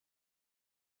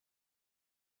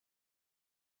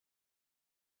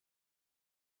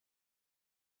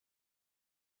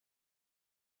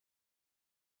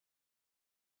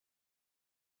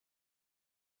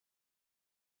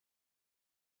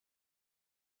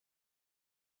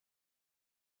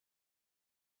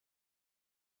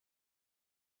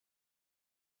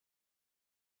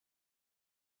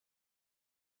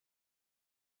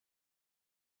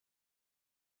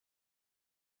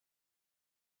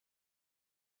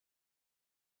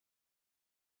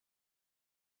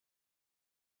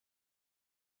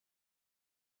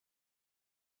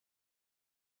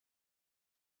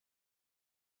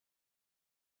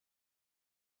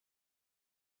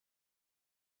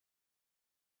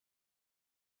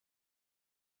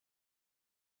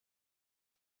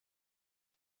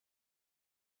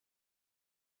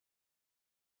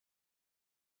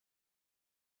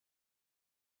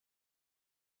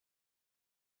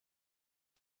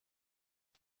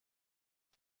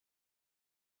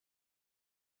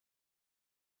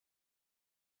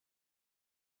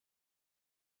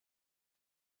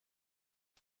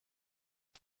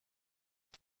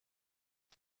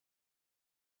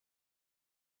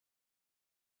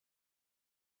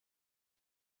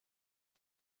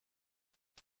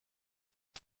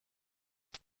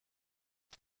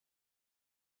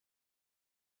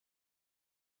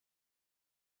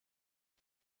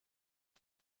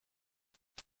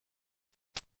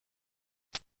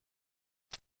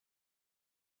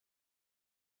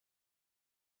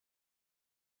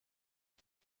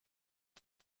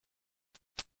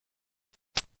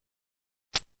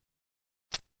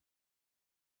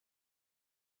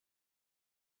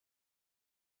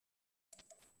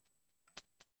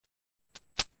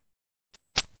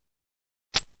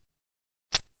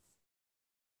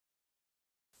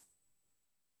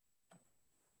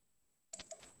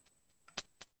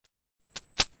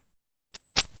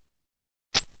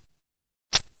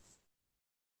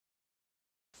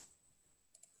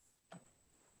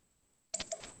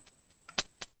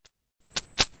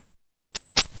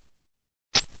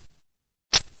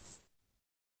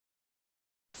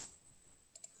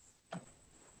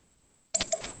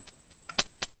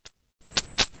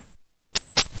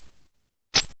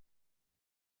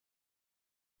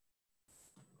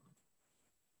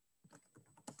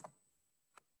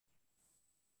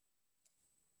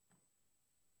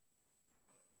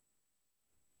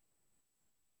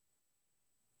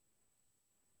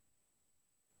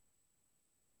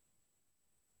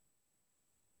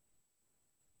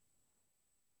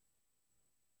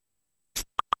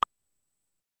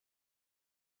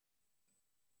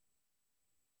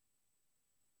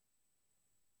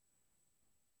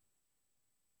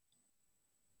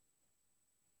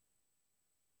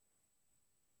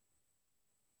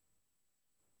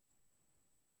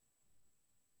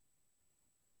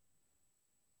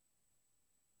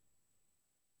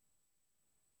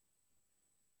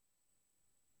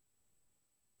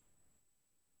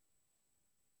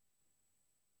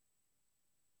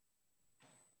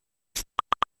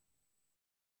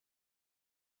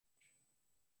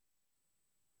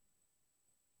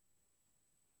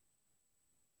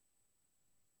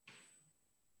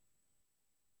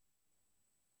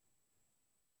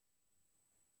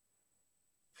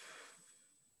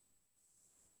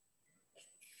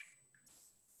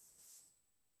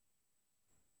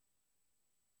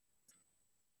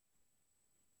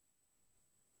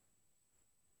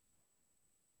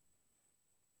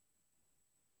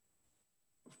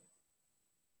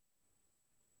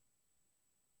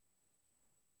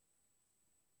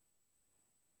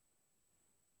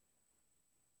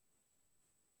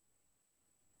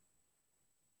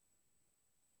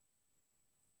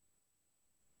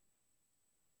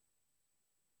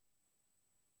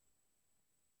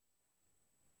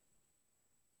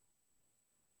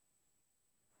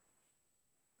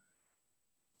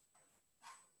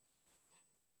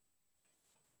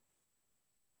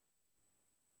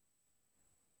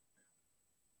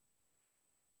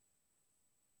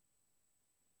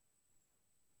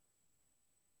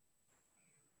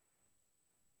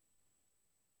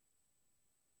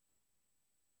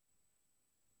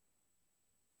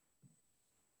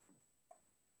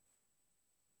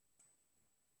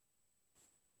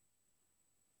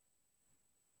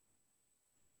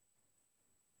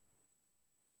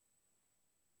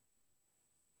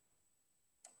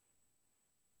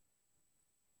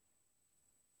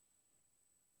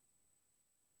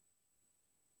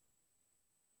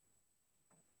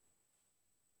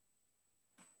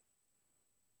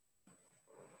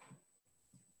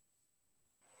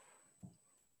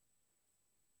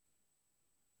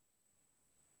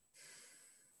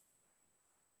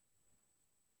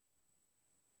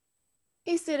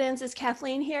Hey students, it's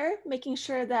Kathleen here, making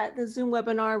sure that the Zoom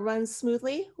webinar runs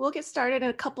smoothly. We'll get started in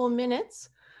a couple of minutes.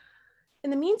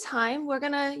 In the meantime,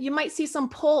 you might see some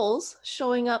polls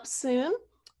showing up soon.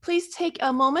 Please take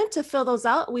a moment to fill those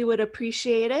out. We would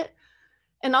appreciate it.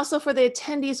 And also for the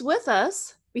attendees with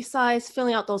us, besides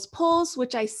filling out those polls,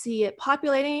 which I see it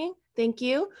populating, thank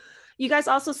you. You guys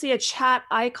also see a chat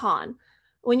icon.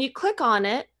 When you click on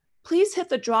it, please hit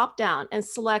the drop down and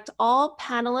select all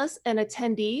panelists and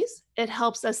attendees. It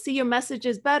helps us see your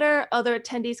messages better. Other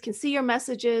attendees can see your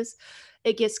messages.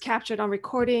 It gets captured on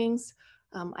recordings.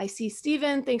 I see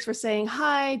Stephen, thanks for saying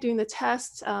hi, doing the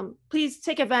test. Please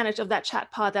take advantage of that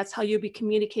chat pod. That's how you'll be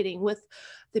communicating with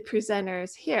the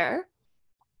presenters here.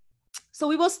 So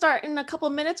we will start in a couple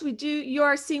of minutes. You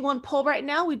are seeing one poll right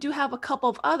now. We do have a couple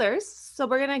of others. So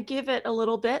we're gonna give it a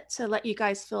little bit to let you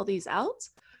guys fill these out.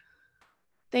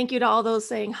 Thank you to all those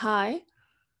saying hi.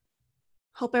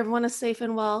 Hope everyone is safe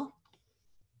and well.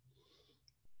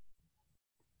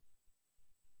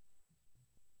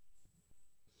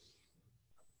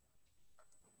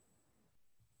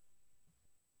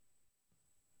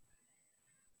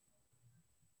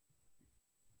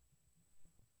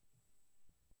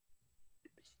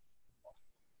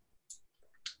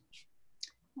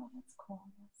 Oh, that's cool.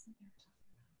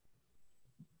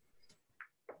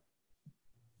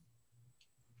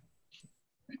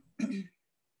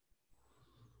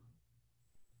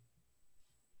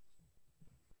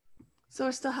 So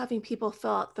we're still having people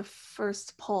fill out the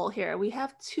first poll here. We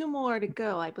have 2 more to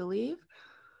go, I believe.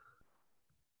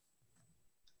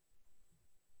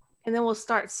 And then we'll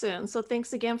start soon. So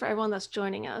thanks again for everyone that's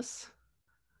joining us.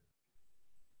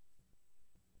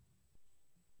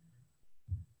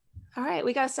 All right,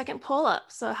 we got a second poll up.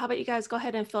 So how about you guys go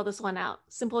ahead and fill this one out?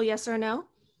 Simple yes or no.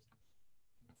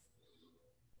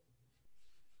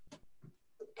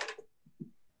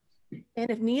 And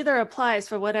if neither applies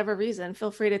for whatever reason,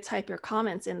 feel free to type your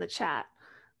comments in the chat.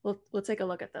 We'll take a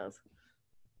look at those.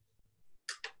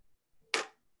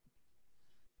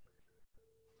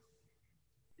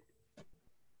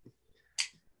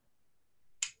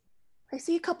 I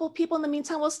see a couple of people in the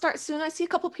meantime. We'll start soon. I see a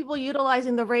couple of people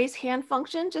utilizing the raise hand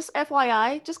function. Just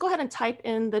FYI, just go ahead and type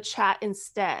in the chat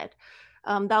instead.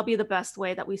 That'll be the best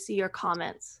way that we see your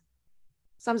comments.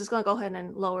 So I'm just going to go ahead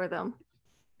and lower them.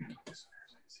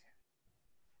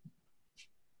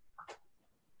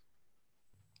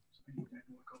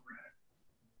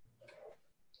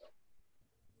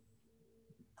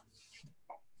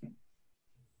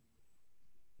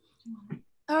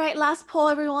 All right, last poll,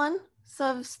 everyone.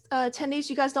 So if, attendees,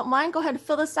 you guys don't mind, go ahead and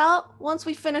fill this out. Once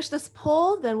we finish this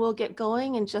poll, then we'll get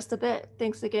going in just a bit.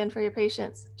 Thanks again for your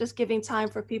patience. Just giving time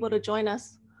for people to join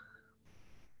us.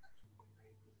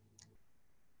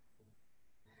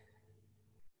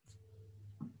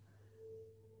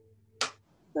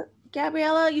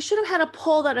 Gabriella, you should have had a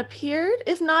poll that appeared.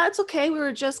 If not, it's okay. We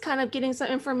were just kind of getting some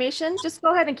information. Just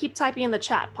go ahead and keep typing in the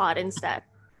chat pod instead.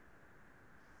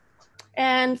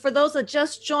 And for those that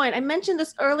just joined, I mentioned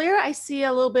this earlier, I see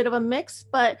a little bit of a mix,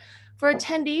 but for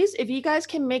attendees, if you guys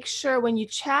can make sure when you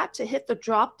chat to hit the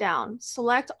drop down,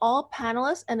 select all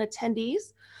panelists and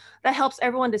attendees. That helps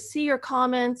everyone to see your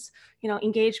comments,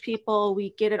 engage people. We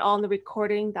get it all in the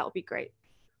recording. That would be great.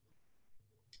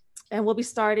 And we'll be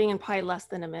starting in probably less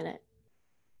than a minute.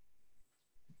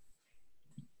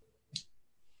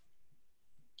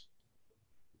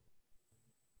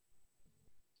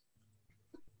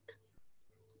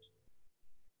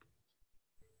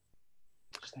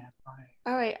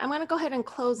 All right, I'm going to go ahead and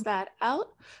close that out.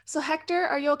 So Hector,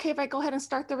 are you okay if I go ahead and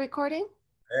start the recording?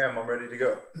 I am. I'm ready to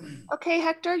go. Okay,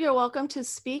 Hector, you're welcome to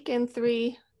speak in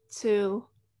 3, 2,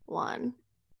 1.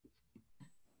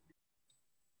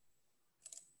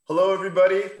 Hello,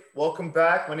 everybody. Welcome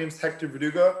back. My name is Hector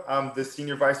Verduga. I'm the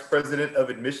Senior Vice President of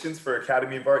Admissions for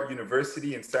Academy of Art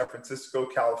University in San Francisco,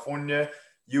 California,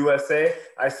 USA.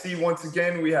 I see once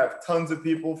again, we have tons of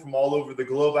people from all over the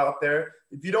globe out there.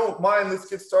 If you don't mind, let's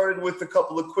get started with a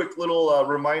couple of quick little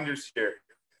reminders here.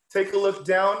 Take a look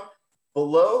down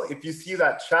below. If you see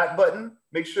that chat button,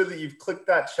 make sure that you've clicked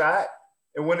that chat.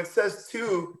 And when it says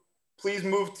to, please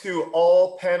move to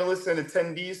all panelists and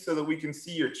attendees so that we can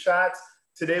see your chats.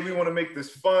 Today, we want to make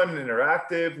this fun and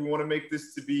interactive. We want to make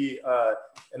this to be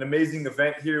an amazing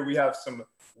event here. We have some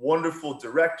wonderful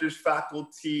directors,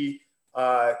 faculty,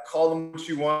 call them what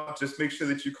you want. Just make sure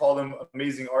that you call them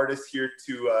amazing artists here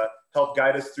to help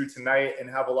guide us through tonight and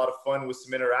have a lot of fun with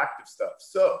some interactive stuff.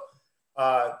 So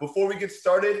before we get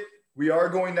started, We are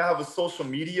going to have a social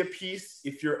media piece.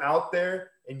 If you're out there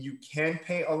and you can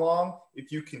paint along,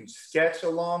 if you can sketch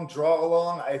along, draw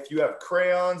along, if you have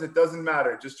crayons, it doesn't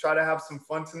matter. Just try to have some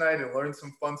fun tonight and learn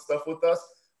some fun stuff with us.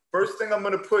 First thing I'm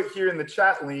going to put here in the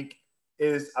chat link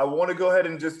is I want to go ahead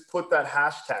and just put that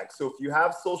hashtag. So if you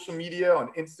have social media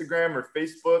on Instagram or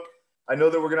Facebook, I know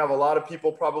that we're going to have a lot of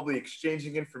people probably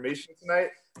exchanging information tonight,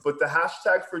 but the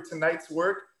hashtag for tonight's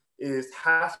work is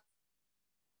hashtag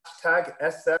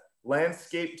SF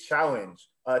Landscape Challenge.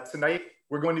 Tonight,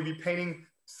 we're going to be painting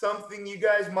something you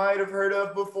guys might have heard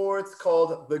of before. It's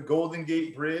called the Golden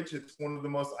Gate Bridge. It's one of the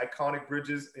most iconic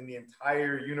bridges in the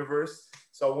entire universe.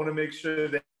 So I want to make sure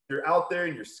that you're out there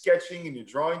and you're sketching and you're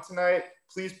drawing tonight.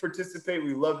 Please participate.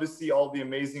 We love to see all the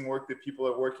amazing work that people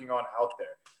are working on out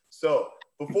there. So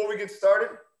before we get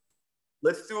started,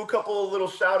 let's do a couple of little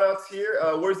shout outs here.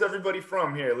 Where's everybody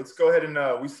from here? Let's go ahead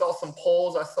and we saw some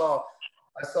polls. I saw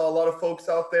a lot of folks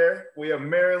out there. We have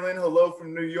Maryland. Hello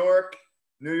from New York.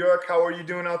 New York, how are you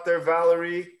doing out there,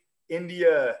 Valerie?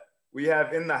 India, we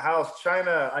have in the house.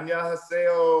 China,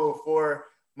 annyeonghaseyo for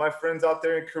my friends out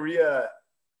there in Korea.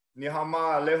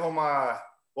 Nihama, lehoma.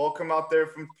 Welcome out there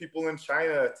from people in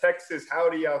China. Texas,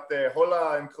 howdy out there.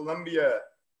 Hola in Colombia.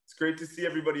 It's great to see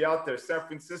everybody out there. San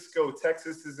Francisco,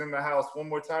 Texas is in the house. One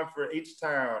more time for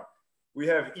H-Town. We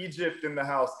have Egypt in the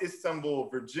house. Istanbul,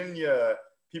 Virginia.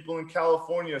 People in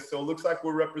California, so it looks like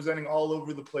we're representing all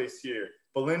over the place here.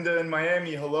 Belinda in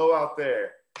Miami, hello out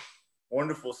there.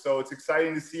 Wonderful, so it's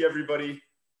exciting to see everybody.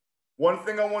 One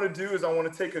thing I want to do is I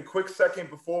want to take a quick second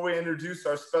before we introduce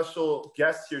our special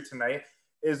guest here tonight,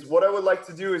 is what I would like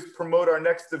to do is promote our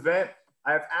next event.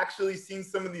 I have actually seen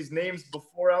some of these names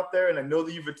before out there, and I know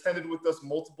that you've attended with us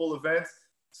multiple events.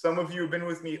 Some of you have been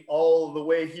with me all the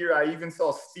way here. I even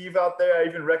saw Steve out there. I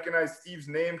even recognize Steve's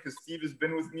name because Steve has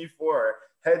been with me for our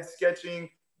head sketching,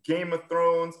 Game of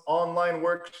Thrones, online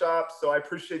workshops. So I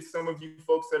appreciate some of you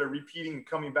folks that are repeating and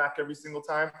coming back every single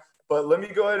time. But let me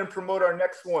go ahead and promote our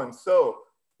next one. So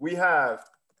we have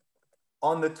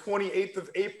on the 28th of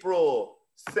April,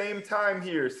 same time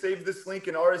here, save this link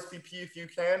and RSVP if you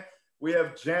can. We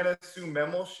have Jana Sue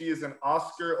Memel. She is an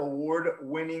Oscar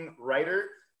award-winning writer.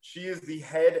 She is the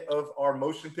head of our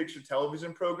motion picture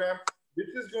television program. This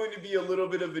is going to be a little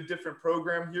bit of a different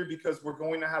program here because we're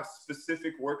going to have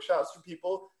specific workshops for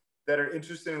people that are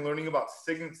interested in learning about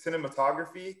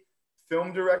cinematography,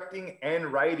 film directing, and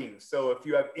writing. So if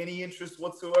you have any interest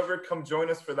whatsoever, come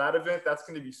join us for that event. That's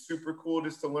going to be super cool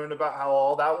just to learn about how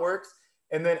all that works.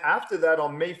 And then after that,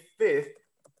 on May 5th,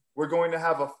 we're going to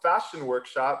have a fashion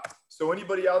workshop. So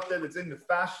anybody out there that's into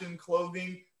fashion,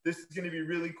 clothing, this is going to be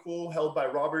really cool, held by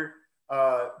Robert.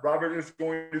 Robert is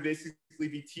going to basically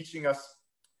be teaching us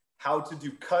how to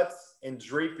do cuts and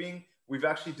draping. We've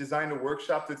actually designed a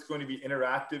workshop that's going to be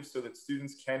interactive so that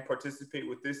students can participate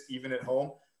with this even at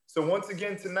home. So once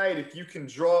again tonight, if you can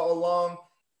draw along,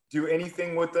 do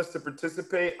anything with us to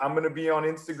participate, I'm going to be on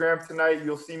Instagram tonight.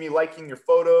 You'll see me liking your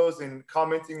photos and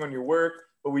commenting on your work,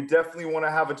 but we definitely want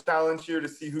to have a challenge here to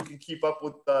see who can keep up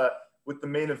with the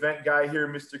main event guy here,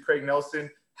 Mr. Craig Nelson.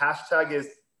 Hashtag is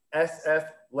SF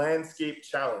Landscape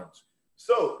Challenge.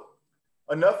 So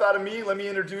enough out of me. Let me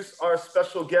introduce our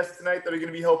special guests tonight that are going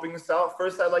to be helping us out.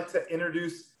 First, I'd like to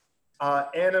introduce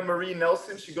Anna Marie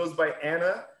Nelson. She goes by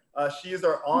Anna. She is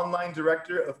our online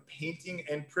director of painting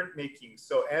and printmaking.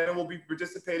 So Anna will be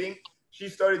participating. She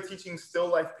started teaching still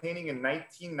life painting in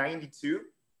 1992.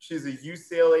 She's a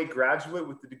UCLA graduate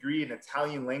with a degree in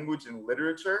Italian language and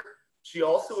literature. She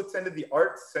also attended the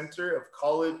Art Center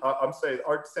College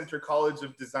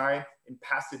of Design in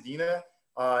Pasadena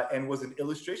and was an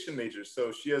illustration major.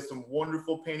 So she has some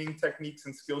wonderful painting techniques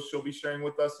and skills she'll be sharing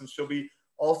with us, and she'll be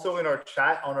also in our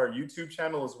chat on our YouTube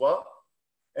channel as well.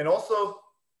 And also,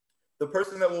 the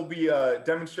person that will be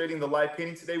demonstrating the live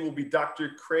painting today will be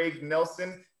Dr. Craig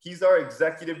Nelson. He's our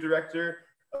executive director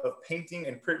of painting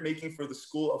and printmaking for the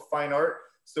School of Fine Art.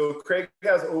 So Craig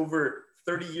has over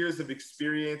 30 years of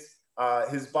experience.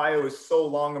 His bio is so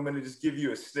long, I'm going to just give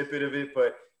you a snippet of it,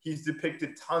 but he's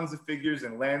depicted tons of figures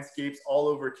and landscapes all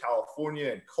over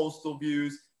California and coastal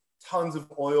views, tons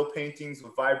of oil paintings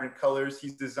with vibrant colors.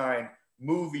 He's designed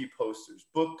movie posters,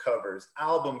 book covers,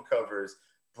 album covers,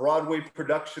 Broadway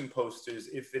production posters.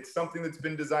 If it's something that's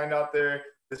been designed out there,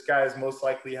 this guy has most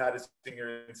likely had his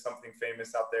finger in something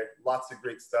famous out there. Lots of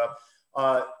great stuff.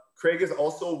 Craig has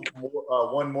also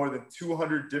won more than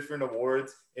 200 different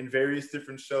awards in various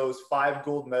different shows, 5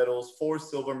 gold medals, 4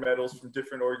 silver medals from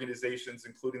different organizations,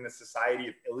 including the Society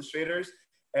of Illustrators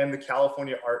and the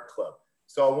California Art Club.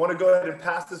 So I want to go ahead and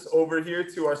pass this over here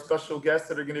to our special guests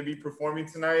that are going to be performing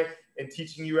tonight and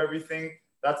teaching you everything.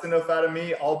 that's enough out of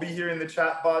me. I'll be here in the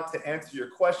chat bot to answer your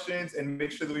questions and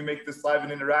make sure that we make this live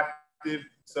and interactive.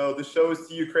 So the show is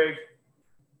to you, Craig.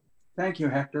 Thank you,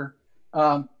 Hector.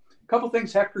 A couple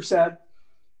things Hector said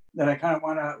that I kind of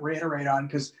want to reiterate on,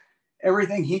 because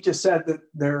everything he just said, that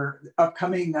their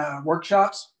upcoming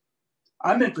workshops,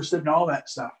 I'm interested in all that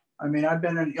stuff. I mean, I've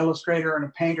been an illustrator and a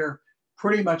painter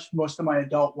pretty much most of my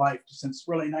adult life, since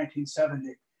really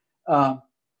 1970.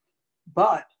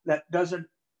 But that doesn't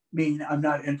mean I'm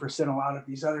not interested in a lot of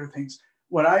these other things.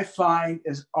 What I find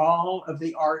is all of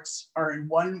the arts are in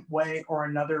one way or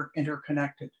another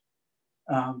interconnected.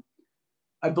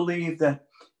 I believe that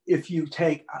if you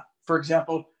take, for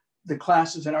example, the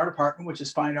classes in our department, which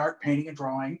is fine art, painting and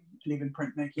drawing, and even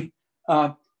printmaking,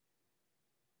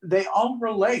 they all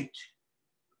relate.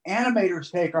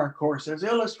 Animators take our courses,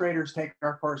 illustrators take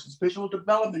our courses, visual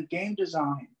development, game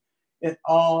design, it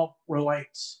all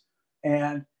relates.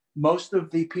 And most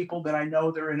of the people that I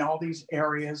know that are in all these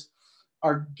areas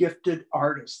are gifted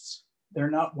artists. They're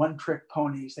not one-trick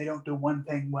ponies. They don't do one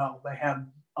thing well. They have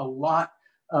a lot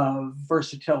of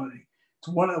versatility. It's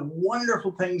one of the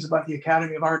wonderful things about the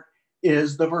Academy of Art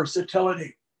is the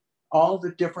versatility. All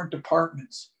the different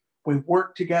departments. We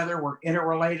work together, we're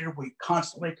interrelated, we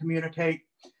constantly communicate.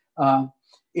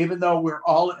 Even though we're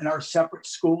all in our separate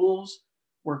schools,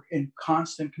 we're in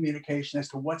constant communication as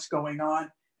to what's going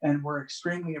on, and we're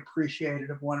extremely appreciative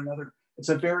of one another. It's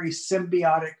a very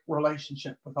symbiotic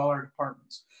relationship with all our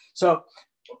departments. So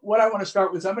what I want to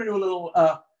start with is I'm going to do a little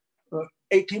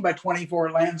 18 by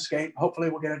 24 landscape. Hopefully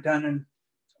we'll get it done in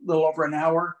a little over an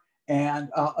hour. And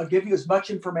I'll give you as much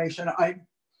information. I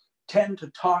tend to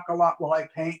talk a lot while I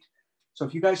paint. So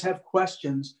if you guys have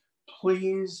questions,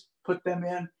 please put them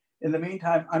in. In the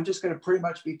meantime, I'm just going to pretty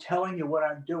much be telling you what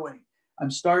I'm doing.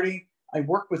 I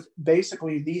work with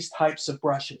basically these types of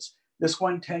brushes. This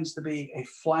one tends to be a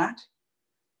flat.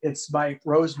 It's by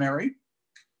Rosemary.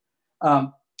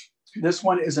 This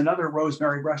one is another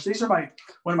Rosemary brush. These are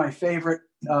one of my favorite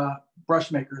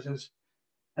brush makers,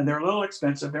 and they're a little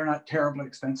expensive. They're not terribly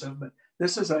expensive, but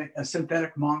this is a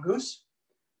synthetic mongoose.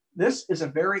 This is a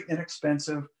very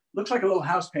inexpensive, looks like a little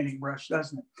house painting brush,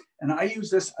 doesn't it? And I use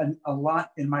this a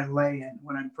lot in my lay-in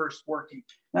when I'm first working.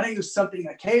 Then I use something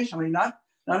occasionally, not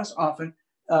as often,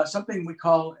 something we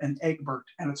call an Egbert.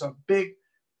 And it's a big,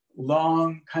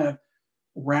 long, kind of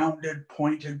rounded,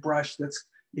 pointed brush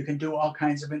you can do all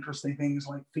kinds of interesting things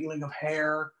like feeling of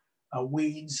hair,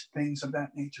 weeds, things of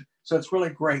that nature. So it's really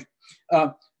great.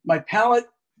 My palette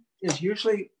is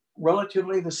usually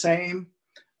relatively the same.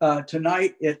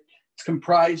 Tonight, it's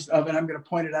comprised of, and I'm going to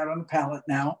point it out on the palette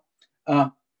now.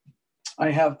 I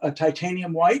have a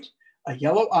titanium white, a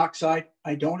yellow oxide.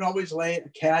 I don't always lay a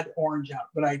cad orange out,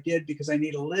 but I did because I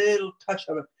need a little touch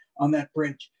of it on that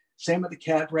bridge. Same with the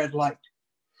cad red light.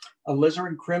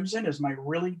 Alizarin crimson is my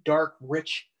really dark,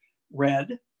 rich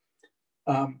red.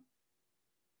 I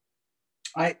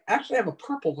actually have a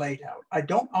purple laid out. I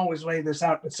don't always lay this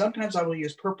out, but sometimes I will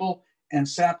use purple and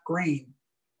sap green.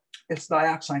 It's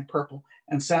dioxide purple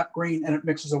and sap green, and it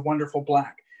mixes a wonderful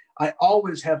black. I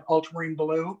always have ultramarine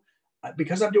blue.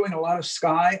 Because I'm doing a lot of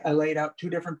sky, I laid out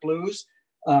two different blues.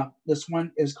 This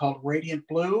one is called Radiant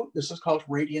Blue. This is called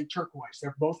Radiant Turquoise.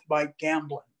 They're both by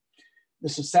Gamblin.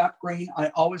 This is sap green. I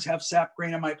always have sap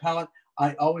green on my palette.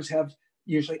 I always have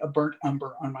usually a burnt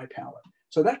umber on my palette.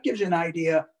 So that gives you an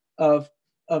idea of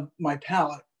my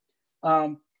palette.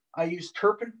 I use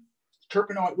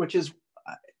terpenoid, which is,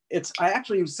 I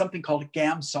actually use something called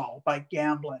Gamsol by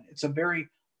Gamblin. It's a very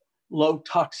low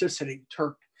toxicity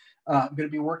terp. I'm going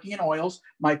to be working in oils.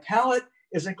 My palette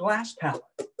is a glass palette.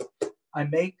 I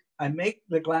make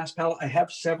the glass palette. I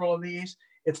have several of these.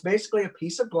 It's basically a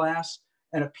piece of glass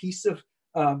and a piece of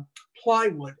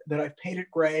plywood that I've painted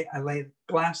gray. I lay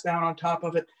glass down on top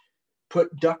of it,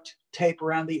 put duct tape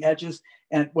around the edges.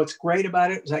 And what's great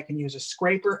about it is I can use a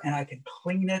scraper and I can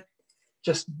clean it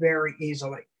just very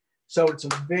easily. So it's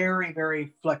a very,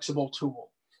 very flexible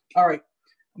tool. All right,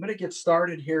 I'm going to get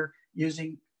started here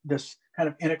using this kind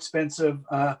of inexpensive,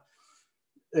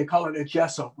 they call it a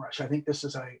gesso brush. I think this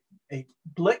is a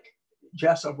Blick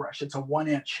gesso brush. It's a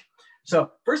 1-inch.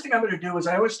 So first thing I'm going to do is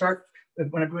I always start,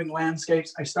 when I'm doing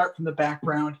landscapes, I start from the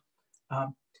background.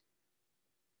 And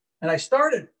I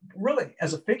started really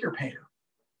as a figure painter.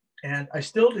 And I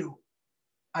still do,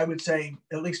 I would say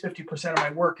at least 50% of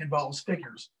my work involves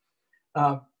figures.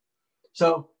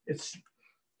 So it's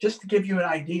just to give you an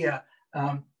idea,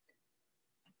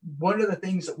 one of the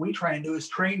things that we try and do is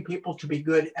train people to be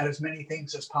good at as many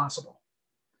things as possible.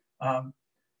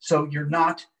 So you're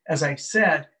not, as I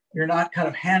said, you're not kind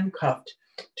of handcuffed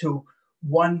to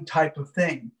one type of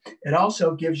thing. It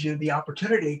also gives you the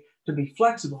opportunity to be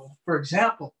flexible. For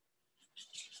example,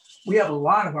 we have a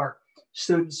lot of our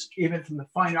students, even from the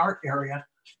fine art area,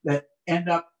 that end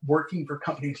up working for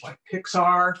companies like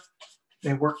Pixar.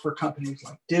 They work for companies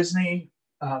like Disney.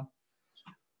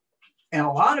 And a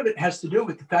lot of it has to do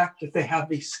with the fact that they have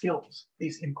these skills,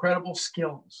 these incredible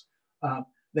skills.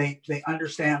 They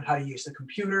understand how to use the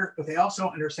computer, but they also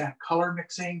understand color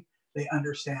mixing. They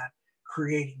understand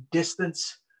creating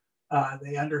distance.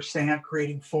 They understand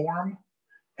creating form.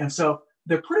 And so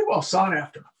they're pretty well sought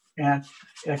after. And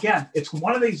again, it's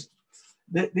one of these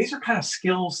are kind of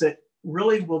skills that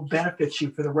really will benefit you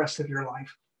for the rest of your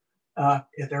life.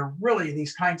 They're really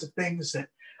these kinds of things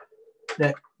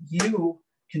that you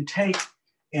can take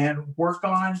and work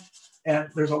on. And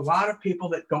there's a lot of people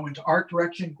that go into art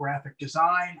direction, graphic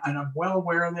design, and I'm well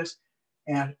aware of this.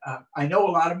 And I know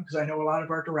a lot of them because I know a lot of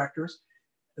art directors,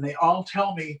 and they all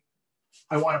tell me,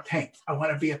 I want to paint. I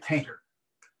want to be a painter.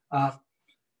 And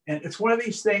it's one of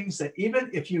these things that even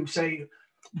if you say,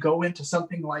 go into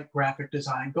something like graphic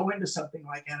design, go into something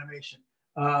like animation.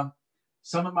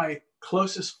 Some of my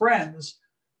closest friends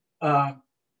that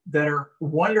are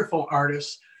wonderful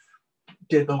artists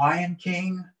did The Lion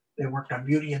King. They worked on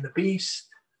Beauty and the Beast.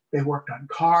 They worked on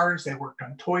Cars. They worked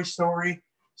on Toy Story.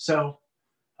 So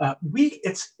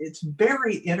it's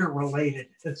very interrelated.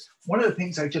 It's one of the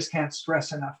things I just can't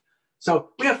stress enough. So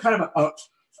we have kind of a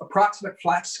approximate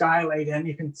flat sky laid in.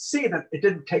 You can see that it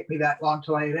didn't take me that long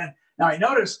to lay it in. Now I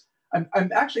noticed I'm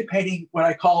actually painting what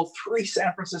I call 3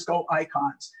 San Francisco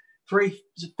icons, 3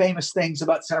 famous things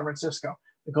about San Francisco.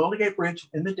 The Golden Gate Bridge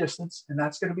in the distance, and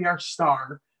that's going to be our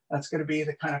star. That's going to be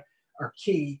the kind of our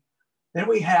key. Then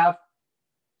we have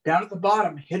down at the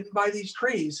bottom, hidden by these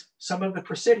trees, some of the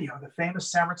Presidio, the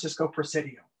famous San Francisco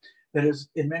Presidio, that has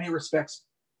in many respects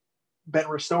been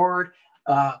restored.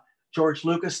 George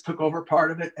Lucas took over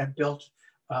part of it and built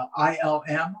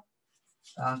ILM,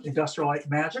 Industrial Light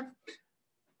and Magic.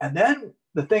 And then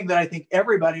the thing that I think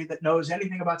everybody that knows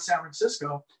anything about San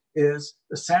Francisco is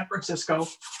the San Francisco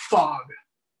fog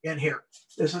in here.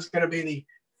 This is going to be the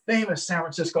famous San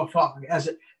Francisco fog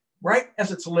right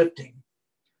as it's lifting.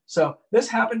 So this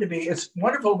happened to be, it's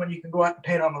wonderful when you can go out and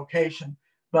paint on location,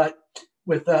 but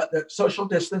with the social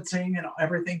distancing and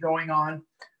everything going on,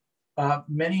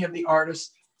 many of the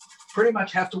artists pretty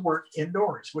much have to work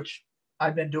indoors, which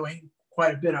I've been doing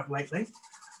quite a bit of lately.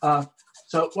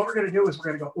 So what we're going to do is we're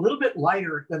going to go a little bit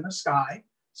lighter than the sky.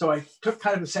 So I took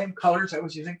kind of the same colors I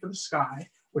was using for the sky,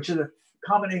 which is a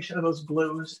combination of those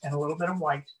blues and a little bit of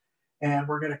white. And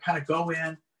we're going to kind of go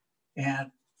in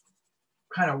and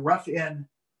kind of rough in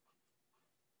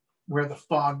where the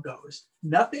fog goes.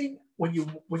 Nothing when you're,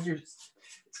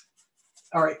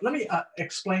 all right, let me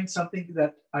explain something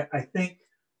that I think,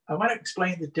 I want to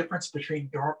explain the difference between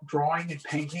drawing and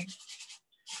painting.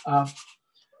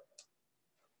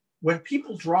 When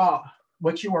people draw,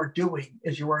 what you are doing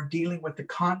is you are dealing with the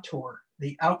contour,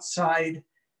 the outside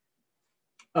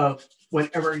of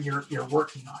whatever you're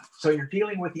working on. So you're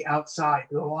dealing with the outside,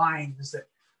 the lines that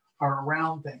are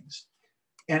around things.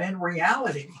 And in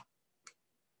reality,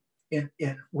 in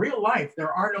real life,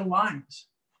 there are no lines.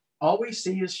 All we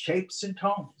see is shapes and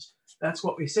tones. That's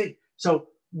what we see. So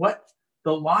what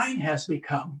the line has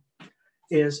become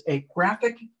is a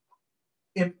graphic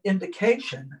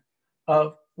indication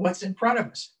of what's in front of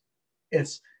us.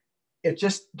 It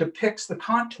just depicts the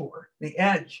contour, the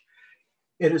edge.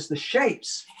 It is the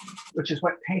shapes, which is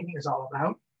what painting is all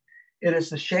about. It is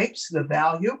the shapes, the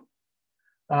value,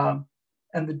 and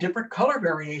the different color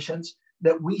variations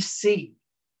that we see.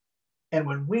 And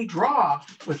when we draw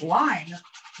with line,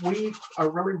 we are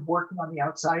really working on the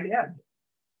outside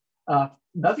edge.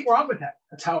 Nothing wrong with that.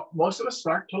 That's how most of us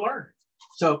start to learn.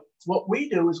 So what we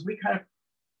do is we kind of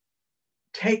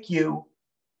take you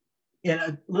in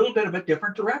a little bit of a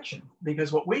different direction,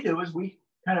 because what we do is we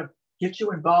kind of get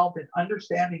you involved in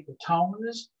understanding the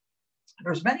tones.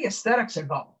 There's many aesthetics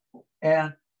involved,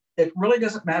 and it really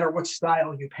doesn't matter what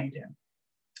style you paint in.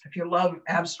 If you love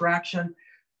abstraction,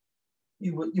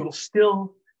 you will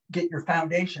still get your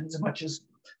foundations, as much as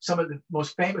some of the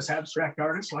most famous abstract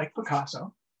artists like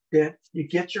Picasso did. You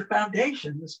get your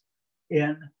foundations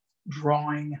in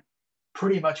drawing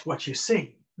pretty much what you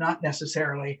see, not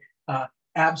necessarily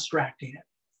abstracting it.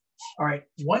 All right,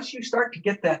 once you start to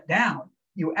get that down,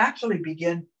 you actually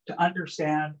begin to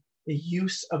understand the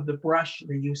use of the brush,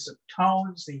 the use of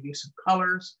tones, the use of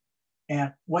colors,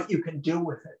 and what you can do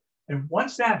with it. And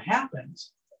once that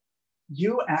happens,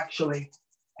 you actually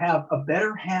have a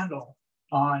better handle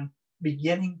on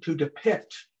beginning to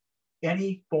depict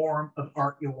any form of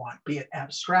art you want, be it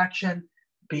abstraction,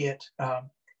 be it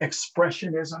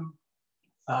expressionism,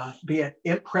 be it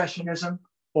impressionism.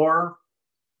 or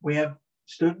we have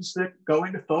students that go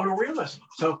into photorealism.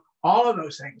 So all of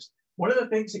those things. One of the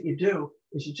things that you do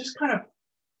is you just kind of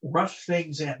rough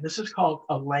things in. This is called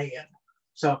a lay-in.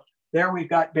 So there we've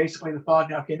got basically the fog.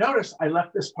 Now, if you notice, I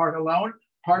left this part alone.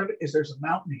 Part of it is there's a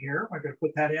mountain here. I'm going to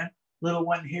put that in, little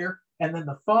one here. And then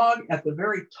the fog at the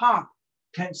very top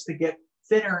tends to get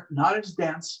thinner, not as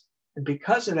dense. And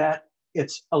because of that,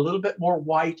 it's a little bit more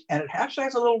white, and it actually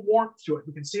has a little warmth to it.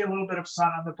 You can see a little bit of sun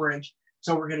on the bridge.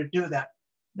 So we're going to do that.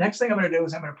 Next thing I'm going to do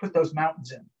is I'm going to put those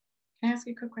mountains in. Can I ask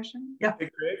you a quick question? Yeah. Hey,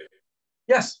 Craig.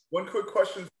 Yes. One quick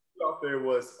question out there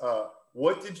was,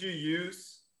 what did you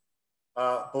use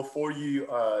before you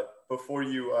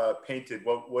painted?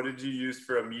 What did you use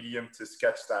for a medium to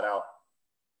sketch that out?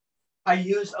 I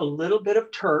used a little bit of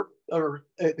turp, or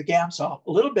the Gamsol,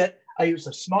 a little bit. I used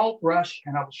a small brush,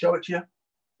 and I will show it to you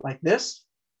like this.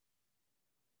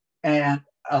 And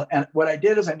what I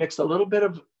did is I mixed a little bit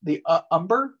of the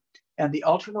umber and the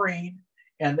ultramarine,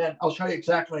 and then I'll show you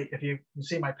exactly, if you can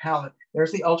see my palette.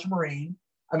 There's the ultramarine.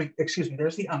 I mean, excuse me,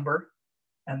 there's the umber,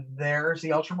 and there's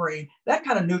the ultramarine. That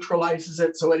kind of neutralizes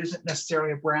it, so it isn't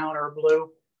necessarily a brown or a blue.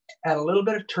 Add a little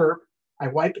bit of turp. I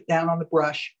wipe it down on the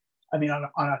brush, on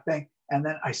a thing, and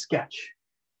then I sketch.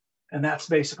 And that's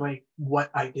basically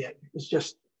what I did. It's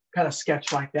just kind of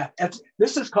sketch like that.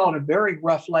 This is called a very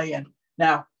rough lay-in.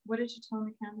 Now, what did you tone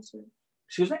the canvas with?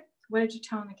 Excuse me? What did you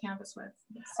tone the canvas with?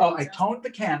 Oh, I toned the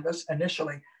canvas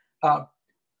initially.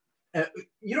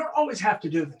 You don't always have to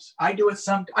do this. I do it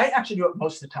I actually do it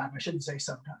most of the time. I shouldn't say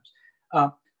sometimes.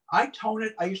 I tone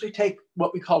it. I usually take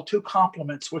what we call two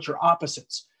complements, which are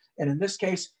opposites. And in this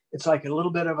case, it's like a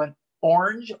little bit of an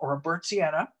orange or a burnt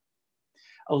sienna,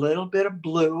 a little bit of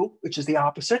blue, which is the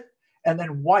opposite, and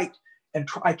then white. And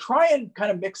I try and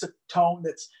kind of mix a tone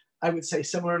that's, I would say,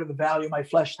 similar to the value of my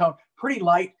flesh tone, pretty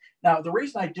light. Now, the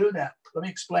reason I do that, let me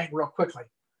explain real quickly,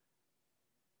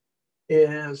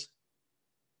 is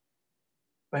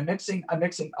I'm mixing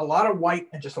a lot of white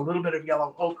and just a little bit of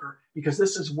yellow ochre, because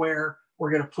this is where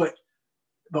we're going to put,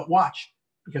 but watch,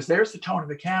 because there's the tone of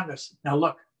the canvas. Now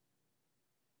look,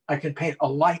 I can paint a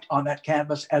light on that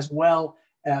canvas as well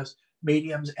as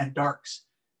mediums and darks.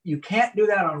 You can't do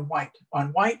that on white. On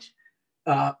white,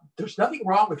 there's nothing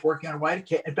wrong with working on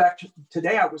white. In fact,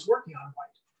 today I was working on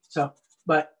white. So,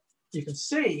 but you can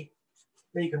see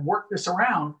that you can work this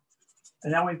around,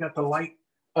 and now we've got the light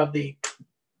of the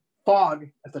fog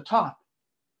at the top.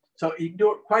 So you can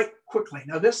do it quite quickly.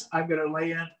 Now this, I'm going to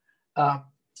lay in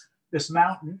this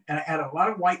mountain, and I add a lot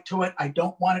of white to it. I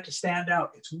don't want it to stand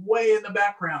out. It's way in the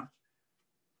background.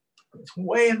 It's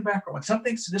way in the background. When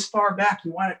something's this far back,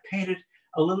 you want it painted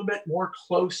a little bit more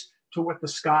close to what the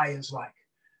sky is like.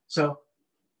 So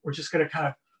we're just going to kind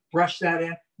of brush that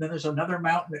in. Then there's another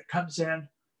mountain that comes in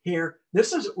here.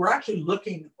 We're actually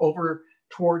looking over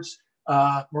towards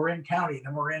Marin County,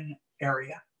 the Marin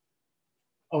area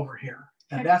over here.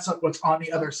 And that's what's on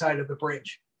the other side of the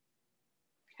bridge.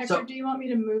 Hector, do you want me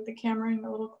to move the camera in a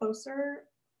little closer?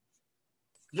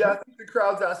 Yeah, I think the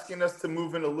crowd's asking us to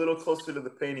move in a little closer to the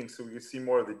painting so we can see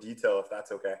more of the detail, if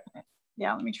that's okay.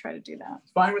 Yeah, let me try to do that.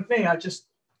 It's fine with me. I just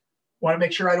want to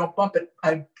make sure I don't bump it.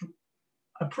 I'm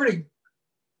pretty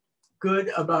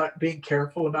good about being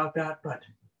careful about that, but.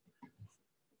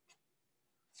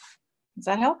 Does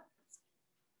that help?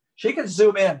 She can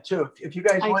zoom in too. If you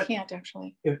guys want. I can't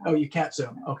actually. Oh, you can't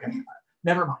zoom. Okay,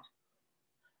 never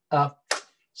mind.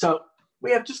 So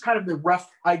we have just kind of the rough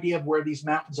idea of where these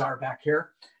mountains are back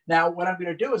here. Now, what I'm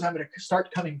going to do is I'm going to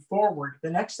start coming forward.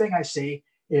 The next thing I see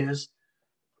is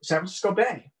San Francisco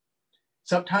Bay.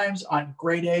 Sometimes on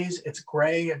gray days, it's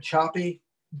gray and choppy.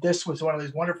 This was one of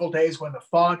these wonderful days when the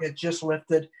fog had just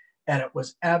lifted and it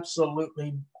was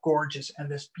absolutely gorgeous and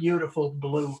this beautiful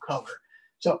blue color.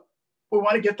 So we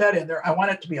want to get that in there. I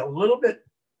want it to be a little bit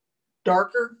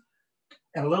darker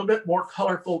and a little bit more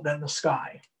colorful than the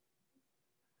sky.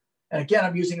 And again,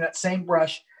 I'm using that same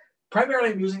brush. Primarily,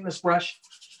 I'm using this brush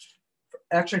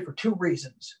actually for two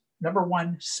reasons. Number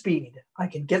one, speed. I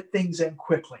can get things in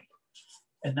quickly.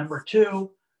 And number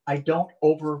two, I don't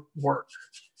overwork.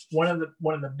 One of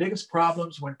the biggest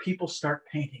problems when people start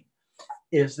painting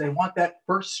is they want that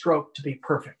first stroke to be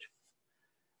perfect.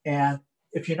 And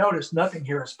if you notice, nothing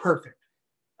here is perfect.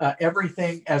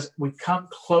 Everything as we come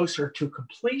closer to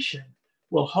completion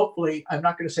will hopefully, I'm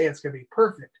not going to say it's going to be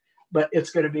perfect, but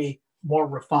it's going to be more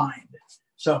refined.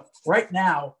 So right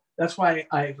now, that's why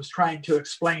I was trying to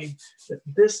explain that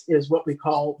this is what we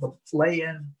call the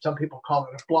lay-in. Some people call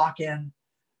it a block-in,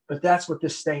 but that's what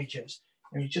this stage is.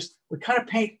 And we kind of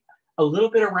paint a little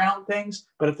bit around things,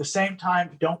 but at the same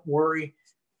time, don't worry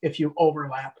if you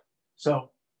overlap. So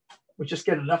we just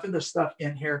get enough of this stuff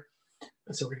in here.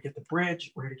 So we're gonna get the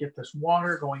bridge, we're gonna get this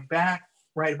water going back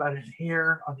right about in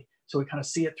here on the, so we kind of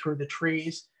see it through the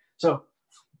trees. So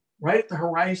right at the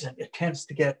horizon, it tends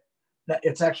to get,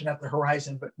 it's actually not the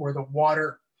horizon, but where the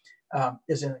water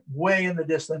is way in the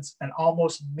distance and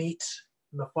almost meets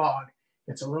the fog.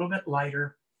 It's a little bit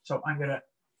lighter. So I'm gonna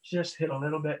just hit a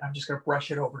little bit. I'm just gonna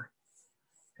brush it over.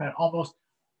 Kind of almost,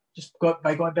 just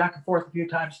by going back and forth a few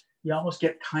times, you almost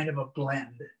get kind of a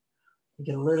blend. You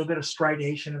get a little bit of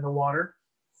stridation in the water.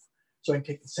 So I can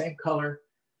take the same color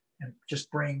and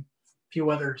just bring a few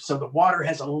others. So the water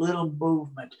has a little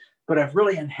movement, but I've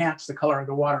really enhanced the color of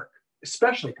the water,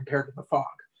 especially compared to the fog.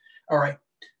 All right,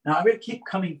 now I'm gonna keep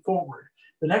coming forward.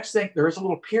 The next thing, there is a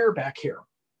little pier back here.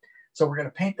 So we're gonna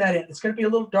paint that in. It's gonna be a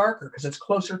little darker because it's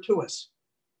closer to us.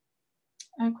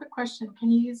 Quick question,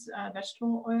 can you use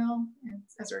vegetable oil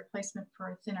as a replacement for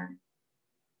a thinner?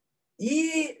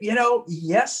 You know,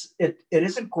 yes, it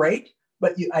isn't great,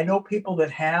 but I know people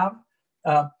that have.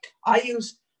 I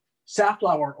use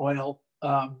safflower oil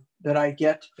that I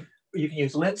get. You can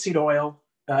use linseed oil.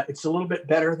 It's a little bit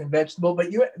better than vegetable, but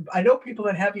I know people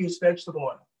that have used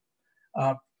vegetable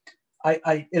oil.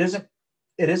 It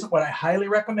isn't what I highly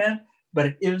recommend, but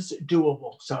it is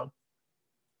doable. So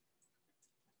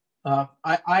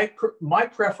my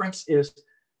preference is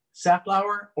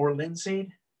safflower or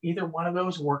linseed. Either one of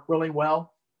those work really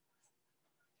well.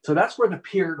 So that's where the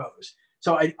pier goes.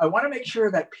 So I want to make sure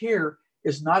that pier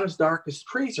is not as dark as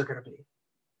trees are going to be.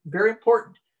 Very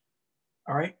important.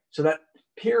 All right. So that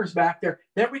pier is back there.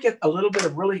 Then we get a little bit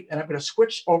of really, and I'm going to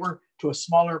switch over to a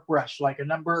smaller brush, like a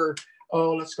number,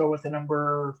 oh, let's go with a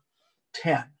number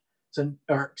 10. So,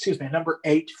 or excuse me, a number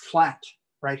 8 flat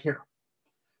right here.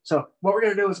 So what we're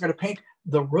going to do is we're going to paint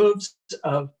the roofs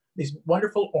of these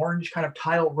wonderful orange kind of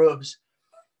tile roofs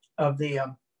of the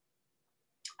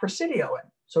Presidio in.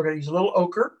 So we're going to use a little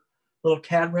ochre, a little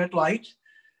cad red light.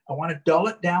 I want to dull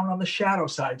it down on the shadow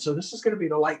side. So this is going to be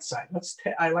the light side.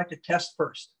 I like to test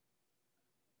first.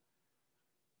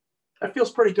 That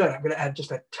feels pretty good. I'm going to add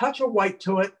just a touch of white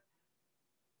to it.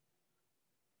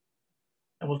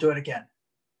 And we'll do it again.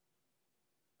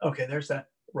 Okay, there's that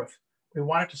roof. We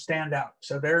want it to stand out.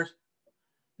 So there's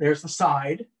the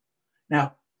side.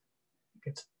 Now, it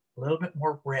gets a little bit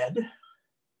more red.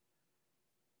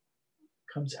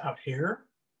 Comes out here,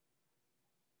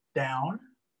 down.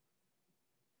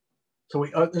 So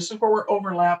this is where we're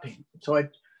overlapping. So I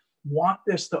want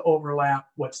this to overlap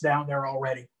what's down there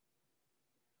already.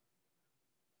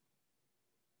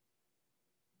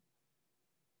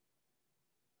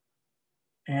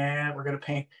 And we're going to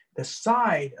paint the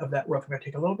side of that roof. I'm going to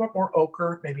take a little bit more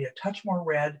ochre, maybe a touch more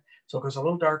red, so it goes a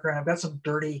little darker. And I've got some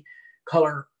dirty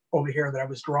color over here that I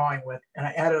was drawing with, and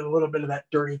I added a little bit of that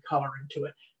dirty color into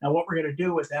it. Now what we're going to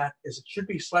do with that is it should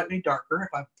be slightly darker, if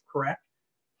I'm correct.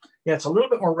 Yeah, it's a little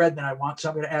bit more red than I want, so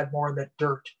I'm going to add more of that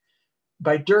dirt.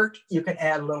 By dirt, you can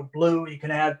add a little blue. You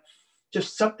can add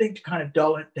just something to kind of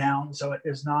dull it down so it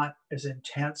is not as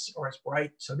intense or as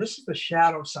bright. So this is the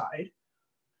shadow side,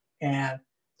 and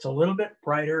it's a little bit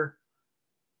brighter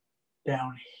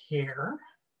down here.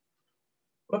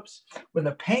 Whoops. When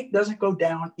the paint doesn't go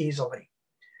down easily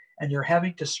and you're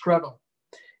having to struggle,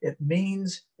 it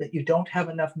means that you don't have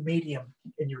enough medium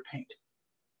in your paint.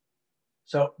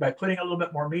 So by putting a little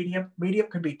bit more medium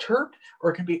can be terp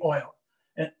or it can be oil.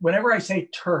 And whenever I say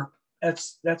terp,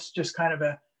 that's just kind of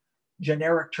a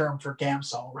generic term for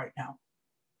Gamsol right now.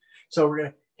 So we're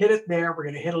going to hit it there. We're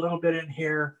going to hit a little bit in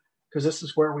here because this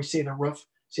is where we see the roof.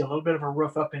 See a little bit of a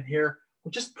roof up in here.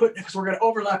 We'll just put, because we're going to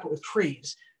overlap it with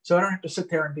trees. So I don't have to sit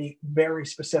there and be very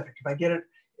specific. If I get it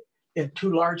in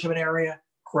too large of an area,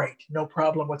 great, no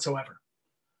problem whatsoever.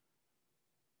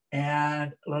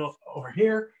 And a little over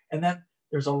here. And then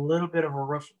there's a little bit of a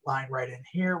roof line right in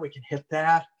here. We can hit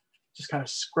that, just kind of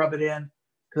scrub it in.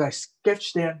 Because I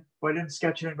sketched in, well, I didn't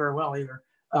sketch it in very well either,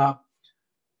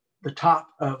 the top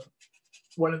of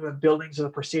one of the buildings of the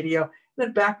Presidio. And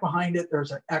then back behind it,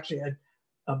 there's actually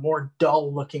a more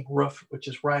dull looking roof, which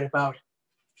is right about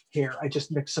here. I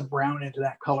just mixed some brown into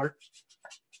that color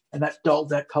and that dulled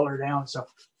that color down. So,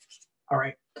 all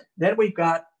right. Then we've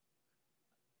got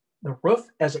the roof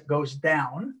as it goes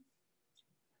down,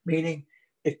 meaning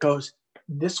it goes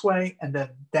this way and then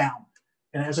down.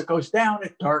 And as it goes down,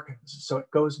 it darkens. So it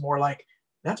goes more like,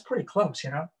 that's pretty close,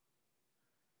 you know?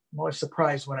 I'm always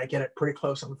surprised when I get it pretty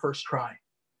close on the first try.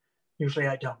 Usually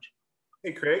I don't.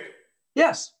 Hey, Craig.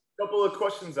 Yes. A couple of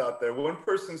questions out there. One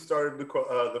person started,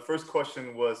 the first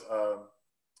question was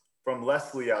from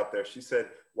Leslie out there. She said,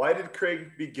 why did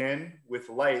Craig begin with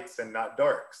lights and not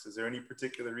darks? Is there any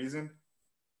particular reason?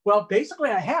 Well, basically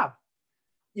I have.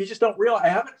 You just don't realize I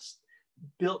haven't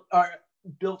built,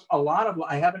 built a lot of,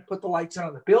 I haven't put the lights in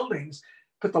on the buildings,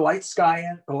 put the light sky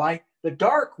in, the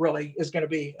dark really is going to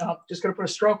be, I'm just going to put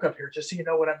a stroke up here just so you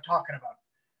know what I'm talking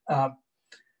about.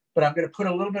 But I'm going to put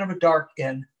a little bit of a dark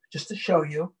in just to show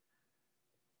you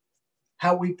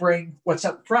how we bring what's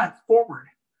up front forward.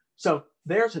 So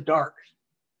there's a dark.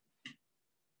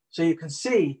 So you can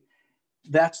see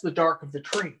that's the dark of the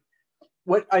tree.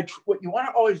 What you want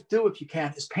to always do if you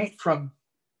can is paint from,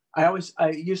 I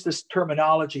use this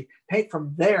terminology, paint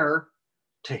from there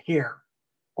to here,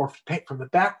 or paint from the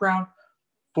background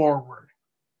forward,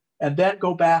 and then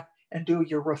go back and do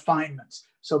your refinements.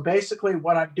 So basically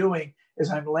what I'm doing is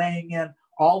I'm laying in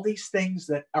all these things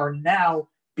that are now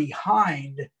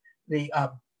behind the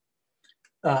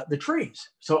trees.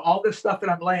 So all this stuff that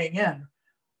I'm laying in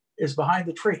is behind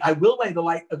the tree. I will lay the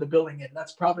light of the building in.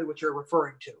 That's probably what you're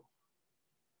referring to.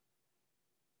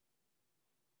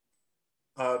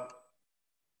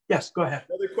 Yes, go ahead.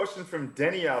 Another question from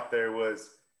Denny out there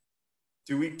was,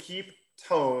 do we keep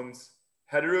tones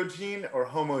heterogene or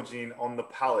homogene on the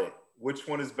palette? Which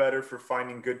one is better for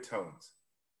finding good tones?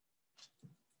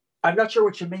 I'm not sure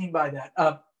what you mean by that.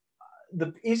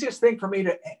 The easiest thing for me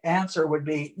to answer would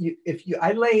be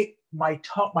I lay my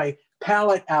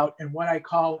palette out in what I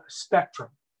call a spectrum,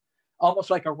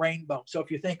 almost like a rainbow. So if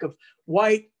you think of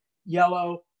white,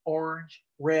 yellow, orange,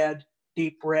 red,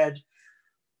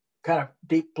 kind of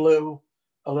deep blue,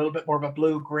 a little bit more of a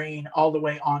blue-green, all the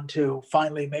way on to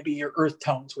finally maybe your earth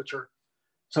tones,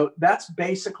 so that's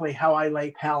basically how I lay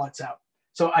palettes out.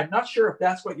 So I'm not sure if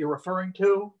that's what you're referring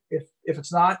to. If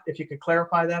it's not, if you could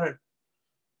clarify that, I'd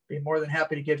be more than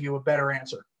happy to give you a better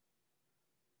answer.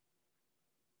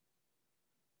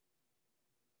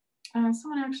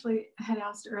 Someone actually had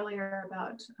asked earlier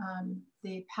about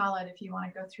the palette. If you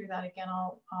want to go through that again,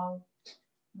 I'll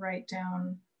write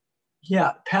down.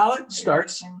 Yeah, palette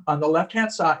starts on the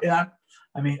left-hand side.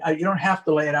 You don't have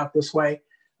to lay it out this way.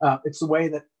 It's the way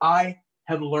that I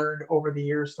have learned over the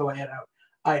years to lay it out.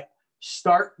 I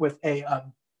start with a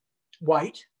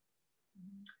white,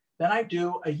 then I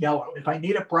do a yellow. If I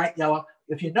need a bright yellow,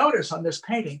 if you notice on this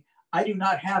painting, I do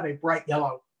not have a bright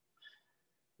yellow.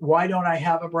 Why don't I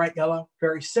have a bright yellow?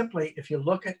 Very simply, if you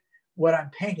look at what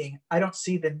I'm painting, I don't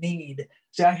see the need.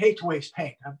 See, I hate to waste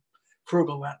paint. I'm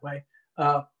frugal that way.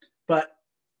 But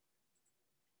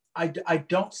I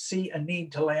don't see a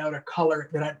need to lay out a color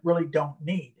that I really don't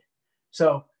need.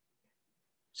 So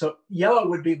yellow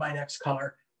would be my next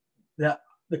color.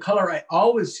 The color I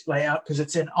always lay out, because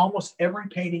it's in almost every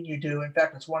painting you do. In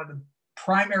fact, it's one of the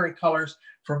primary colors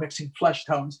for mixing flesh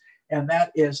tones, and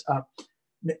that is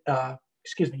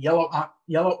yellow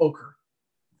ochre.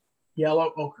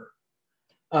 Yellow ochre.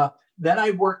 Then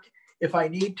I work, if I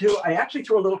need to, I actually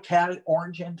threw a little cad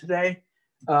orange in today,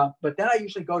 but then I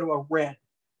usually go to a red,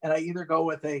 and I either go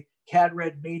with a cad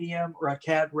red medium or a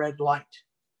cad red light.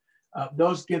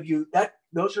 Those give you that.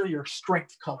 Those are your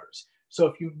strength colors. So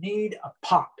if you need a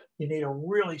pop, you need a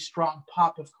really strong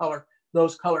pop of color,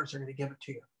 those colors are going to give it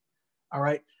to you. All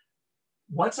right.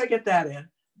 Once I get that in,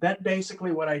 then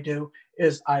basically what I do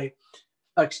is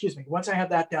once I have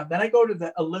that down, then I go to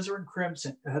the alizarin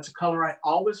crimson. That's a color I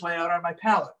always lay out on my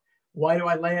palette. Why do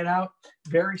I lay it out?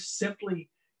 Very simply,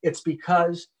 it's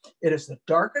because it is the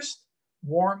darkest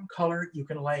warm color you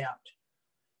can lay out,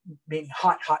 meaning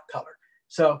hot color.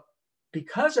 So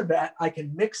because of that, I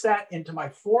can mix that into my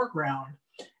foreground,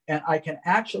 and I can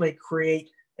actually create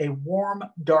a warm,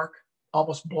 dark,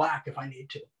 almost black if I need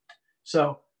to.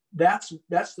 So that's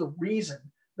the reason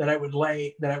that I would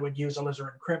use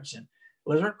alizarin crimson.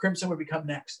 Alizarin crimson would become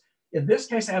next. In this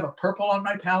case, I have a purple on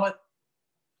my palette.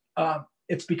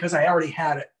 It's because I already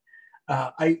had it.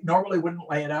 I normally wouldn't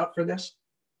lay it out for this,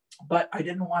 but I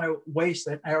didn't want to waste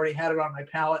it. I already had it on my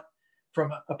palette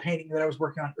from a painting that I was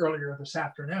working on earlier this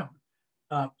afternoon.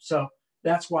 So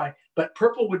that's why, but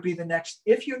purple would be the next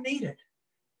if you need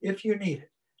it,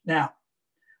 Now,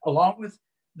 along with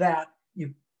that,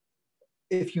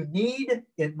 if you need,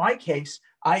 in my case,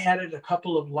 I added a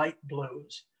couple of light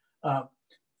blues,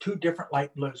 2 different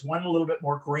light blues, one a little bit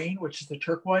more green, which is the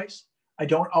turquoise. I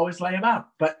don't always lay them out,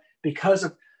 but because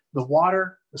of the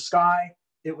water, the sky,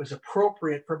 it was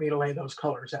appropriate for me to lay those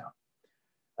colors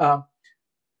out.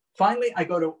 Finally, I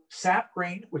go to sap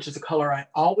green, which is the color I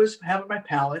always have in my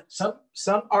palette.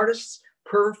 Some artists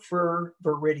prefer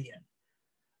Viridian.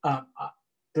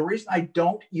 The reason I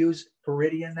don't use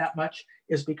Viridian that much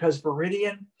is because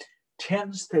Viridian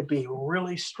tends to be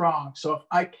really strong. So if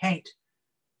I paint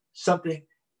something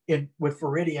with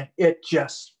Viridian,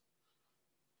 it's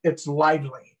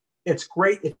lively. It's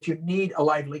great if you need a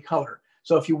lively color.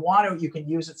 So if you want to, you can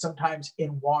use it sometimes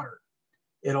in water.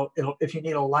 If you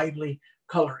need a lively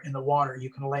color in the water, you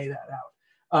can lay that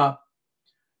out.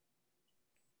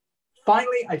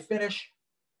 Finally, I finish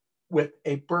with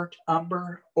a burnt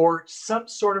umber or some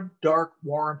sort of dark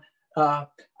warm. I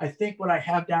think what I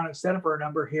have down instead of burnt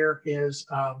umber here is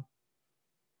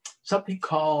something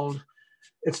called,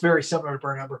 it's very similar to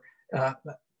burnt umber,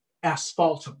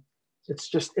 asphaltum.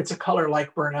 It's a color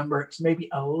like burnt umber. It's maybe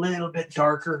a little bit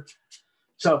darker.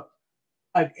 So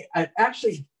I've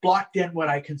actually blocked in what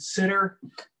I consider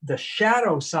the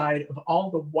shadow side of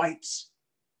all the whites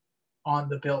on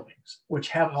the buildings, which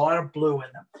have a lot of blue in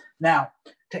them. Now,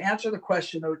 to answer the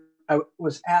question that I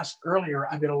was asked earlier,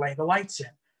 I'm going to lay the lights in.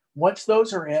 Once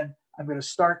those are in, I'm going to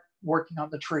start working on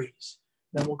the trees.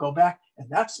 Then we'll go back, and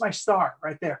that's my star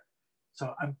right there.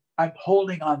 So I'm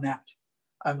holding on that.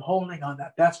 I'm holding on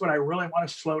that. That's what I really want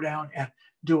to slow down and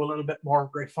do a little bit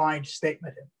more refined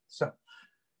statement in. So in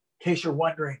case you're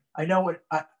wondering, I know what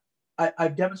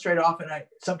I've demonstrated often.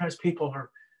 Sometimes people are,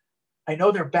 I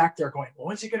know they're back there going, well,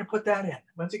 when's he going to put that in?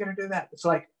 When's he going to do that? It's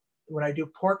like when I do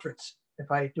portraits,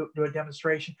 if I do a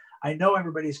demonstration, I know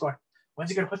everybody's going,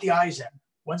 when's he going to put the eyes in?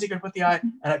 When's he going to put the eye?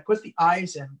 And I put the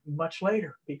eyes in much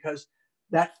later because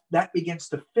that begins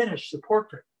to finish the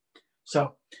portrait.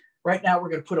 So right now we're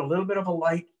going to put a little bit of a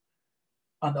light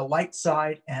on the light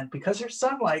side. And because there's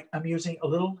sunlight, I'm using a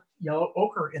little yellow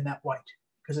ochre in that white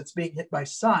because it's being hit by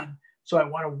sun. So I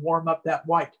want to warm up that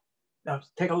white. Now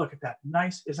take a look at that.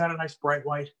 Nice. Is that a nice bright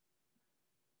white?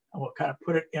 And we'll kind of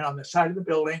put it in on the side of the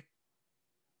building.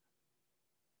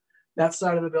 That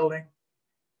side of the building.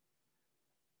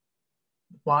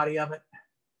 The body of it.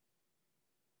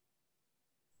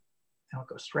 And I'll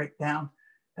go straight down.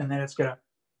 And then it's going to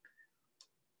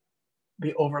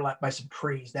be overlapped by some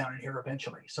trees down in here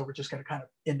eventually. So we're just going to kind of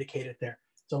indicate it there.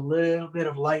 It's a little bit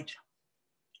of light,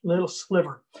 little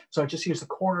sliver. So I just use the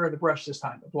corner of the brush this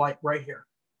time, of light right here.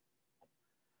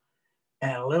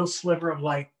 And a little sliver of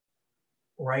light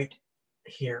right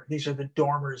here. These are the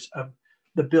dormers of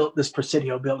this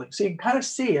Presidio building. So you can kind of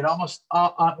see it almost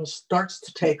starts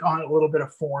to take on a little bit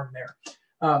of form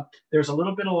there. There's a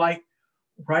little bit of light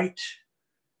right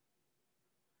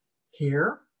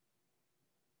here.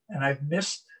 And I've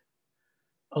missed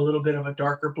a little bit of a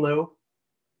darker blue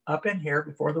up in here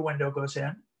before the window goes in.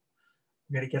 I'm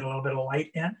going to get a little bit of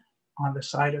light in on the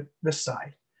side of this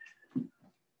side.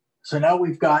 So now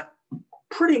we've got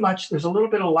pretty much, there's a little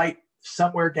bit of light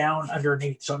somewhere down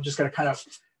underneath. So I'm just going to kind of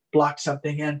block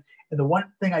something in. And the one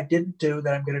thing I didn't do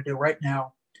that I'm going to do right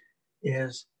now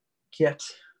is get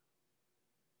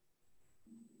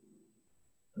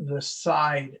the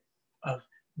side of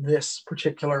this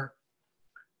particular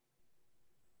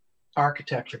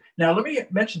architecture. Now, let me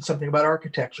mention something about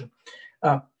architecture.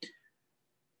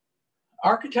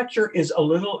 Architecture is a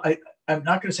little, I'm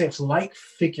not going to say it's like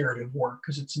figurative work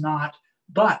because it's not,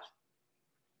 but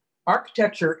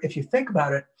architecture, if you think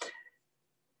about it,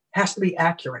 has to be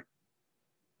accurate.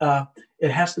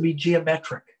 It has to be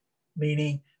geometric,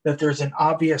 meaning that there's an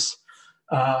obvious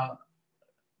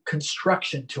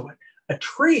construction to it. A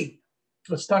tree,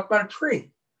 let's talk about a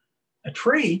tree. A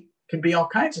tree can be all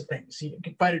kinds of things. You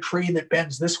can find a tree that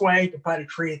bends this way, you can find a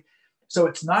tree. So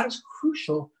it's not as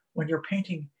crucial when you're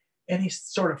painting any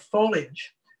sort of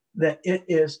foliage that it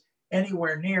is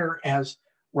anywhere near as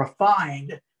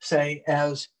refined, say,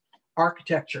 as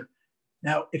architecture.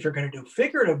 Now, if you're going to do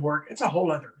figurative work, it's a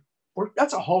whole other work.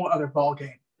 That's a whole other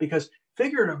ballgame because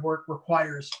figurative work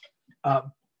requires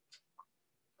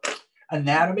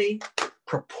anatomy,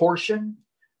 proportion,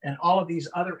 and all of these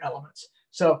other elements.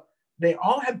 So they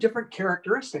all have different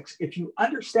characteristics. If you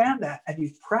understand that and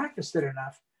you've practiced it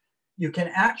enough, you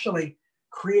can actually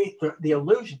create the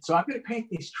illusion. So I'm going to paint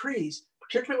these trees,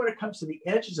 particularly when it comes to the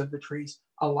edges of the trees,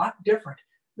 a lot different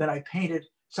than I painted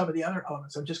some of the other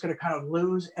elements. I'm just going to kind of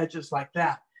lose edges like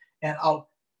that. And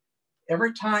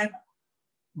every time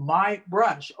my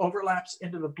brush overlaps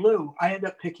into the blue, I end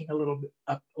up picking a little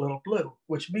blue,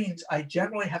 which means I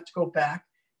generally have to go back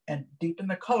and deepen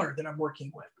the color that I'm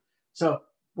working with. So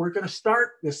we're going to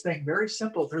start this thing very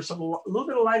simple. There's a little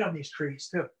bit of light on these trees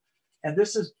too. And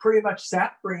this is pretty much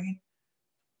sap green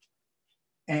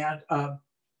and a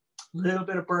little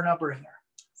bit of burnt umber in there.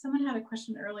 Someone had a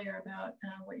question earlier about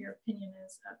what your opinion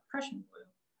is of Prussian blue.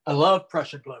 I love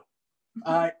Prussian blue.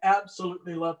 I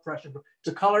absolutely love Prussian blue.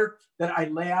 It's a color that I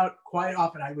lay out quite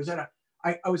often. I was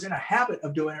in a habit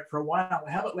of doing it for a while.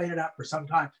 I haven't laid it out for some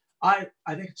time. I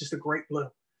think it's just a great blue.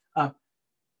 But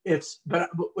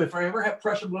if I ever have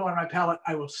Prussian blue on my palette,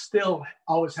 I will still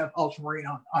always have ultramarine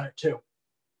on it too.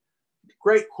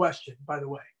 Great question, by the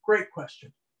way. Great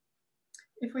question.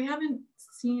 If we haven't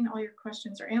seen all your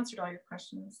questions or answered all your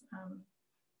questions,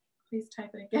 please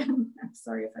type it again. I'm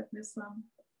sorry if I've missed some.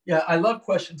 Yeah, I love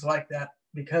questions like that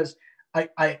because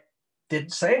I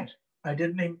didn't say it. I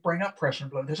didn't even bring up Prussian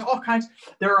blue. There's all kinds.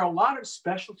 There are a lot of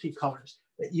specialty colors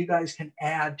that you guys can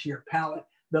add to your palette.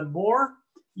 The more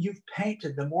you've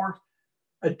painted, the more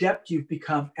adept you've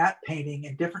become at painting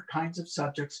in different kinds of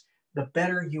subjects, the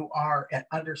better you are at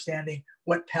understanding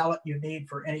what palette you need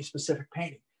for any specific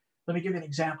painting. Let me give you an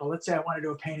example. Let's say I want to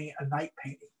do a painting, a night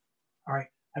painting. All right,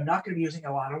 I'm not going to be using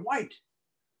a lot of white.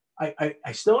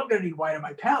 I still am going to need white on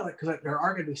my palette because there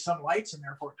are going to be some lights in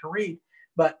there for it to read,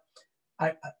 but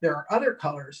there are other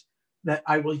colors that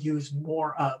I will use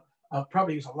more of. I'll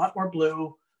probably use a lot more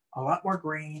blue, a lot more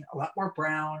green, a lot more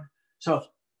brown. So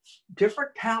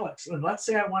different palettes. And let's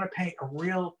say I want to paint a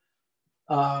real,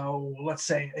 let's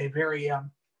say a very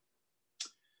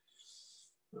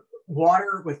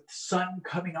water with sun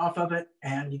coming off of it,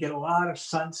 and you get a lot of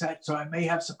sunset. So I may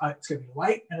have some, it's going to be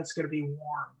light and it's going to be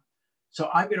warm. So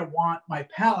I'm going to want my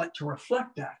palette to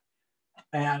reflect that.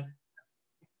 And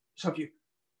so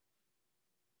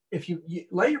if you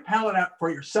lay your palette out for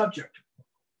your subject,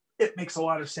 it makes a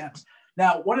lot of sense.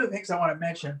 Now, one of the things I want to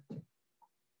mention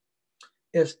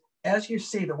is, as you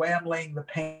see, the way I'm laying the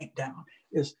paint down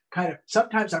is kind of,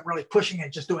 sometimes I'm really pushing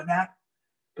it, just doing that.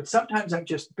 But sometimes I'm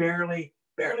just barely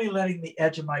letting the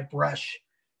edge of my brush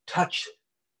touch,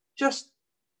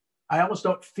 I almost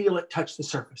don't feel it touch the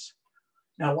surface.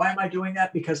 Now, why am I doing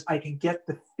that? Because I can get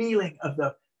the feeling of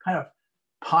the kind of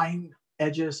pine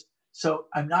edges. So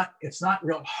it's not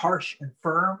real harsh and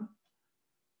firm.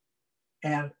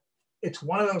 And it's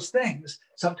one of those things.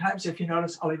 Sometimes if you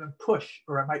notice, I'll even push,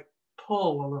 or I might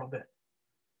pull a little bit.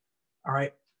 All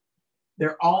right.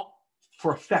 They're all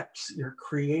for effects. You're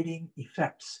creating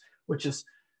effects, which is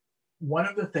one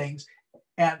of the things.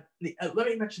 And let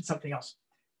me mention something else.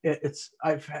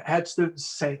 I've had students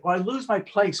say, well, I lose my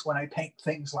place when I paint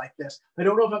things like this. I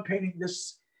don't know if I'm painting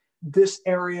this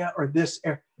area or this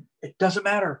area. It doesn't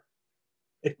matter.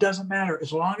 It doesn't matter,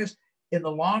 as long as in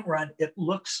the long run, it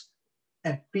looks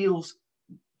and feels,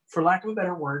 for lack of a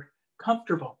better word,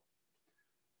 comfortable.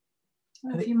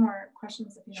 A few more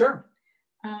questions. If you Sure.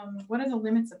 What are the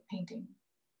limits of painting?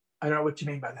 I don't know what you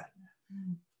mean by that.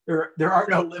 There are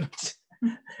no limits.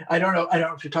 I don't know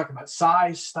if you're talking about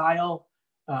size, style.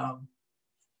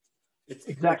 It's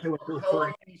exactly what you're referring. How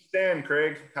long can you stand,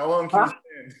 Craig? How long can you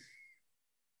stand?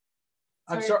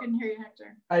 I'm sorry, I couldn't hear you,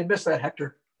 Hector. I missed that,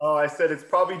 Hector. Oh, I said it's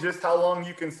probably just how long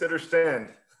you consider stand.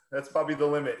 That's probably the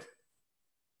limit.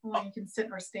 How long you can sit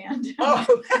or stand.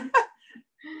 Oh.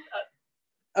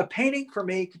 A painting for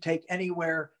me could take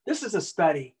anywhere. This is a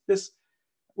study.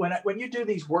 When you do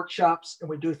these workshops and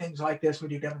we do things like this, we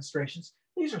do demonstrations,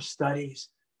 these are studies.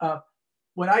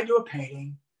 When I do a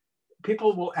painting,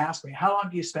 people will ask me, how long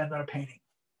do you spend on a painting?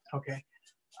 Okay.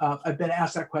 I've been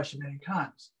asked that question many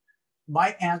times.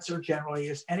 My answer generally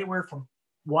is anywhere from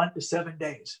 1 to 7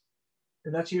 days.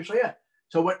 And that's usually it.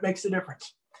 So what makes the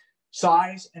difference?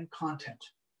 Size and content.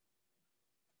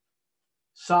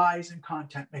 Size and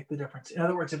content make the difference. In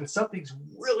other words, if something's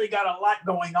really got a lot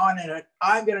going on in it,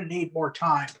 I'm going to need more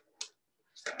time.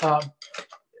 The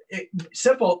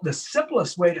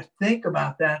simplest way to think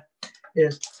about that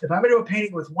is, if I'm going to do a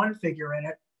painting with one figure in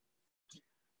it,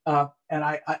 and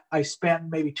I spend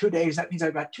maybe 2 days, that means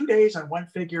I've got 2 days on one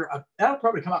figure. That'll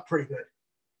probably come out pretty good.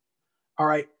 All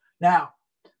right. Now,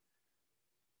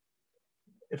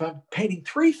 if I'm painting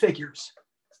 3 figures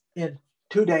in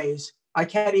 2 days, I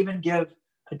can't even give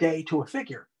a day to a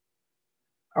figure.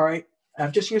 All right.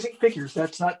 I'm just using figures.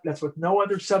 That's with no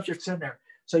other subjects in there.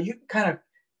 So you can kind of,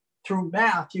 through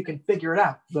math, you can figure it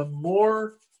out. The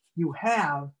more you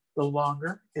have, the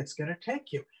longer it's going to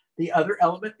take you. The other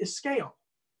element is scale.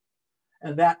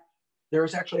 And that there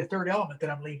is actually a third element that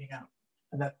I'm leaving out.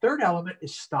 And that third element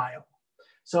is style.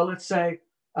 So let's say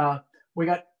we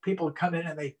got people who come in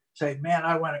and they say, man,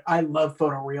 I love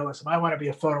photorealism. I want to be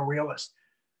a photorealist.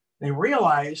 They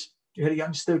realize, you had a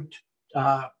young student,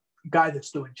 guy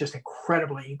that's doing just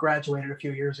incredibly. He graduated a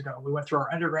few years ago. We went through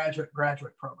our undergraduate and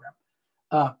graduate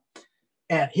program.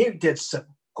 And he did some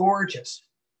gorgeous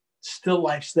still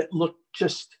lifes that looked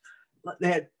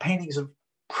they had paintings of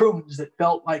prunes that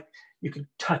felt like you could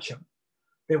touch them.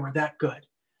 They were that good.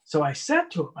 So I said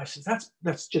to him, I said,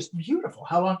 that's just beautiful.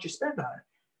 How long did you spend on it?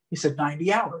 He said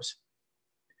 90 hours.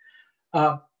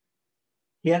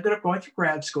 He ended up going through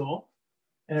grad school,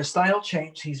 and his style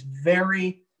changed. He's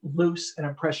very loose and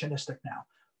impressionistic now.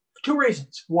 For 2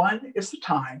 reasons. One is the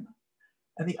time,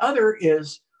 and the other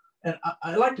is, and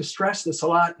I like to stress this a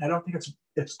lot, and I don't think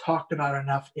it's talked about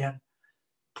enough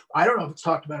I don't know if it's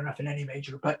talked about enough in any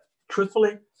major, but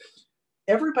truthfully,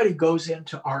 everybody goes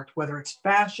into art, whether it's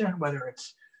fashion, whether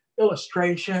it's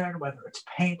illustration, whether it's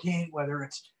painting, whether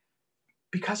it's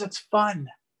because it's fun.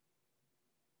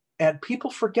 And people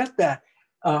forget that.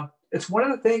 It's one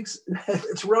of the things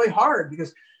it's really hard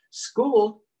because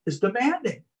school is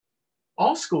demanding.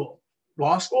 All school,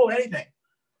 law school, anything,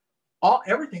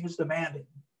 everything is demanding.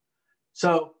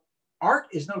 So art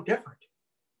is no different.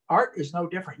 Art is no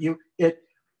different.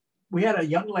 We had a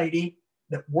young lady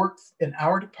that worked in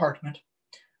our department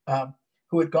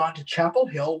who had gone to Chapel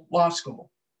Hill Law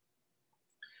School.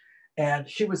 And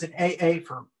she was an AA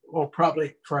for, well,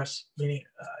 probably for us, meaning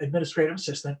administrative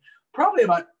assistant, probably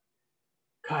about,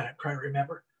 God, I'm trying to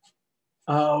remember,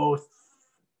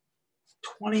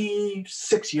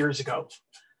 26 years ago.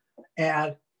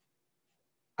 And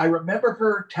I remember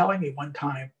her telling me one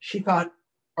time she thought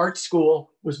art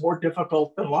school was more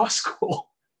difficult than law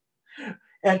school.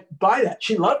 And by that,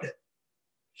 she loved it.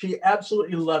 She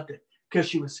absolutely loved it because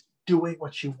she was doing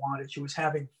what she wanted. She was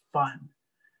having fun.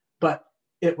 But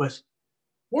it was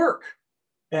work.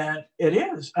 And it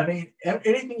is. I mean,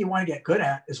 anything you want to get good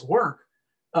at is work.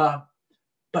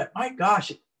 But my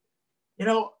gosh, you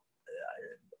know,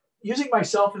 using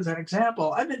myself as an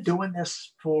example, I've been doing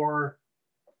this for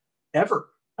ever.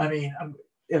 I mean,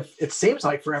 if it seems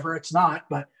like forever, it's not.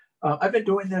 But I've been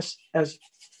doing this and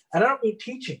I don't mean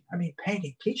teaching, I mean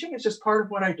painting. Teaching is just part of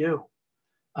what I do.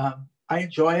 I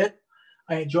enjoy it.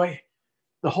 I enjoy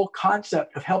the whole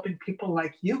concept of helping people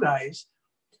like you guys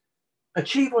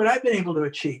achieve what I've been able to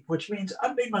achieve, which means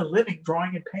I've made my living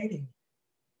drawing and painting.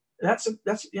 That's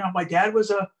you know, my dad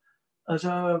was a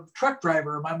truck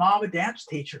driver, my mom a dance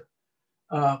teacher,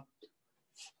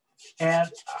 and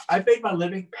I've made my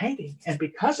living painting. And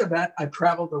because of that, I've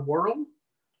traveled the world,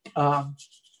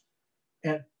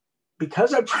 and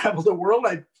because I've traveled the world,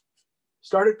 I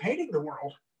started painting the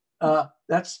world.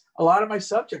 That's a lot of my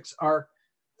subjects are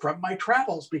from my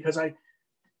travels because a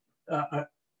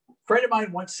friend of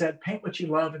mine once said, paint what you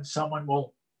love and someone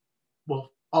will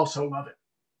also love it.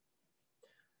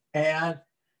 And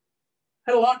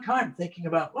I had a long time thinking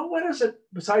about, well, what is it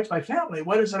besides my family?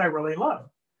 What is it I really love?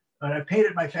 And I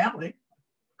painted my family.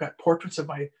 I've got portraits of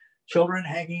my children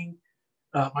hanging.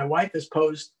 My wife is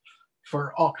posed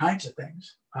for all kinds of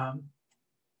things.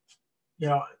 You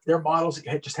know, they're models that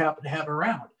I just happen to have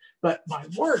around. But my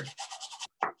word,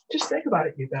 just think about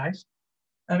it, you guys.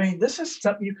 I mean, this is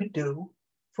something you can do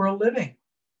for a living.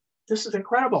 This is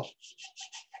incredible.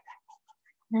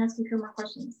 Can I ask you a few more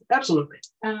questions? Absolutely.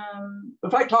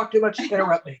 If I talk too much,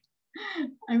 interrupt me.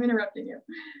 I'm interrupting you.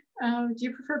 Do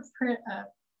you prefer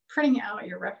printing out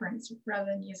your reference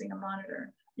rather than using a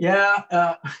monitor?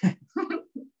 Yeah.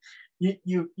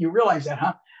 You realize that,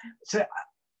 huh? So,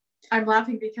 I'm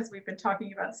laughing because we've been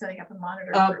talking about setting up a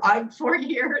monitor for 4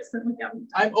 years. And we haven't.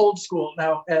 I'm old school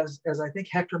now. As I think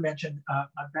Hector mentioned,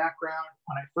 my background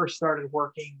when I first started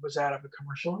working was out of a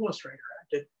commercial illustrator.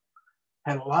 I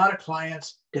had a lot of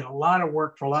clients, did a lot of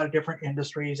work for a lot of different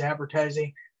industries,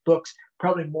 advertising, books,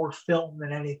 probably more film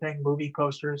than anything, movie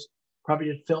posters, probably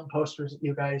did film posters that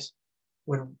you guys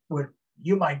would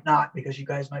you might not because you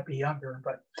guys might be younger,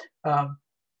 but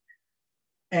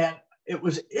and it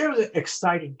was an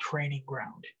exciting training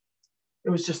ground. It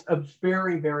was just a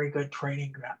very, very good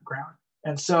training ground.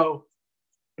 And so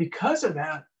because of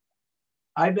that,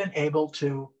 I've been able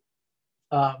to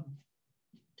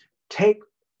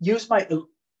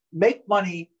make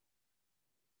money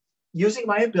using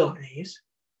my abilities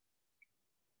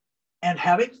and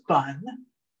having fun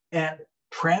and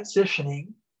transitioning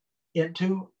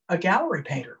into a gallery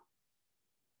painter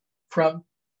from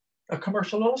a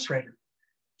commercial illustrator.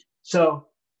 So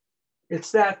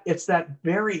it's that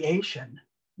variation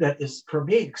that is, for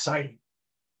me, exciting.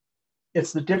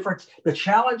 It's the difference. The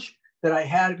challenge that I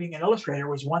had being an illustrator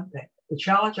was one thing. The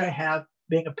challenge I have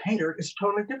being a painter is a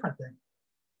totally different thing.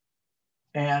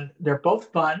 And they're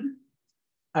both fun.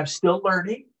 I'm still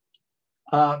learning.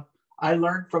 I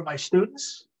learned from my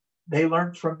students. They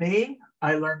learned from me.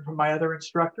 I learned from my other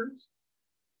instructors,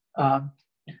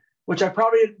 which I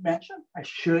probably didn't mention. I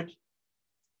should.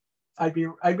 I'd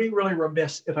be really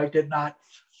remiss if I did not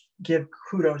give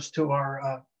kudos to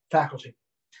our faculty.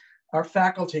 Our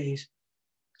faculties,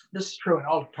 this is true in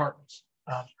all departments.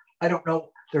 I don't know,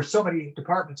 there's so many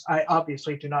departments. I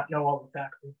obviously do not know all the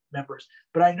faculty members,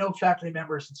 but I know faculty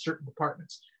members in certain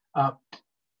departments.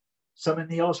 Some in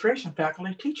the illustration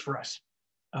faculty teach for us.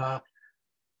 I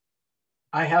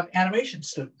have animation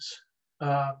students.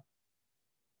 Our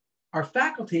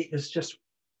faculty is just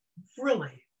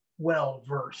really well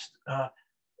versed.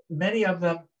 Many of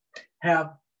them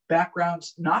have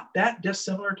backgrounds not that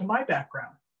dissimilar to my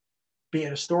background, be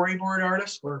it a storyboard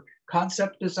artist or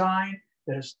concept design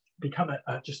that has become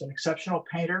just an exceptional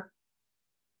painter.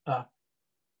 I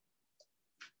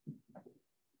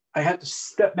have to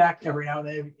step back every now and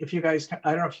then. If you guys,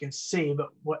 I don't know if you can see, but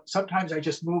sometimes I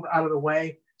just move out of the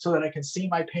way so that I can see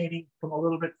my painting from a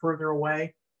little bit further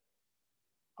away.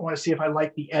 I want to see if I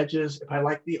like the edges, if I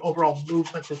like the overall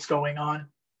movement that's going on.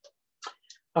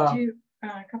 A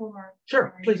couple more.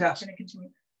 Sure, please ask. I'm going to continue.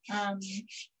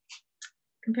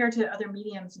 Compared to other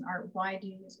mediums in art, why do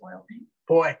you use oil paint?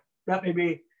 Boy, that may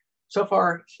be, so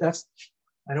far, that's,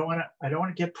 I don't want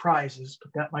to give prizes,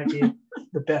 but that might be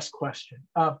the best question.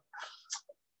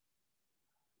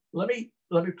 Let me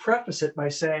preface it by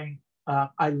saying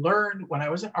I learned when I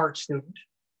was an art student,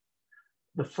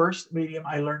 the first medium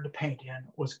I learned to paint in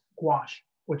was gouache,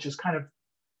 which is kind of,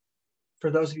 for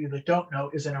those of you that don't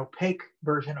know, is an opaque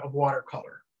version of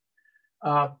watercolor.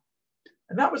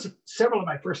 And that was, several of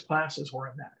my first classes were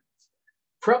in that.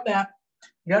 From that,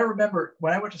 you got to remember,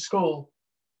 when I went to school,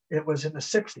 it was in the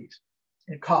 60s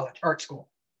in college, art school.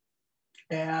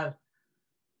 And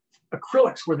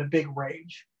acrylics were the big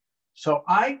rage. So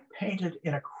I painted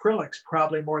in acrylics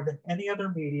probably more than any other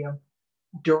medium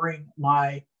during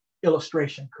my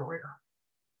illustration career.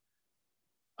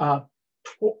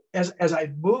 As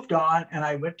I moved on and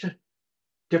I went to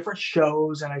different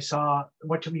shows and I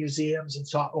went to museums and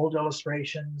saw old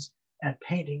illustrations and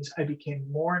paintings, I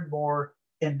became more and more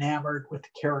enamored with the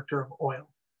character of oil.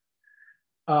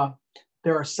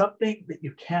 There are something that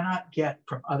you cannot get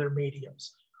from other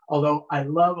mediums. Although I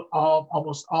love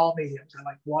almost all mediums. I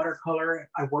like watercolor.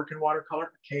 I work in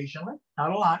watercolor occasionally,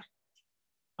 not a lot.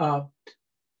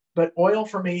 But oil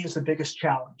for me is the biggest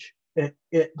challenge.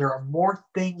 There are more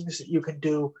things that you can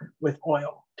do with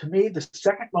oil. To me, the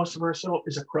second most versatile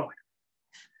is acrylic.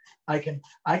 I can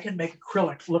make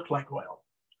acrylic look like oil.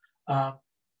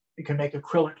 You can make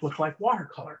acrylic look like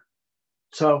watercolor.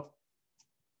 So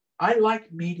I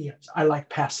like mediums. I like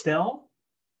pastel.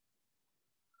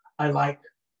 I like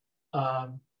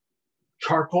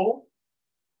charcoal,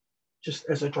 just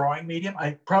as a drawing medium.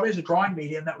 Probably as a drawing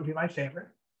medium, that would be my favorite.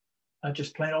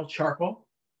 Just plain old charcoal.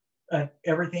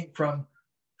 Everything from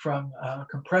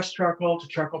compressed charcoal to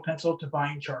charcoal pencil to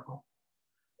vine charcoal.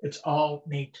 It's all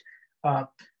neat.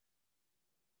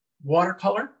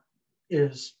 Watercolor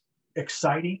is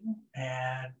exciting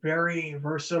and very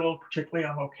versatile, particularly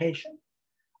on location.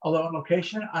 Although on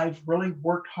location, I've really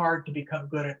worked hard to become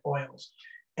good at oils.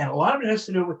 And a lot of it has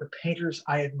to do with the painters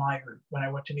I admired when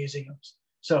I went to museums.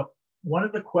 So one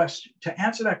of the questions, to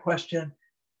answer that question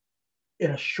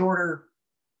in a shorter,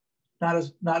 not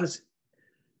as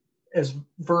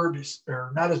verbose,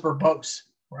 or not as verbose,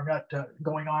 where I'm not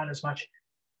going on as much,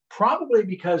 probably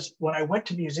because when I went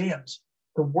to museums,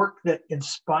 the work that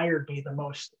inspired me the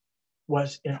most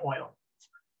was in oil.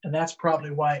 And that's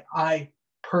probably why I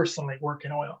personally work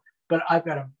in oil. But I've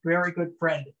got a very good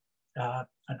friend,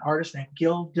 an artist named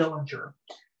Gil Dillinger,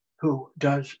 who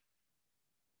does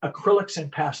acrylics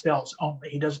and pastels only.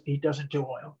 He doesn't do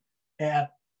oil. And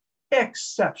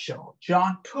exceptional.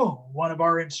 John Poon, one of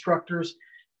our instructors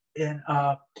in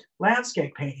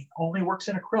landscape painting, only works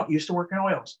in acrylic, used to work in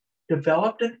oils,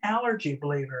 developed an allergy,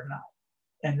 believe it or not,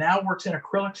 and now works in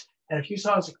acrylics. And if you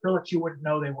saw his acrylics, you wouldn't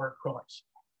know they were acrylics.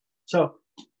 So,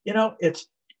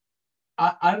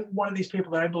 I'm one of these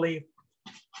people that I believe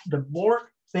the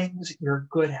more things you're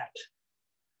good at,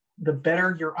 the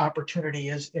better your opportunity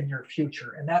is in your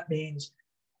future. And that means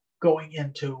going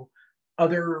into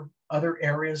other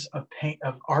areas of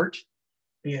art,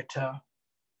 be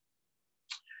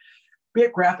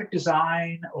it graphic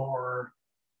design or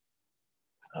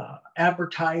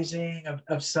advertising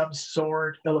of some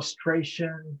sort,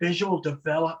 illustration, visual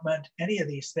development, any of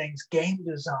these things, game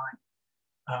design.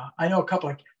 I know a couple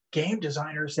of game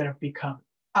designers that have become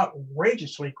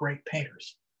outrageously great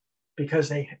painters because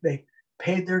they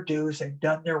paid their dues, they've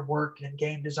done their work in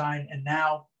game design, and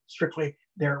now strictly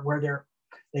they're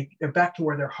back to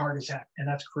where their heart is at, and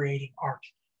that's creating art,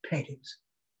 paintings.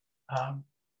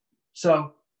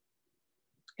 So,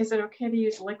 is it okay to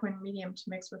use liquid medium to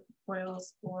mix with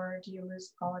oils, or do you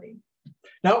lose quality?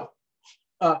 No.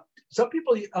 Some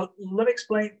people, let me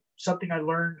explain something I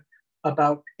learned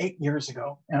about 8 years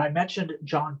ago, and I mentioned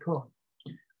John Poon.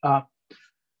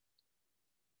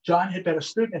 John had been a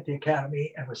student at the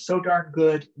Academy and was so darn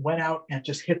good, went out and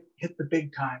just hit the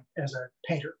big time as a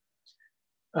painter.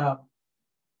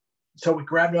 So we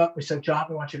grabbed him up, we said, John,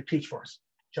 we want you to teach for us.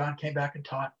 John came back and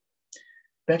taught.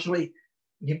 Eventually,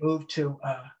 he moved to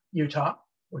Utah,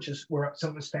 which is where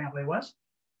some of his family was.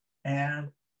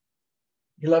 And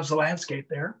he loves the landscape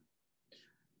there.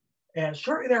 And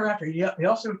shortly thereafter, he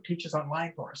also teaches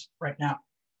online for us right now.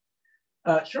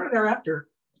 Shortly thereafter,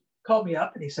 called me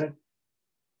up and he said,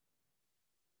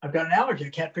 I've got an allergy. I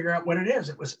can't figure out what it is.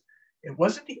 It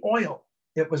wasn't the oil.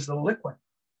 It was the liquid.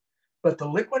 But the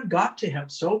liquid got to him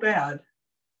so bad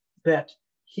that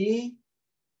he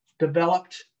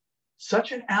developed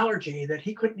such an allergy that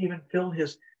he couldn't even go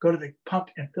to the pump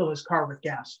and fill his car with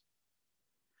gas.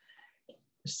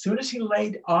 As soon as he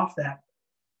laid off that,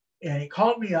 and he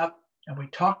called me up and we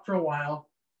talked for a while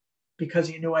because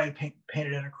he knew I had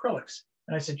painted in acrylics.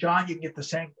 And I said, John, you can get the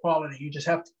same quality. You just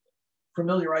have to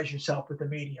familiarize yourself with the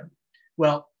medium.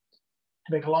 Well,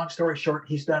 to make a long story short,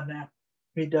 he's done that.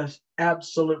 He does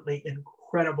absolutely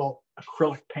incredible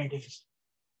acrylic paintings,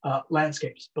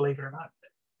 landscapes, believe it or not,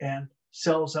 and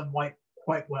sells them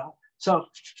quite well. So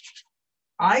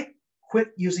I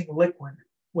quit using liquid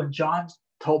when John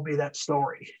told me that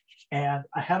story, and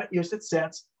I haven't used it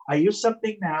since. I use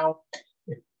something now.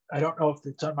 I don't know if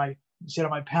it's on my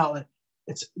palette.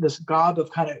 It's this gob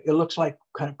of it looks like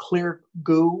kind of clear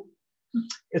goo.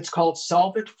 It's called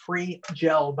Solvent-Free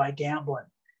Gel by Gamblin.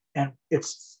 And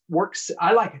works,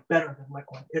 I like it better than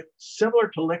liquid. It's similar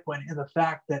to liquid in the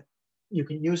fact that you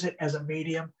can use it as a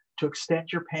medium to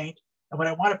extend your paint. And when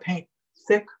I want to paint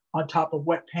thick on top of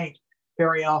wet paint,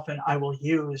 very often I will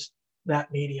use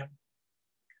that medium.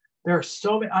 There are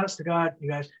so many, honest to God, you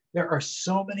guys, there are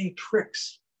so many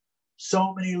tricks,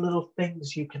 so many little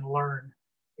things you can learn.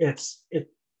 It's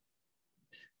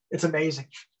amazing.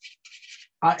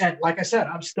 And like I said,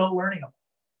 I'm still learning them.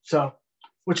 So,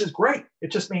 which is great.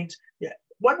 It just means, yeah.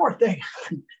 One more thing.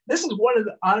 This is one of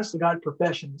the honest to God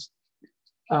professions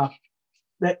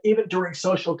that even during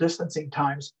social distancing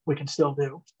times, we can still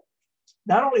do.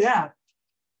 Not only that,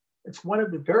 it's one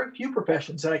of the very few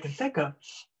professions that I can think of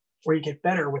where you get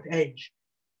better with age.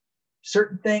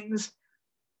 Certain things,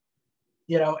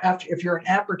 if you're in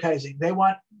advertising, they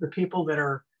want the people that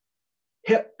are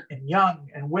hip and young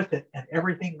and with it and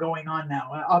everything going on now.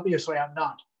 Obviously, I'm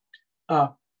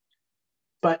not.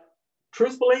 But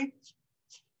truthfully,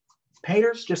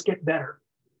 painters just get better.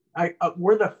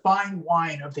 We're the fine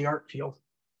wine of the art field,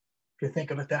 if you think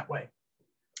of it that way.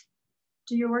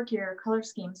 Do you work your color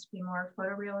schemes to be more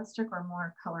photorealistic or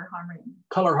more color harmony?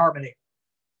 Color harmony.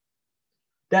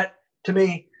 That, to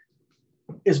me,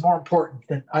 is more important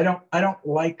than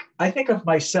I think of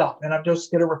myself, and I'm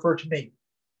just going to refer to me.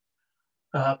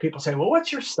 People say, well,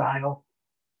 what's your style?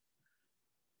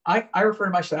 I refer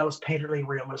to my style as painterly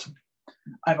realism.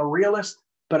 I'm a realist,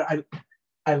 but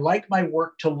I like my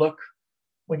work to look,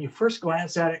 when you first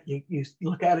glance at it, you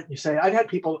look at it and you say, I've had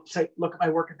people say, look at my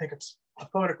work and think it's a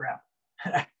photograph.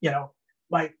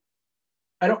 Like,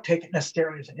 I don't take it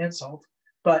necessarily as an insult,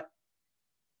 but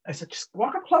I said, just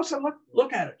walk up close and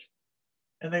look at it.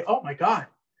 And they, oh my God.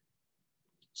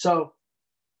 So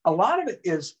a lot of it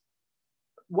is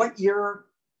what you're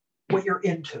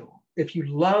into. If you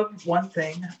love one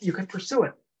thing, you can pursue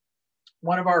it.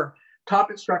 One of our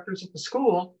top instructors at the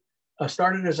school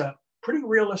started as a pretty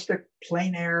realistic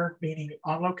plein air, meaning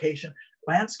on location,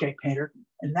 landscape painter,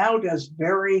 and now does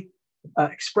very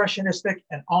expressionistic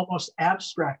and almost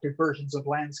abstracted versions of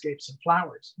landscapes and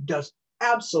flowers. Does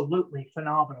absolutely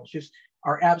phenomenal. She's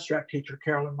our abstract teacher,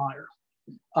 Carolyn Meyer.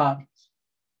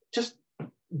 Just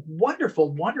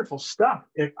wonderful, wonderful stuff.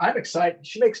 I'm excited.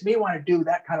 She makes me want to do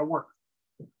that kind of work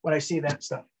when I see that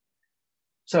stuff.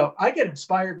 So I get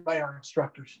inspired by our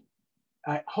instructors.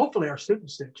 Hopefully our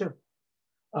students do too.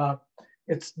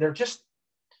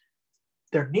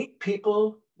 They're neat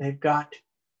people. They've got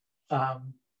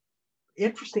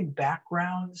interesting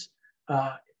backgrounds.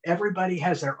 Everybody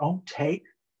has their own take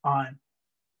on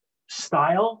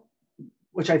style,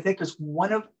 which I think is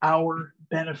one of our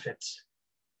benefits.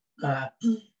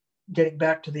 Getting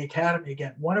back to the academy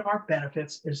again, one of our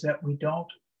benefits is that we don't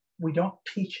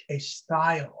teach a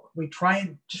style. We try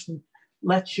and just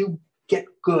let you get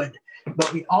good,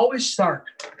 but we always start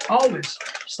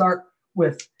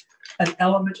with an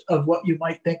element of what you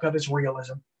might think of as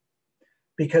realism.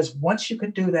 Because once you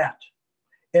can do that,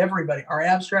 everybody, our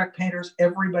abstract painters,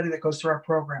 everybody that goes through our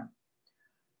program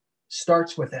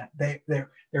starts with that.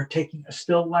 They're taking a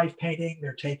still life painting.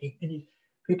 They're taking, and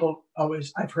people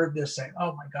always, I've heard this say,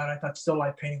 oh my God, I thought still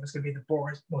life painting was going to be the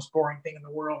most boring thing in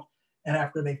the world. And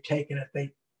after they've taken it,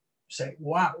 they say,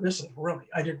 wow, this is really,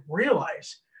 I didn't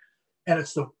realize. And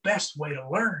it's the best way to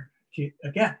learn.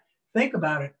 Again, think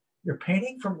about it. You're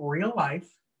painting from real life,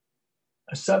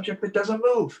 a subject that doesn't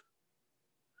move.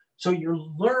 So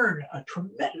you learn a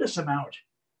tremendous amount.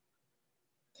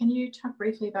 Can you talk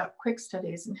briefly about quick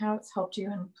studies and how it's helped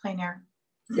you in plein air?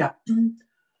 Yeah.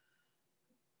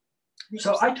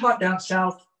 So I taught down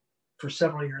south for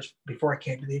several years before I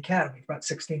came to the academy, about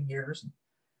 16 years.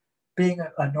 Being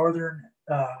a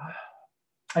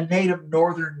native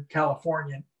Northern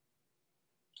Californian,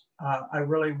 I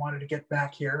really wanted to get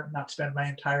back here and not spend my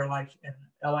entire life in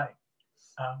LA.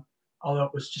 Although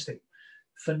it was just a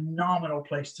phenomenal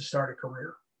place to start a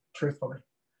career, truthfully,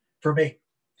 for me.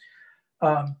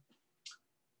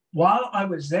 While I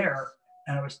was there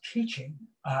and I was teaching,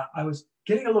 I was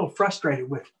getting a little frustrated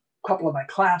with a couple of my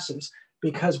classes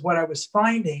because what I was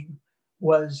finding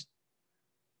was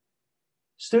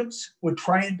students would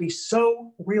try and be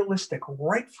so realistic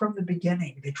right from the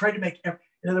beginning. They tried to make,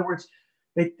 in other words,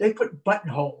 they put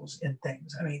buttonholes in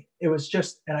things. I mean, it was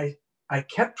just, and I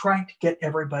kept trying to get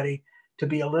everybody to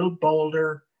be a little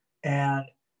bolder, and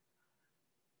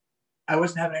I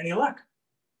wasn't having any luck.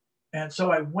 And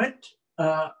so I went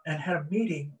and had a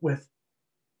meeting with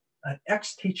an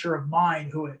ex-teacher of mine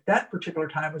who at that particular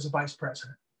time was a vice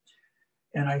president.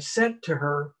 And I said to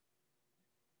her,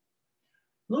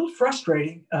 a little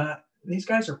frustrating, these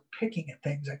guys are picking at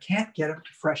things. I can't get them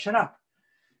to freshen up.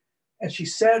 And she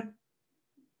said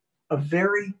a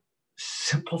very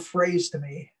simple phrase to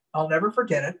me. I'll never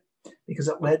forget it because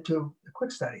it led to the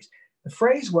quick studies. The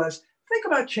phrase was, think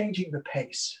about changing the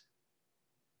pace.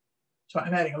 So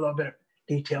I'm adding a little bit of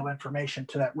detailed information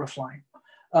to that roof line.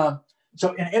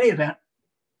 So in any event,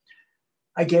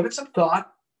 I gave it some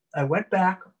thought. I went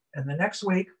back, and the next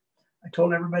week, I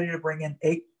told everybody to bring in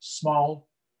 8 small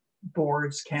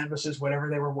boards, canvases, whatever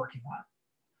they were working on.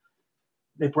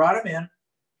 They brought them in,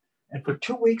 and for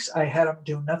 2 weeks, I had them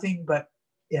do nothing but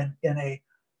in a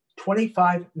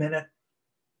 25-minute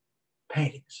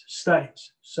paintings,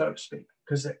 studies, so to speak,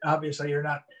 because obviously you're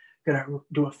not going to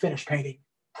do a finished painting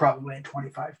probably in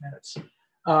 25 minutes.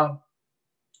 I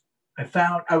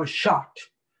was shocked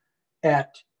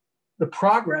at the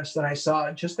progress that I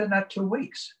saw just in that 2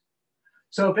 weeks.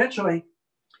 So eventually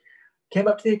came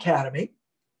up to the academy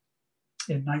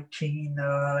in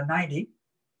 1990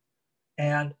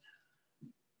 and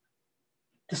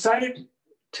decided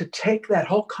to take that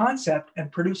whole concept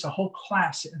and produce a whole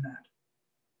class in that.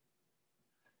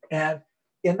 And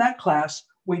in that class,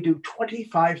 we do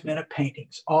 25-minute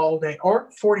paintings all day, or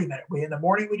 40-minute. In the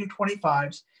morning, we do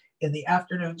 25s. In the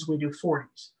afternoons, we do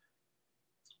 40s.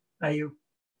 Now, you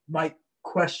might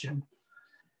question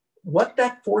what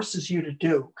that forces you to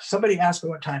do. Somebody asked me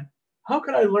one time, how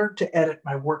can I learn to edit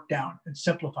my work down and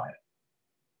simplify it?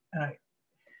 And I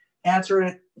answered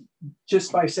it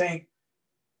just by saying,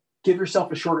 give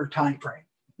yourself a shorter time frame,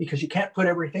 because you can't put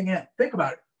everything in. Think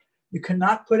about it. You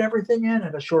cannot put everything in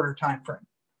a shorter time frame.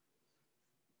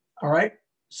 All right.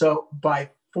 So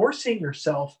by forcing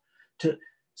yourself to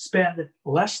spend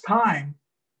less time,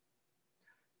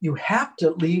 you have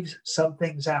to leave some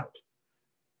things out.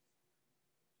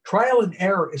 Trial and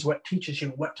error is what teaches you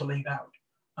what to leave out.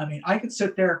 I mean, I could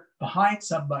sit there behind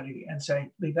somebody and say,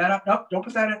 leave that up. Nope, don't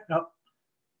put that in. Nope.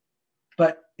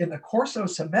 But in the course of a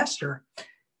semester,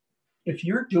 if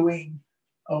you're doing,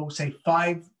 say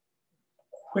 5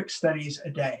 quick studies a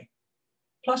day,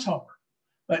 plus homework,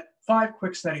 but 5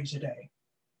 quick studies a day.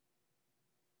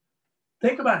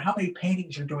 Think about how many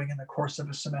paintings you're doing in the course of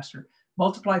a semester.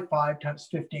 Multiply 5 times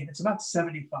 15, it's about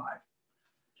 75.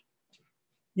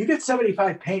 You get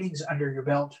 75 paintings under your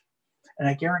belt, and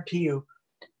I guarantee you,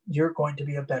 you're going to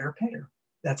be a better painter.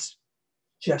 That's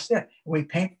just it. We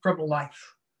paint from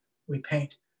life. We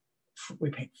paint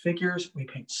figures, we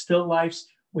paint still lifes,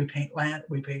 we paint land,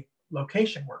 we paint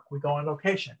location work. We go on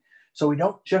location. So we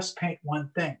don't just paint one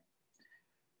thing.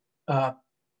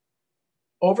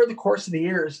 Over the course of the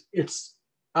years,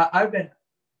 I've been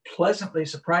pleasantly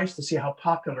surprised to see how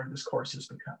popular this course has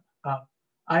become.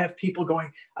 I have people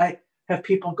going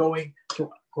to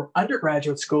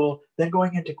undergraduate school, then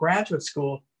going into graduate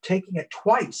school, taking it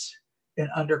twice in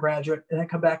undergraduate, and then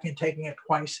come back and taking it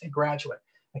twice in graduate.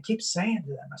 I keep saying to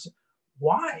them, I said,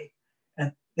 why?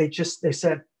 And they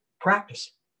said,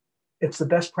 practice. It's the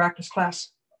best practice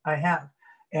class I have,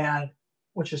 and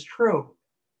which is true.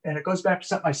 And it goes back to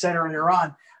something I said earlier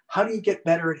on. How do you get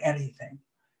better at anything?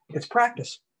 It's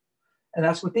practice. And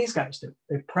that's what these guys do.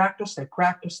 They practice, they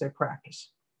practice, they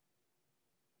practice.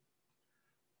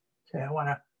 Okay, I want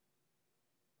to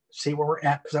see where we're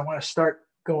at, because I want to start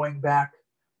going back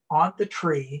on the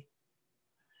tree,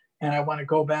 and I want to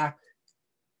go back.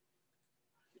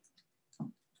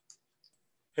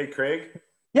 Hey, Craig.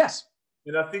 Yes.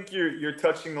 And I think you're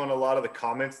touching on a lot of the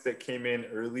comments that came in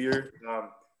earlier.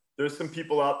 There's some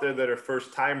people out there that are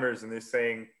first timers, and they're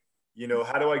saying,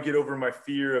 how do I get over my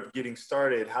fear of getting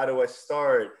started? How do I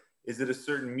start? Is it a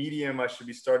certain medium I should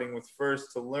be starting with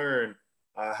first to learn?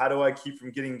 How do I keep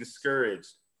from getting discouraged?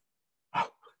 Oh.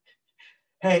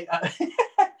 Hey,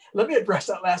 let me address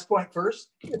that last point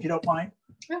first, if you don't mind.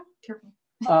 Yeah, careful.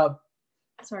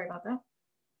 Sorry about that.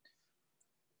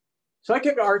 So I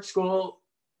came to art school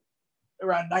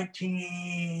around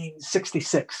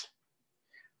 1966. I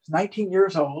was 19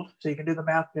 years old, so you can do the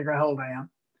math, figure out how old I am.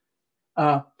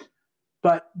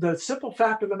 But the simple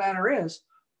fact of the matter is,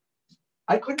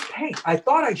 I couldn't paint. I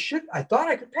thought I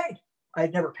could paint. I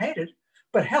had never painted,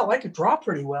 but hell, I could draw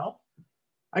pretty well.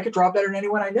 I could draw better than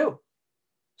anyone I knew.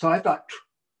 So I thought,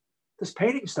 this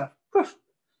painting stuff. Poof.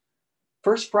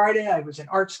 First Friday I was in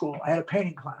art school, I had a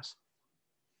painting class,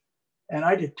 and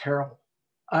I did terrible.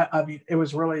 I mean, it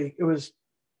was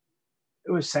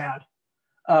sad.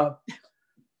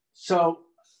 So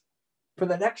for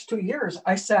the next 2 years,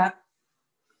 I sat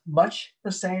much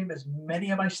the same as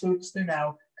many of my students do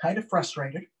now, kind of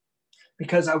frustrated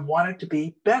because I wanted to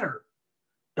be better.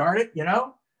 Darn it, you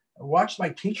know, I watched my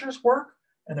teachers work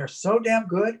and they're so damn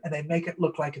good and they make it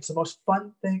look like it's the most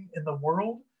fun thing in the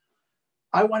world.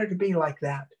 I wanted to be like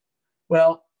that.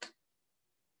 Well,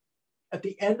 at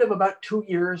the end of about 2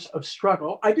 years of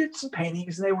struggle, I did some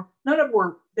paintings and they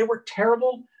were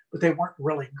terrible, but they weren't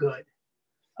really good.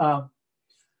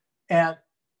 And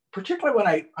particularly when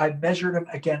I measured them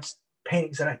against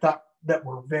paintings that I thought that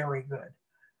were very good.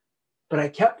 But I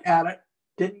kept at it,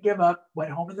 didn't give up,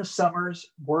 went home in the summers,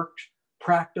 worked,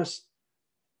 practiced.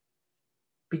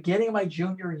 Beginning of my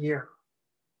junior year,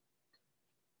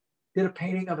 did a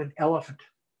painting of an elephant,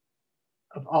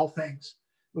 of all things.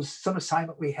 It was some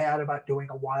assignment we had about doing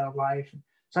a wildlife.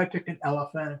 So I picked an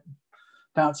elephant,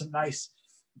 found some nice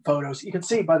photos. You can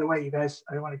see, by the way, you guys,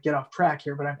 I don't want to get off track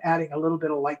here, but I'm adding a little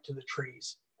bit of light to the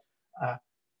trees.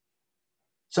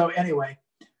 So anyway,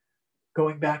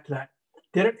 going back to that,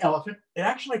 did an elephant. It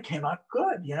actually came out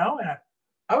good, you know, and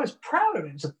I was proud of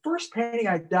it. It's the first painting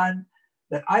I'd done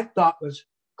that I thought was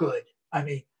good. I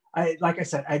mean, like I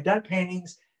said, I'd done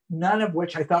paintings, none of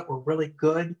which I thought were really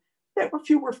good. A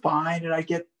few were fine, and I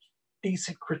get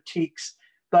decent critiques,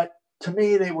 but to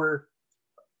me, they were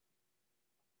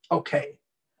okay.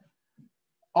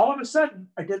 All of a sudden,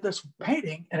 I did this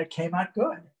painting, and it came out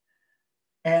good.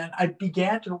 And I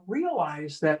began to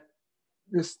realize that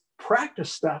this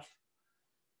practice stuff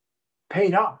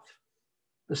paid off.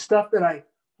 The stuff that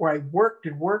where I worked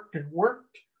and worked and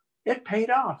worked, it paid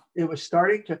off. It was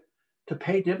starting to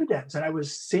pay dividends, and I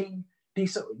was seeing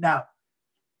decent. Now,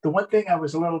 the one thing I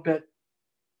was a little bit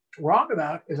wrong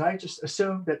about is I just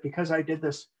assumed that because I did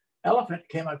this elephant,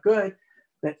 came out good,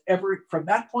 that from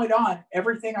that point on,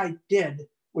 everything I did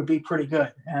would be pretty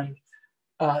good. And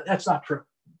that's not true.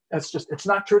 It's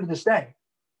not true to this day.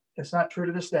 It's not true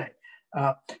to this day.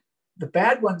 The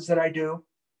bad ones that I do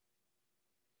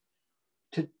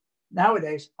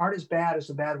nowadays aren't as bad as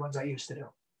the bad ones I used to do.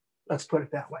 Let's put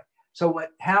it that way. So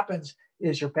what happens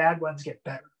is your bad ones get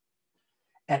better.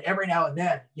 And every now and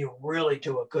then you really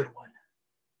do a good one.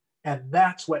 And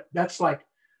that's like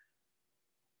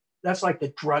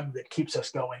the drug that keeps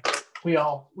us going. We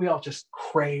all just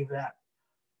crave that.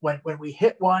 When we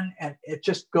hit one and it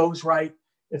just goes right,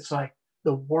 it's like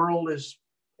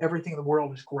everything in the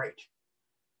world is great.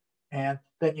 And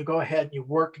then you go ahead and you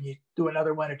work and you do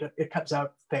another one, it comes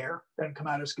out fair, doesn't come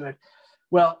out as good.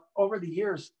 Well, over the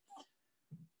years,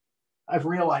 I've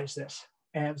realized this.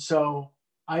 And so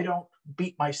I don't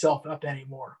beat myself up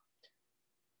anymore,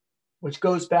 which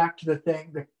goes back to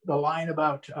the line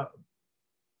about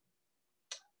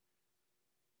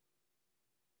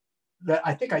that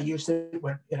I think I used it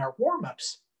in our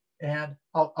warm-ups. And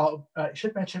I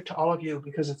should mention it to all of you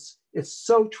because it's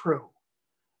so true.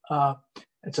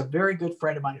 It's a very good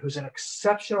friend of mine who's an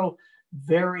exceptional,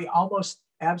 very almost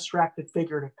abstracted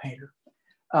figurative painter.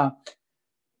 A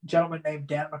gentleman named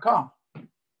Dan McCall.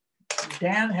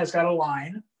 Dan has got a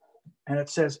line, and it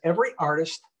says, "Every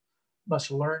artist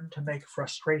must learn to make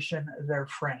frustration their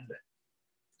friend."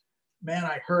 Man,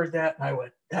 I heard that and I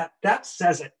went, that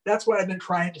says it. That's what I've been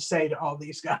trying to say to all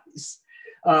these guys.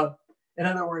 In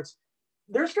other words,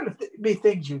 there's going to be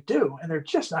things you do and they're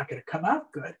just not going to come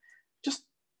out good.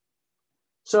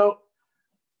 So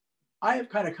I have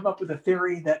kind of come up with a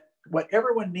theory that what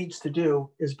everyone needs to do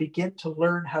is begin to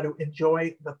learn how to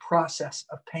enjoy the process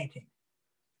of painting,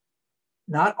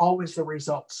 not always the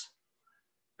results.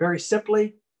 Very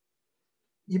simply,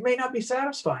 you may not be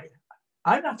satisfied.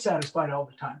 I'm not satisfied all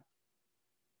the time.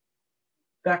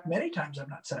 In fact, many times I'm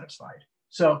not satisfied.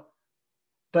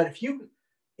 But if you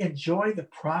enjoy the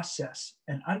process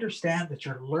and understand that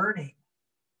you're learning,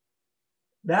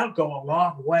 that'll go a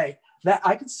long way. That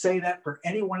I can say that for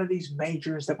any one of these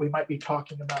majors that we might be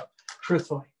talking about,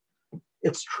 truthfully.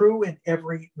 It's true in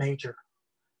every major.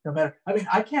 No matter, I mean,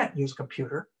 I can't use a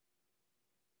computer.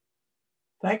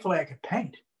 Thankfully, I can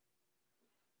paint.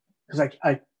 Because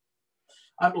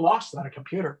I'm lost on a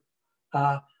computer.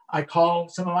 I call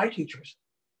some of my teachers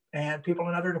and people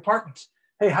in other departments,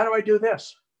 hey, how do I do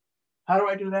this? How do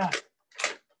I do that?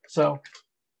 So,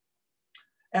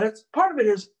 and it's part of it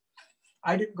is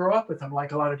I didn't grow up with them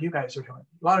like a lot of you guys are doing.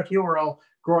 A lot of you are all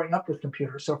growing up with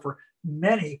computers. So for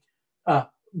many,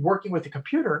 working with the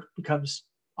computer becomes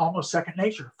almost second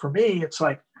nature. For me, it's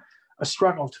like a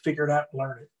struggle to figure it out and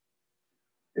learn it.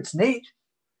 It's neat,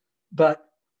 but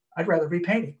I'd rather be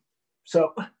painting.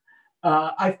 So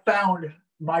I found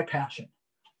my passion,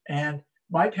 and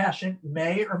my passion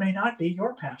may or may not be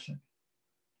your passion.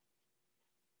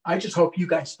 I just hope you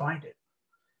guys find it,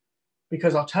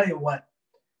 because I'll tell you what,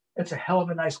 it's a hell of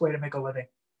a nice way to make a living.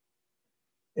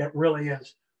 It really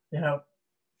is. You know,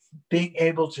 being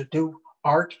able to do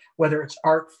art, whether it's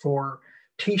art for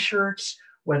t-shirts,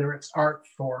 whether it's art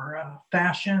for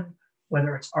fashion,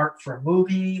 whether it's art for a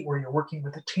movie where you're working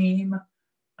with a team,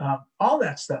 all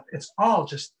that stuff. It's all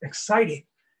just exciting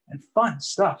and fun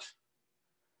stuff.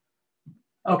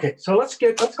 Okay, so let's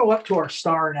go up to our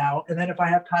star now, and then if I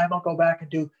have time, I'll go back and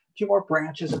do a few more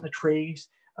branches in the trees.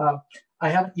 I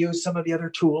haven't used some of the other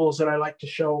tools that I like to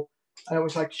show. I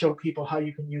always like to show people how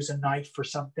you can use a knife for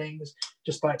some things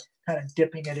just by kind of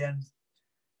dipping it in,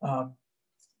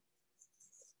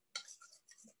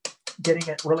 getting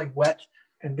it really wet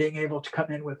and being able to come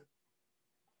in with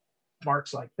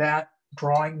marks like that,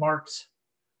 drawing marks,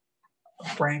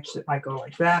 a branch that might go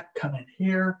like that, come in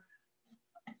here.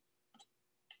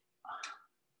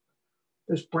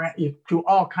 This branch, you do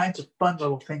all kinds of fun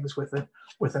little things with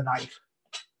a knife.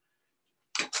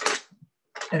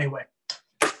 Anyway,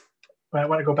 but I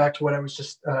want to go back to what I was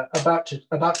just about to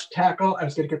tackle. I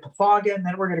was going to get the fog in,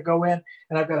 then we're going to go in,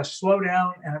 and I've got to slow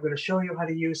down, and I'm going to show you how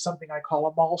to use something I call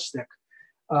a maul stick.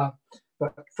 But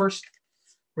first,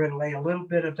 we're going to lay a little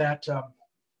bit of that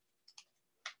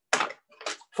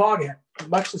fog in,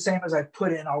 much the same as I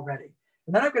put in already.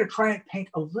 And then I'm going to try and paint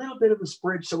a little bit of this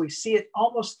bridge so we see it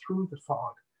almost through the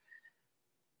fog.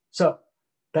 So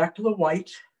back to the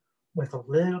white with a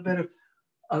little bit of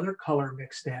other color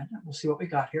mixed in. We'll see what we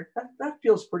got here. That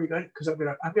feels pretty good because I'm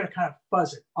gonna kind of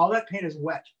fuzz it. All that paint is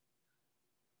wet.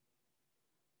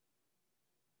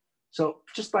 So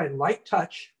just by light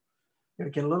touch, I'm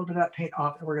gonna get a little bit of that paint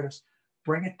off, and we're gonna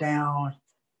bring it down,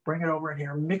 bring it over in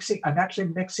here. I'm actually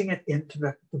mixing it into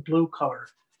the blue color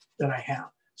that I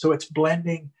have. So it's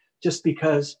blending just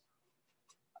because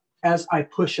as I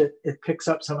push it, it picks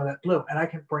up some of that blue, and I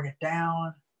can bring it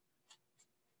down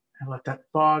and let that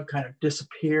fog kind of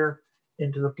disappear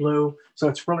into the blue. So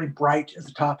it's really bright at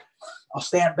the top. I'll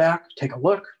stand back, take a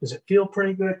look. Does it feel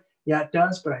pretty good? Yeah, it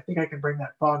does, but I think I can bring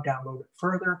that fog down a little bit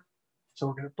further. So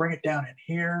we're gonna bring it down in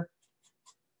here,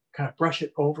 kind of brush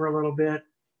it over a little bit,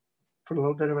 put a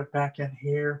little bit of it back in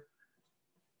here.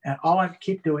 And all I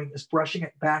keep doing is brushing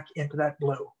it back into that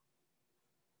blue.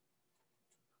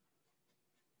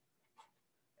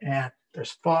 And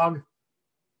there's fog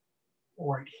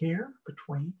right here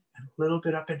between, and a little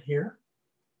bit up in here.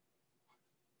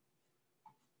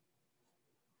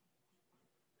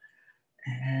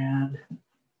 And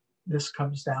this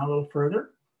comes down a little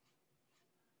further.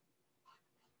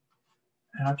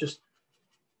 And I'm just,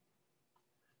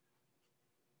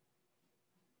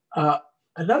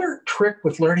 another trick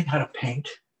with learning how to paint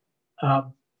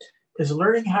is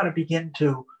learning how to begin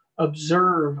to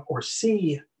observe or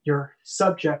see your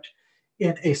subject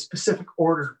in a specific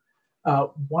order.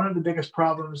 One of the biggest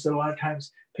problems that a lot of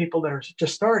times people that are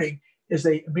just starting is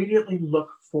they immediately look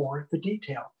for the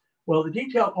detail. Well, the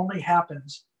detail only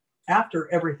happens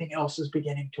after everything else is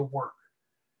beginning to work.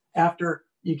 After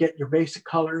you get your basic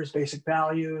colors, basic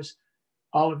values,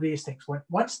 all of these things.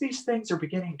 Once these things are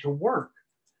beginning to work,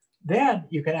 then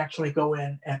you can actually go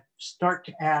in and start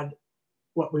to add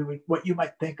what you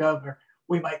might think of, or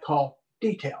we might call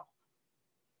detail.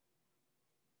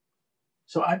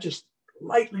 So I'm just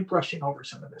lightly brushing over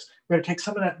some of this. I'm going to take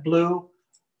some of that blue.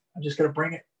 I'm just going to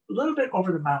bring it a little bit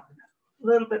over the mountain, a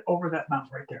little bit over that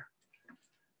mountain right there.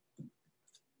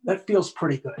 That feels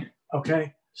pretty good.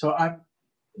 Okay. So I'm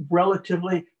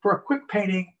relatively, for a quick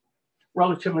painting,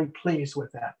 relatively pleased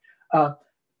with that.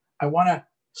 I want to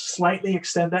slightly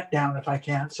extend that down if I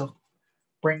can. So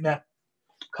bring that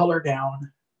color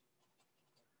down.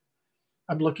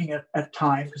 I'm looking at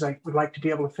time because I would like to be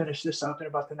able to finish this up in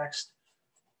about the next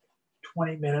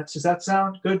 20 minutes. Does that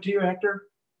sound good to you, Hector?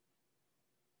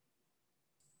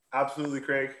 Absolutely,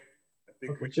 Craig. I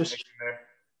think okay, we can make it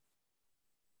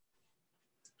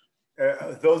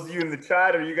there. Those of you in the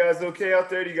chat, are you guys okay out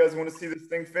there? Do you guys want to see this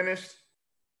thing finished?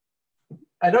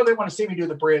 I know they want to see me do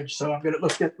the bridge, so I'm gonna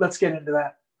let's get into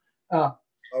that.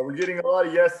 We're getting a lot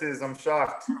of yeses. I'm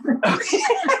shocked.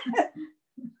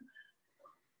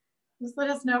 Just let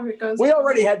us know if it goes. We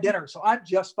already had dinner, so I'm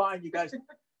just fine, you guys.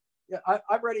 Yeah,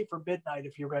 I'm ready for midnight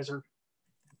if you guys are.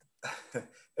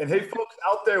 And hey, folks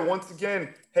out there, once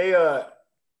again, hey,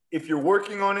 if you're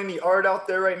working on any art out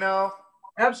there right now,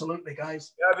 Absolutely,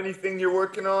 guys. if you have anything you're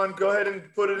working on, go ahead and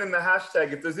put it in the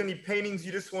hashtag. If there's any paintings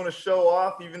you just want to show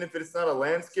off, even if it's not a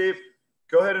landscape,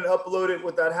 go ahead and upload it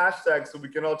with that hashtag so we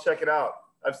can all check it out.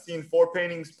 I've seen 4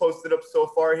 paintings posted up so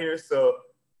far here, so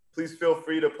please feel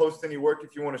free to post any work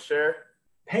if you want to share.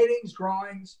 Paintings,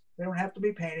 drawings, they don't have to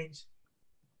be paintings.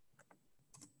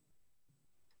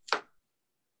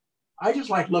 I just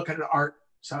like looking at art.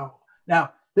 So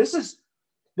now this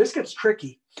gets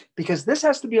tricky because this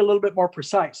has to be a little bit more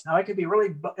precise. Now I could be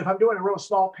really, if I'm doing a real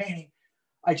small painting,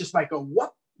 I just might go,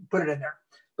 whoop, put it in there.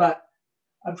 But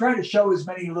I'm trying to show as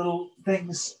many little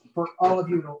things for all of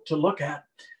you to look at.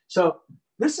 So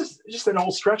this is just an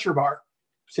old stretcher bar.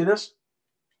 See this?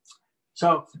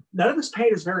 So none of this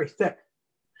paint is very thick.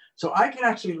 So I can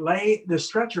actually lay the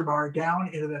stretcher bar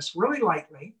down into this really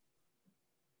lightly.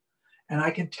 And I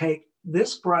can take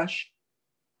this brush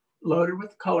loaded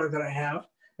with the color that I have,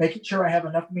 making sure I have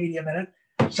enough medium in it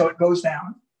so it goes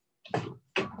down.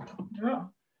 Yeah.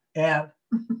 And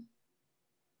which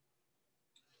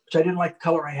I didn't like the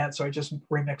color I had, so I just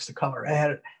remixed the color.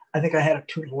 I think I had it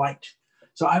too light.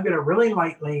 So I'm going to really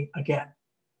lightly, again,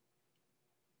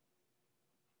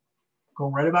 go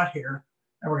right about here,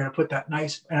 and we're going to put that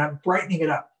nice, and I'm brightening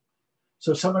it up.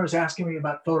 So someone was asking me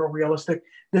about photorealistic.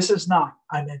 This is not.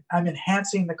 I'm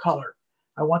enhancing the color.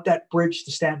 I want that bridge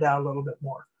to stand out a little bit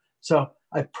more. So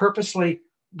I purposely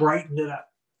brightened it up.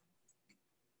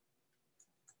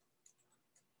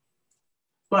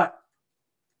 But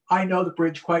I know the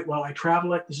bridge quite well. I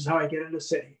travel it. This is how I get into the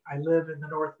city. I live in the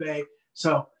North Bay.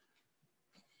 So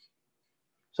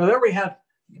there we have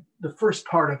the first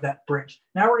part of that bridge.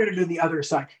 Now we're going to do the other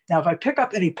side. Now, if I pick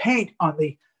up any paint on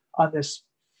this,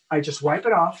 I just wipe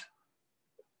it off,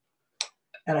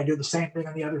 and I do the same thing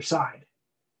on the other side.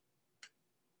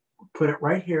 Put it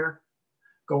right here,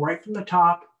 go right from the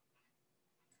top,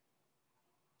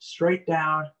 straight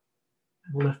down,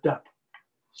 and lift up.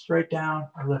 Straight down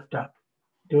and lift up.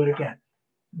 Do it again.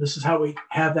 This is how we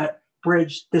have that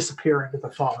bridge disappear into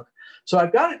the fog. So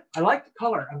I've got it. I like the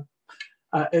color.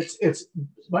 It's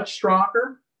much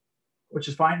stronger, which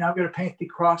is fine. Now I'm going to paint the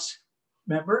cross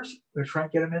members. I'm going to try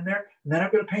and get them in there. And then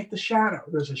I'm going to paint the shadow.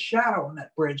 There's a shadow on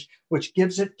that bridge, which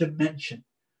gives it dimension.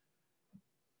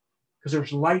 Because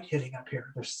there's light hitting up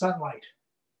here. There's sunlight.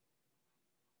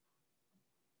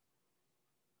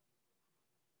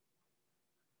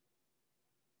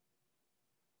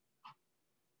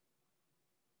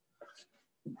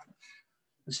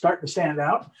 It's starting to stand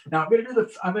out. Now I'm going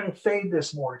to fade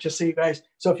this more, just so you guys.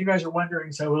 So if you guys are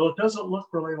wondering, say, well, it doesn't look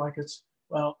really like it's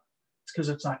because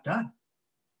it's not done.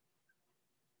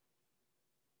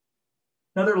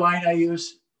 Another line I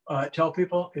use, tell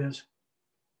people is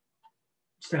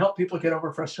to help people get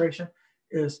over frustration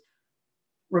is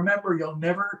remember you'll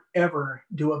never ever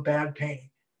do a bad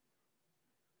painting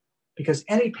because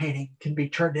any painting can be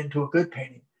turned into a good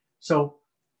painting. So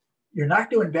you're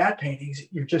not doing bad paintings,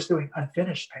 you're just doing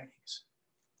unfinished paintings.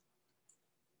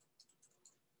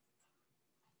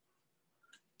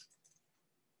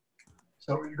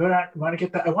 So we're going to want to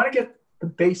get that. I want to get the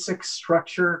basic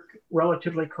structure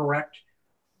relatively correct.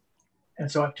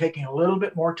 And so I'm taking a little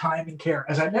bit more time and care.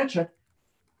 As I mentioned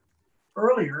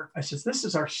earlier, I said, this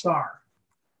is our star.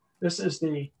 This is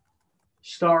the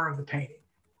star of the painting.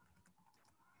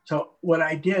 So what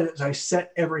I did is I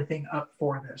set everything up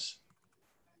for this.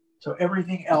 So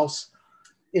everything else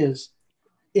is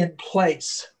in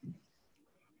place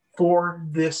for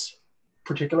this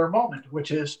particular moment,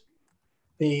 which is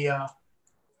the,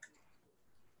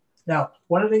 now,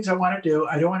 one of the things I want to do,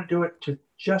 I don't want to do it to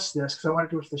just this because I want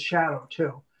to do it to the shadow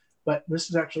too, but this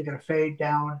is actually going to fade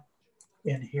down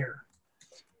in here.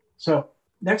 So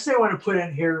next thing I want to put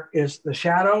in here is the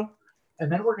shadow,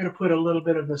 and then we're going to put a little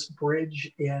bit of this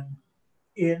bridge in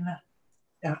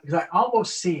because I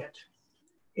almost see it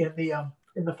in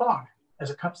the fog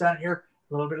as it comes down here,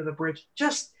 a little bit of the bridge,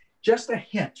 just a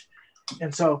hint.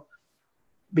 And so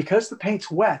because the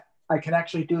paint's wet, I can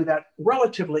actually do that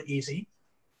relatively easy.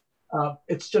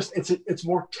 It's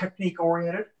more technique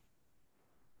oriented.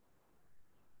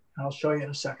 I'll show you in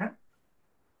a second.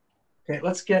 Okay,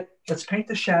 let's paint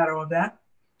the shadow of that.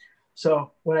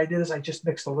 So what I did is I just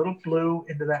mixed a little blue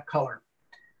into that color.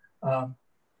 A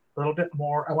little bit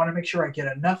more. I want to make sure I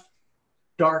get enough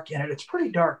dark in it. It's pretty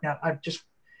dark now. I've just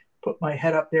put my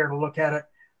head up there to look at it.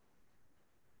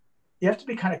 You have to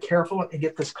be kind of careful and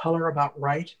get this color about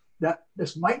right.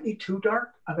 This might be too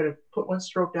dark. I'm going to put one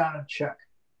stroke down and check.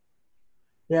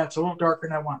 Yeah, it's a little darker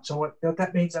than I want. So what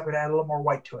that means, I'm going to add a little more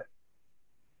white to it.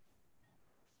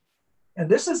 And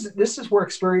this is where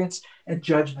experience and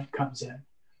judgment comes in.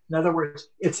 In other words,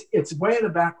 it's way in the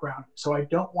background, so I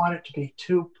don't want it to be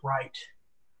too bright.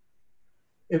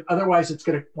 Otherwise, it's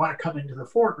going to want to come into the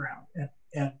foreground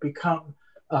and become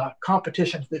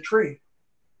competition to the tree.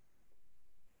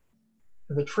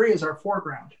 And the tree is our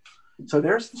foreground. So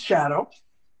there's the shadow.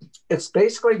 It's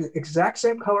basically the exact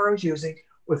same color I was using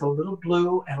with a little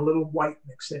blue and a little white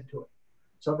mixed into it.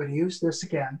 So I'm going to use this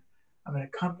again. I'm going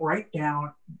to come right down,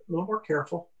 a little more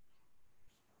careful.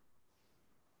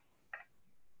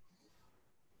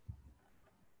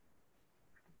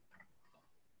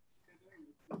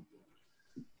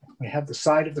 We have the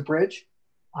side of the bridge.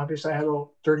 Obviously, I had a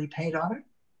little dirty paint on it.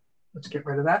 Let's get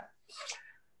rid of that.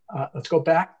 Let's go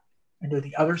back and do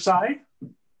the other side.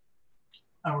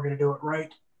 And we're going to do it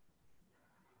right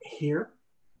here.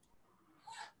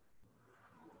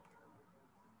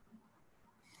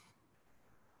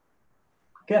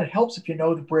 Again, it helps if you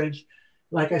know the bridge.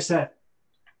 Like I said,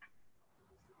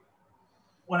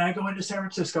 when I go into San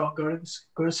Francisco and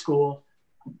go to school,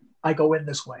 I go in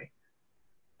this way.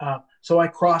 So I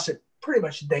cross it pretty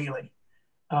much daily.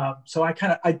 So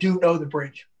I do know the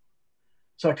bridge.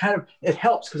 So it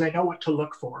helps because I know what to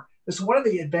look for. This is one of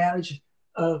the advantages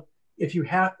of if you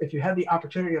have the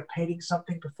opportunity of painting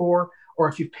something before, or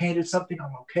if you've painted something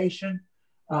on location,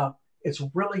 it's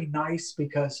really nice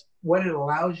because what it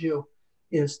allows you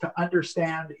is to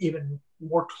understand even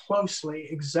more closely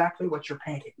exactly what you're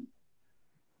painting.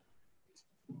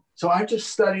 So I just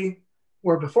studied,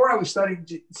 where before I was studying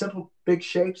simple big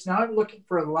shapes, now I'm looking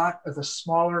for a lot of the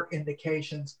smaller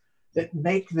indications that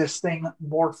make this thing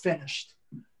more finished,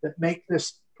 that make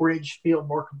this bridge feel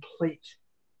more complete.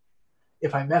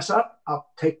 If I mess up, I'll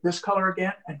take this color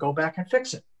again and go back and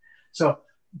fix it. So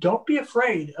don't be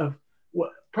afraid of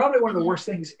probably one of the worst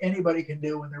things anybody can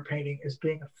do when they're painting is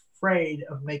being afraid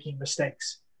of making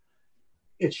mistakes.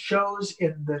 It shows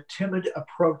in the timid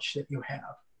approach that you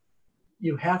have.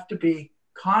 You have to be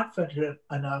confident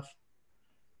enough.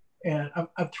 And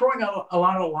I'm throwing out a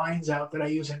lot of lines out that I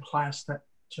use in class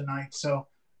tonight. So,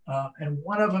 and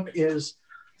one of them is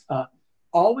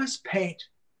always paint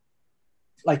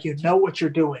like you know what you're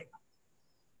doing,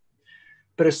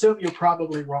 but assume you're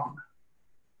probably wrong.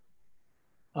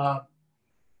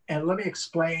 And let me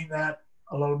explain that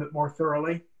a little bit more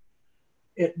thoroughly.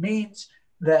 It means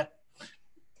that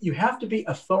you have to be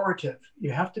authoritative.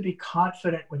 You have to be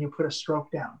confident when you put a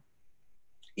stroke down.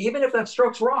 Even if that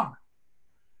stroke's wrong,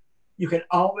 you can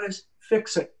always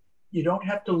fix it. You don't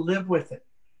have to live with it.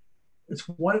 It's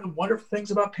one of the wonderful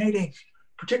things about painting,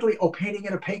 particularly painting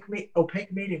in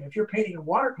opaque medium. If you're painting in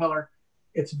watercolor,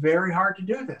 it's very hard to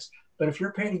do this. But if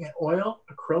you're painting in oil,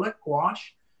 acrylic, gouache,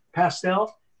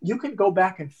 pastel, you can go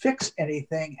back and fix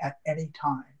anything at any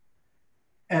time.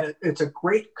 And it's a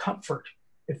great comfort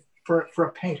for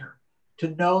a painter to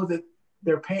know that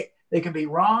they can be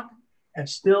wrong and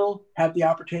still have the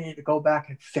opportunity to go back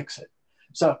and fix it.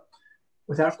 So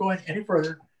without going any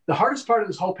further, the hardest part of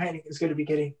this whole painting is going to be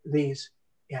getting these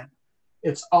in.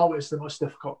 It's always the most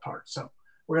difficult part. So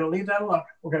we're going to leave that alone.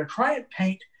 We're going to try and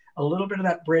paint a little bit of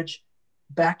that bridge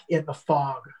back in the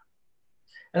fog.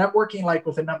 And I'm working like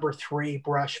with a number 3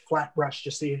 brush, flat brush,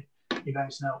 just so you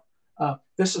guys know.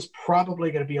 This is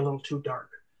probably going to be a little too dark,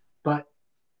 but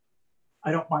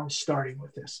I don't mind starting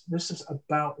with this. This is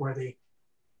about where the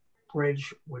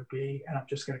bridge would be, and I'm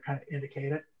just going to kind of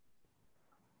indicate it.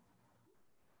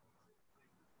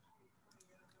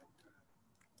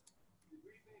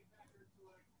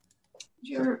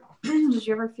 Did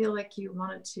you ever feel like you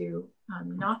wanted to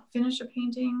not finish a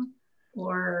painting,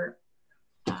 or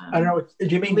I don't know.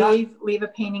 Do you mean leave a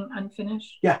painting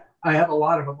unfinished? Yeah, I have a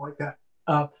lot of them like that.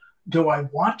 Do I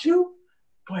want to?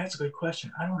 Boy, that's a good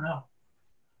question. I don't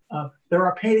know. There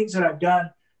are paintings that I've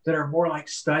done that are more like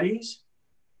studies,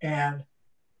 and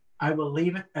I will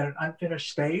leave it at an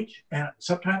unfinished stage. And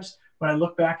sometimes when I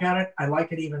look back at it, I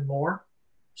like it even more.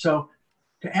 So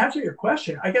to answer your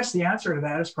question, I guess the answer to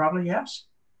that is probably yes.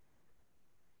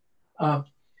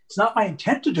 It's not my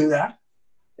intent to do that.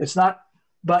 It's not,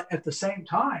 but at the same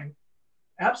time,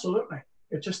 absolutely.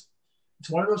 It's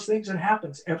one of those things that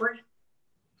happens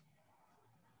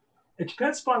it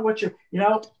depends upon what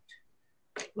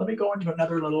let me go into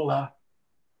another little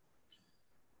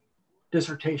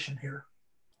dissertation here.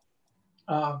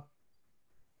 The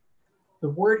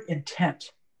word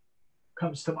intent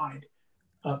comes to mind.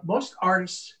 Most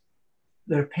artists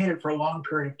that have painted for a long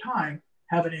period of time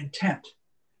have an intent.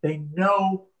 They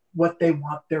know what they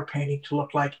want their painting to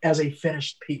look like as a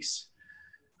finished piece.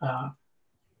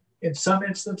 In some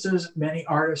instances, many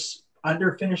artists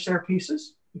underfinish their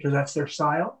pieces because that's their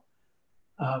style.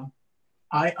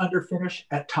 I underfinish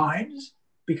at times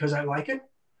because I like it,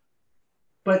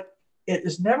 but it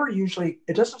is never usually,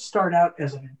 it doesn't start out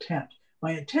as an intent.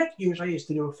 My intent usually is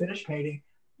to do a finished painting,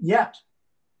 yet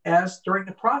as during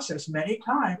the process, many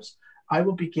times I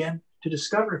will begin to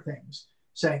discover things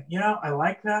saying, you know, I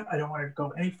like that. I don't want to go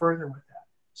any further with that.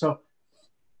 So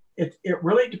it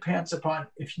really depends upon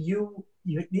if you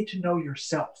need to know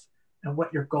yourself and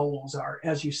what your goals are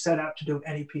as you set out to do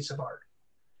any piece of art.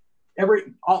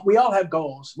 We all have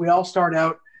goals. We all start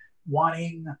out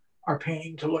wanting our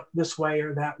painting to look this way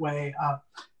or that way.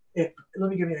 Let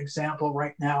me give you an example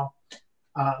right now.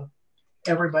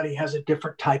 Everybody has a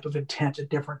different type of intent at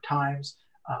different times.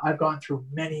 I've gone through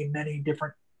many, many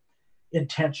different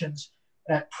intentions.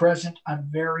 At present, I'm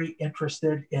very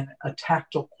interested in a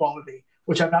tactile quality,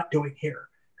 which I'm not doing here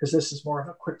because this is more of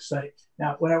a quick study.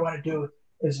 Now, what I want to do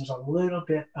is there's a little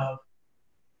bit of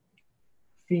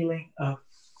feeling of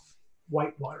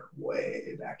white water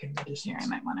way back in the distance. Here, I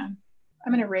might want to,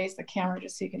 I'm going to raise the camera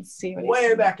just so you can see what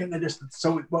way back in the distance.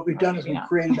 So what we've done is we've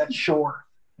created that shore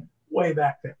way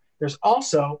back there. There's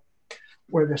also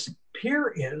where this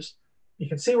pier is. You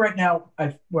can see right now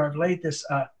where I've laid this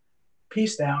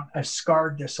piece down, I've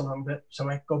scarred this a little bit. So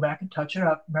I go back and touch it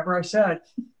up. Remember I said,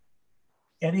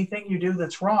 anything you do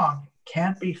that's wrong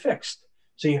can't be fixed.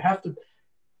 So you have to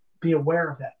be aware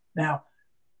of that. Now,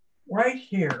 right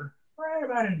here, right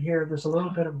about in here, there's a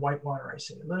little bit of white water I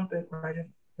see. A little bit right in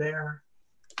there.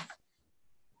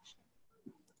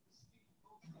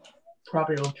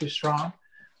 Probably a little too strong,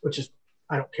 which is,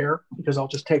 I don't care because I'll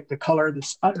just take the color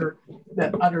that's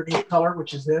that underneath color,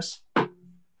 which is this,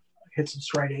 hit some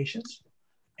striations,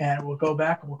 and we'll go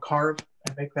back and we'll carve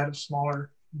and make that a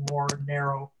smaller, more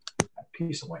narrow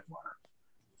piece of white water.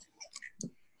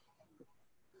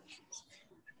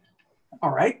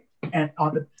 All right, and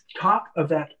on the top of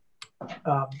that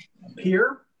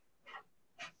pier,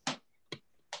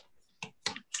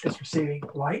 it's receiving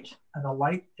light, and the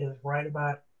light is right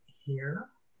about here.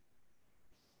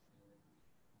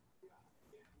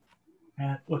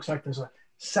 And it looks like there's a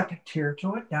second tier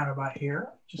to it down about here.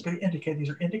 Just going to indicate, these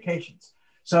are indications.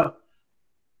 So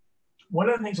one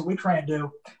of the things that we try and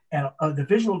do, and the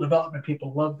visual development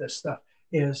people love this stuff,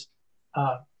 is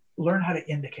learn how to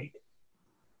indicate.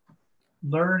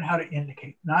 Learn how to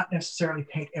indicate, not necessarily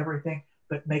paint everything,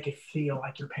 but make it feel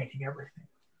like you're painting everything.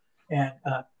 And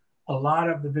a lot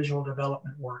of the visual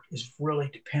development work is really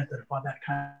dependent upon that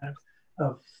kind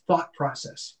of thought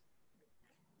process.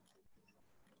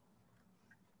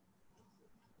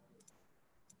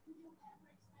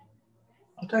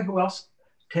 I'll tell you who else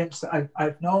tends to,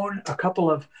 I've known a couple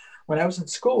of, when I was in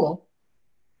school,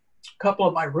 a couple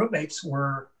of my roommates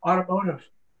were automotive,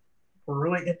 were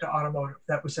really into automotive.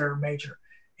 That was their major.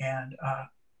 And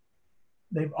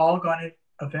they've all gone in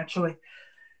eventually.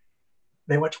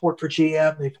 They went to work for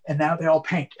GM, and now they all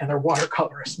paint, and they're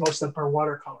watercolorists. Most of them are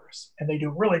watercolorists, and they do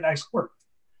really nice work.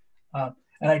 And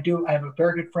I have a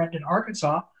very good friend in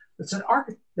Arkansas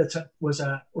was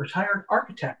a retired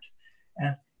architect,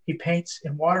 and he paints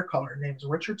in watercolor. His name is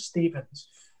Richard Stevens.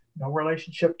 No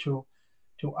relationship to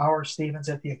our Stevens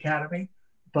at the Academy,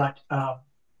 but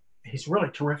he's really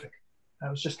terrific. I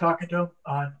was just talking to him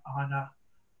on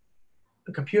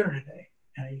the computer today,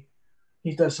 and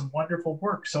he does some wonderful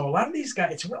work. So a lot of these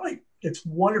guys, it's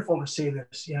wonderful to see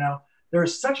this. You know,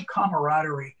 there's such a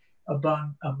camaraderie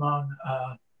among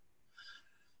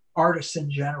artists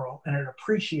in general, and an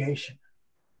appreciation,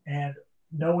 and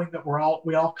knowing that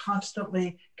we all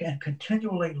constantly and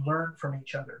continually learn from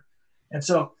each other. And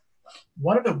so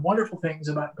one of the wonderful things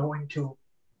about going to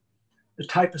the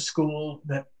type of school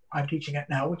that I'm teaching at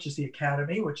now, which is the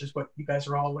Academy, which is what you guys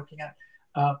are all looking at,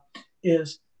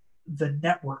 is the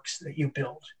networks that you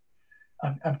build.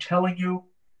 I'm telling you,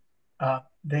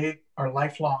 they are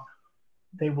lifelong.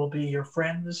 They will be your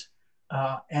friends.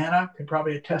 Anna can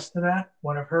probably attest to that.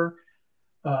 One of her,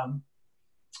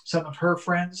 some of her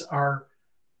friends are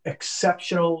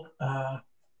exceptional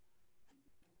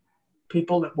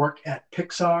people that work at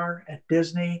Pixar, at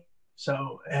Disney.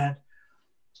 So, and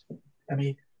I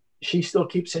mean, she still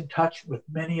keeps in touch with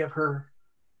many of her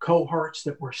cohorts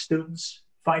that were students,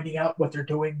 finding out what they're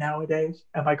doing nowadays.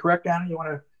 Am I correct, Anna? You want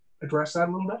to address that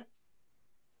a little bit?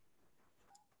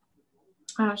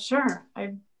 Sure.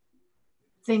 I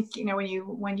think, you know,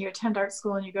 when you attend art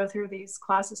school and you go through these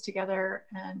classes together,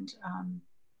 and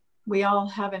we all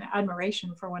have an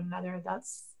admiration for one another.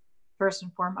 That's first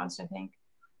and foremost, I think.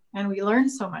 And we learn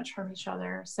so much from each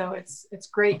other. So it's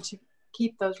great to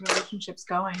keep those relationships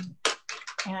going.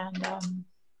 And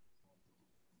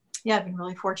yeah, I've been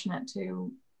really fortunate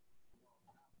to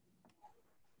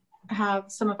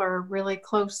have some of our really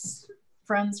close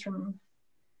friends from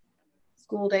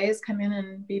school days come in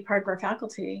and be part of our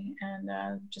faculty, and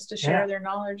just to share their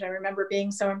knowledge. I remember being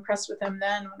so impressed with them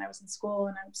then when I was in school,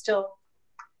 and I'm still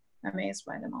amazed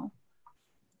by them all.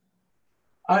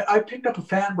 I picked up a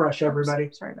fan brush, everybody.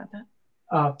 Oops, sorry about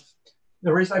that.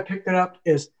 The reason I picked it up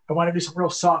is I want to do some real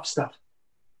soft stuff.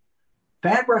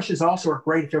 Fan brushes also are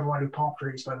great if you ever want to do palm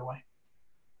trees, by the way.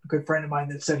 A good friend of mine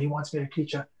that said he wants me to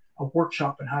teach a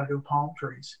workshop on how to do palm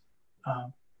trees.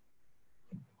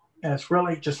 And it's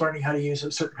really just learning how to use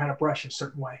a certain kind of brush a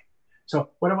certain way.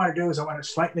 So what I want to do is I want to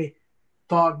slightly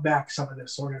fog back some of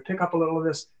this. So we're going to pick up a little of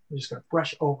this. I'm just going to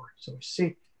brush over. So we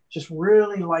see just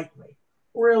really lightly,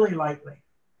 really lightly.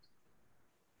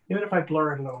 Even if I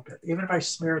blur it a little bit, even if I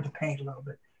smear the paint a little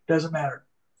bit, doesn't matter.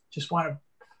 Just I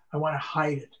want to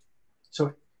hide it.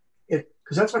 So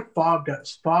because that's what fog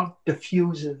does. Fog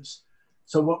diffuses.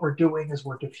 So what we're doing is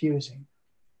we're diffusing.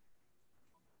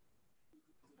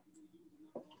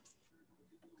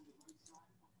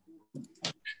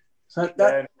 So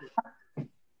that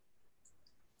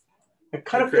it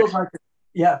kind of feels like,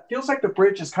 it feels like the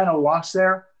bridge is kind of lost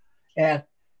there. And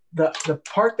the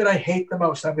part that I hate the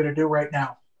most, I'm going to do right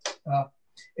now.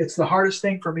 It's the hardest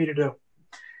thing for me to do.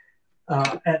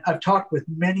 And I've talked with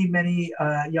many, many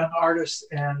young artists,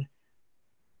 and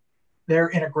they're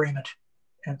in agreement.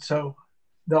 And so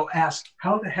they'll ask,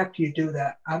 how the heck do you do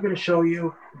that? I'm going to show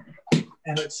you.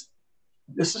 And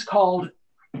this is called,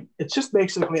 it's just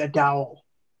basically a dowel.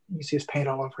 You can see his paint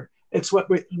all over it. It's what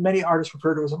many artists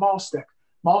refer to as a maul stick.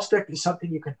 Maul stick is something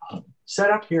you can set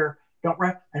up here,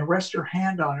 and rest your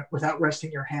hand on it without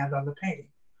resting your hand on the painting.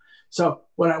 So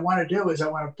what I want to do is I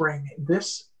want to bring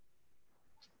this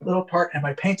little part, and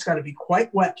my paint's got to be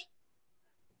quite wet.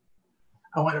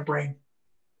 I want to bring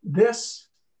this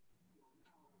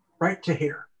right to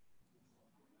here.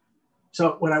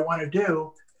 So what I want to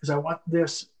do is I want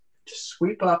this to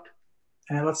sweep up,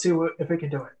 and let's see if we can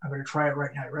do it. I'm going to try it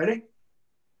right now. Ready?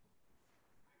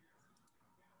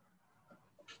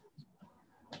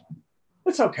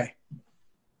 It's okay.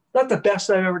 Not the best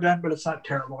I've ever done, but it's not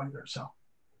terrible either. So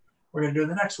we're going to do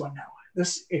the next one now.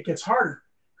 It gets harder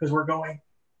because we're going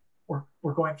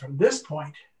from this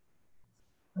point,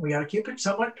 and we got to keep it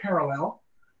somewhat parallel,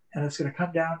 and it's going to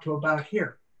come down to about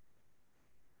here.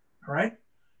 All right.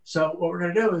 So what we're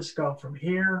going to do is go from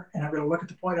here, and I'm going to look at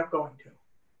the point I'm going to.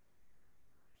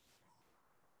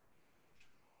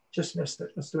 Just missed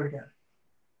it. Let's do it again.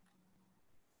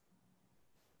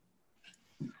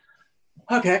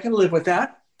 Okay, I can live with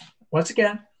that. Once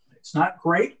again, it's not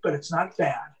great, but it's not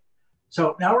bad.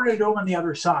 So now we're going to do them on the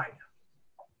other side.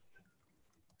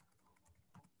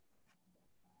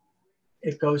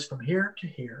 It goes from here to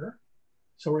here.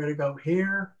 So we're going to go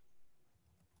here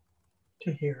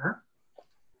to here.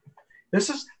 This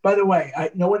is, by the way,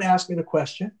 no one asked me the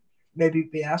question. Maybe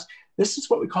be asked. This is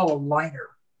what we call a liner.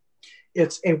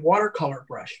 It's a watercolor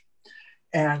brush.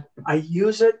 And I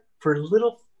use it for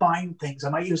little fine things. I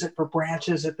might use it for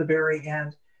branches at the very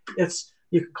end.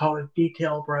 You can call it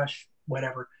detail brush,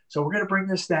 whatever. So we're going to bring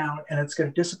this down, and it's going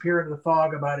to disappear into the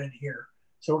fog about in here.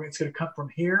 So it's going to come from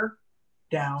here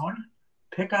down,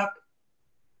 pick up,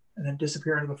 and then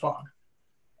disappear into the fog.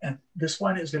 And this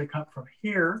one is going to come from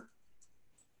here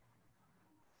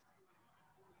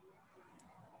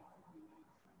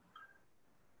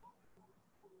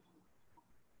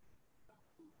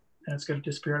and it's going to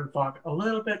disappear in the fog a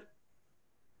little bit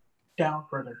down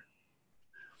further.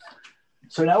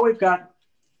 So now we've got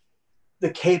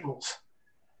the cables.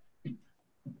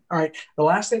 All right, the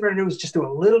last thing we're going to do is just do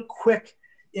a little quick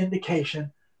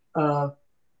indication of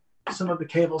some of the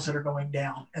cables that are going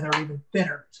down, and they're even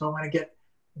thinner. So I'm going to get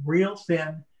real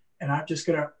thin, and I'm just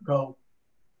going to go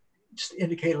just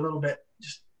indicate a little bit.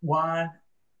 Just 1,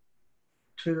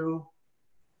 2.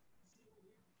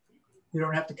 You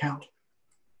don't have to count.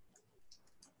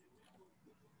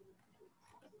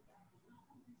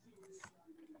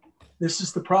 This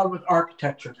is the problem with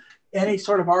architecture. Any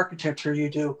sort of architecture you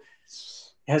do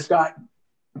has got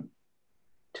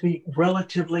to be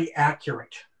relatively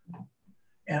accurate.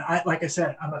 And like I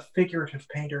said, I'm a figurative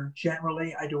painter.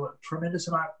 Generally, I do a tremendous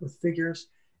amount with figures.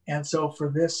 And so for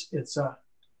this, it's a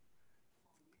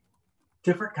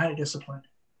different kind of discipline.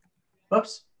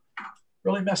 Oops,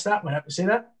 really messed that one up. You see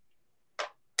that?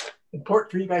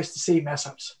 Important for you guys to see mess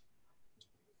ups.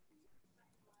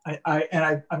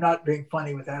 I'm not being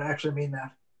funny with that. I actually mean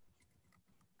that.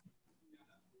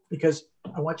 Because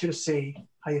I want you to see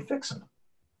how you fix them.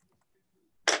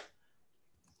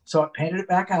 So I painted it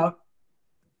back out.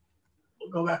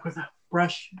 We'll go back with a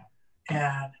brush.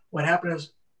 And what happened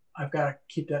is I've got to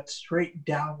keep that straight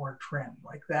downward trend,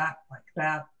 like that, like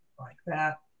that, like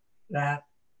that,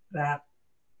 that.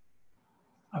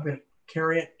 I'm going to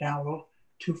carry it down a little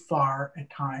too far at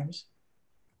times.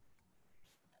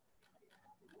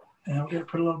 And I'm going to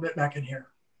put a little bit back in here.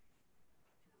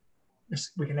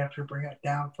 We can actually bring it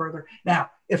down further.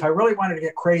 Now, if I really wanted to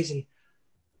get crazy,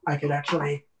 I could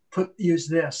actually use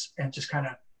this and just kind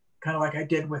of like I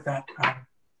did with that,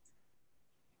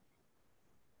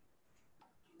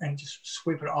 and just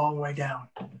sweep it all the way down,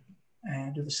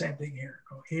 and do the same thing here.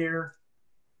 Go here.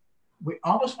 We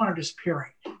almost want them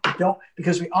disappearing.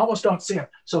 Because we almost don't see them.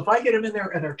 So if I get them in there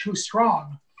and they're too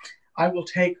strong, I will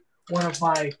take one of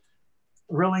my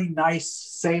really nice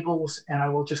sables and I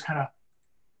will just kind of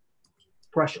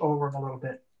brush over them a little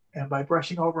bit. And by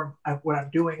brushing over them, what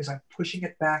I'm doing is I'm pushing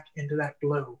it back into that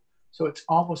glue. So it's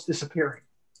almost disappearing.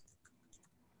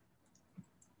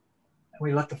 And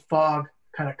we let the fog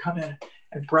kind of come in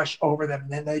and brush over them,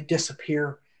 and then they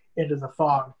disappear into the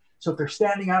fog. So if they're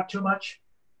standing out too much,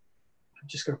 I'm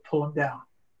just going to pull them down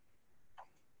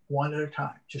one at a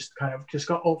time. Just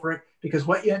go over it, because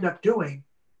what you end up doing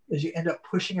is you end up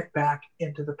pushing it back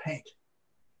into the paint.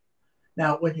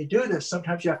 Now, when you do this,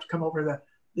 sometimes you have to come over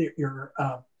your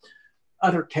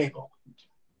other table.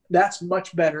 That's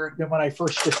much better than when I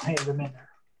first just painted them in there.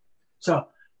 So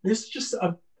this is just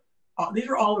these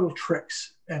are all little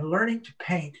tricks, and learning to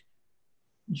paint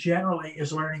generally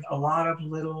is learning a lot of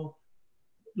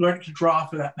learning to draw,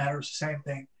 for that matter, is the same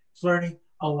thing. It's learning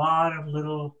a lot of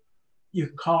little, you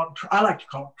can call them, I like to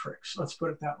call them tricks. Let's put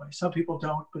it that way. Some people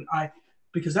don't, but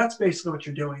because that's basically what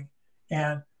you're doing.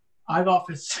 And I've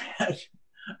often said,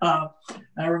 I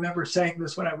remember saying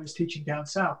this when I was teaching down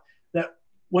south, that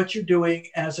what you're doing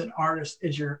as an artist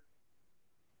is you're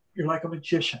like a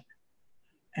magician,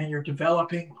 and you're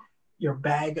developing your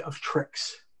bag of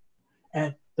tricks.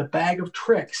 And the bag of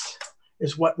tricks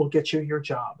is what will get you your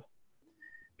job,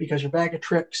 because your bag of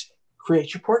tricks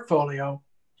creates your portfolio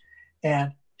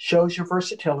and shows your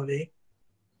versatility.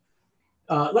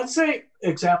 Let's say,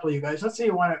 example, you guys, let's say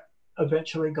you want to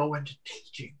eventually go into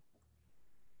teaching.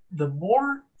 The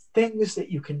more things that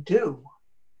you can do,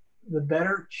 the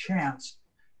better chance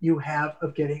you have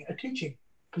of getting a teaching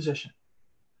position.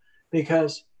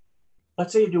 Because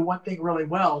let's say you do one thing really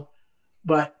well,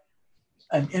 but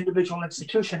an individual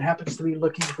institution happens to be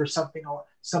looking for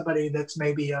somebody that's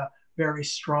maybe a very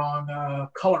strong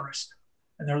colorist,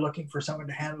 and they're looking for someone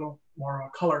to handle more of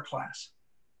a color class.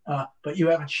 But you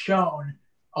haven't shown,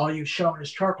 all you've shown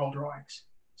is charcoal drawings.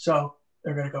 So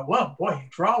they're going to go, well, boy, you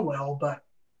draw well, but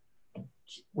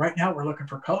right now we're looking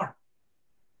for color,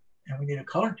 and we need a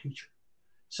color teacher.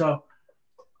 So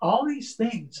all these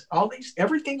things,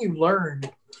 everything you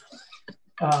learned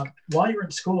while you're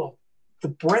in school, the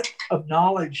breadth of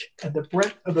knowledge and the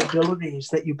breadth of abilities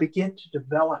that you begin to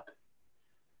develop,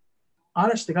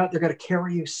 honest to God, they're going to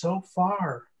carry you so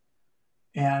far.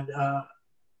 And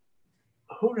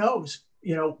who knows,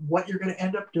 what you're going to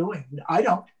end up doing. I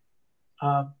don't.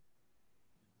 Not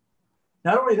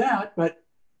only that, but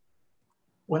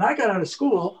when I got out of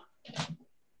school,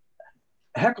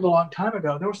 a heck of a long time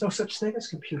ago, there was no such thing as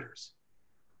computers.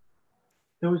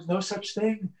 There was no such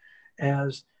thing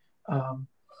as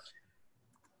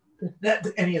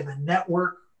any of the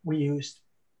network. We used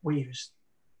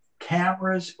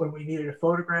cameras when we needed to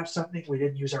photograph something. We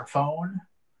didn't use our phone.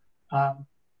 And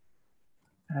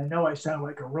I know I sound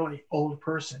like a really old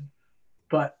person,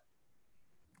 but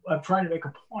I'm trying to make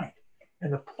a point.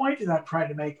 And the point that I'm trying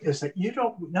to make is that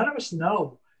none of us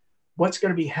know what's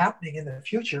going to be happening in the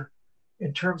future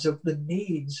in terms of the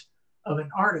needs of an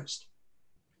artist.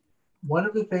 One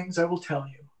of the things I will tell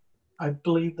you, I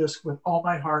believe this with all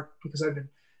my heart because I've been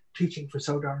teaching for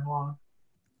so darn long.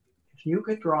 If you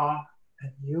can draw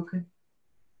and you can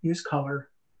use color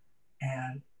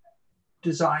and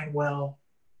design well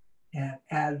and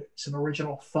add some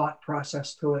original thought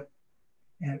process to it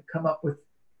and come up with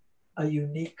a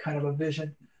unique kind of a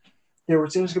vision,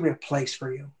 there's going to be a place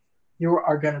for you. You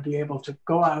are going to be able to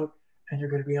go out and you're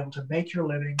going to be able to make your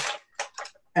living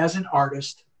as an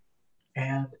artist,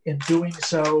 and in doing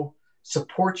so,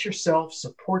 support yourself,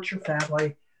 support your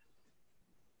family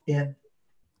in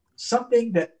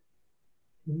something that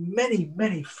many,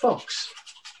 many folks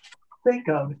think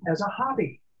of as a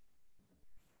hobby.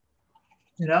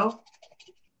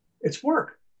 It's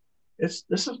work. This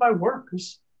is my work.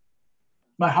 It's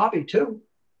my hobby too,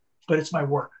 but it's my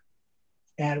work.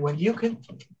 And when you can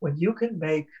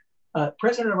make,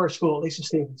 president of our school, Lisa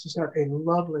Stevens, she's got a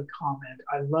lovely comment.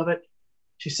 I love it.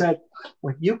 She said,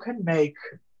 when you can make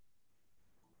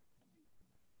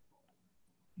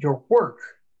your work,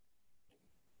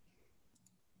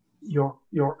 your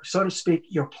so to speak,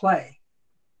 your play,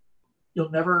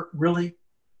 you'll never really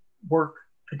work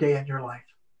a day in your life.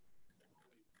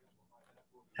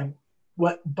 And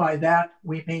what by that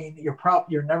we mean you're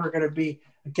never going to be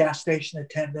a gas station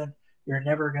attendant. You're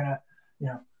never going to, you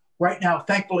know, right now,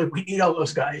 thankfully, we need all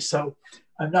those guys. So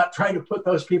I'm not trying to put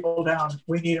those people down.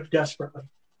 We need them desperately.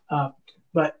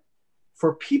 But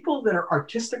for people that are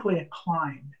artistically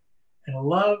inclined and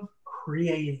love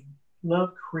creating,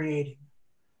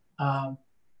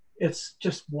 it's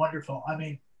just wonderful. I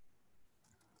mean,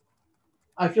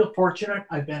 I feel fortunate.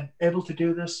 I've been able to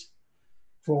do this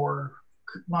for,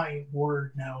 my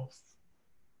word now,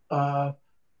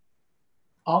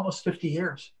 almost 50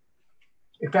 years.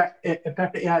 In fact,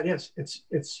 yeah, it is.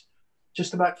 It's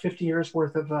just about 50 years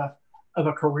worth of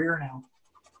a career now.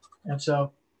 And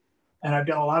so, and I've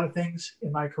done a lot of things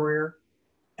in my career,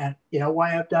 and you know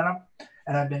why I've done them,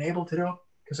 and I've been able to do them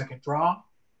because I can draw,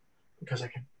 because I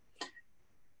can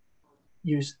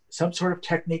use some sort of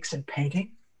techniques in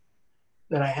painting,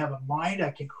 that I have a mind.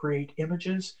 I can create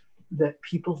images that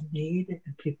people need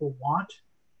and people want.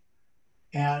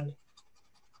 And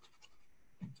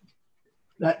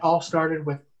that all started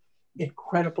with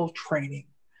incredible training.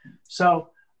 So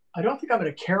I don't think I'm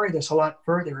going to carry this a lot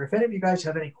further. If any of you guys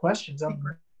have any questions, I'm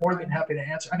more than happy to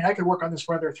answer. I mean, I could work on this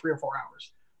for another 3 or 4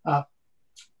 hours.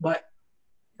 But,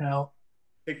 you know.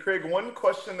 Hey, Craig, one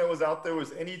question that was out there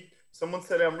was someone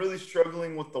said, I'm really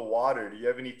struggling with the water. Do you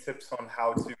have any tips on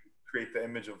how to create the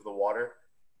image of the water?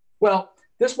 Well,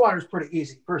 this water is pretty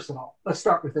easy. First of all, let's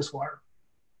start with this water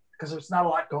because there's not a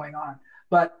lot going on.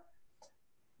 But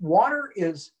water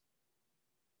is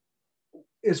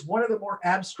one of the more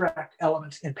abstract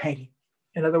elements in painting.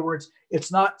 In other words,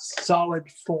 it's not solid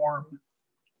form.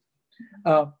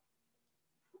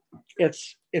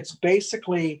 It's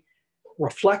basically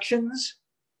reflections,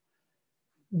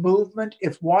 movement.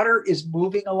 If water is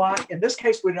moving a lot, in this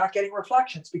case, we're not getting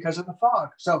reflections because of the fog.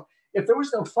 So if there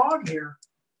was no fog here,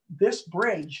 this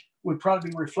bridge would probably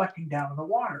be reflecting down in the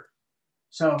water.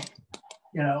 So,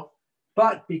 you know,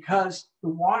 but because the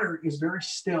water is very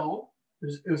still,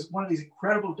 it was one of these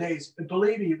incredible days. And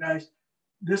believe me, you guys,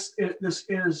 this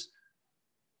is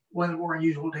one of the more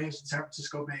unusual days in San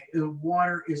Francisco Bay. The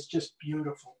water is just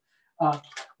beautiful. But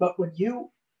if you're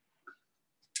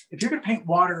going to paint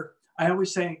water, I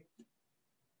always say,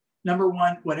 number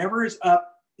one, whatever is up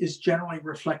is generally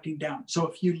reflecting down. So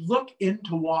if you look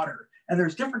into water, and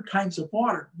there's different kinds of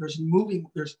water, there's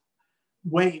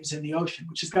waves in the ocean,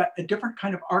 which has got a different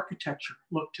kind of architecture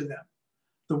look to them.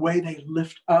 The way they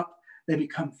lift up, they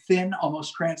become thin,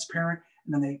 almost transparent,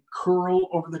 and then they curl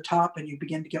over the top and you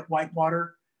begin to get white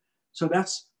water. So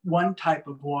that's one type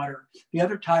of water. The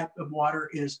other type of water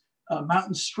is a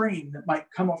mountain stream that might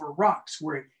come over rocks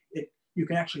where you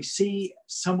can actually see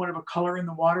somewhat of a color in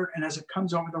the water, and as it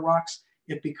comes over the rocks,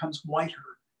 it becomes whiter.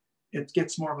 It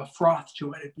gets more of a froth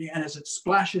to it, and as it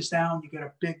splashes down, you get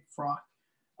a big froth.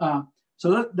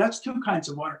 So that's two kinds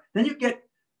of water. Then you get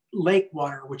lake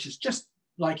water, which is just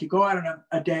like you go out on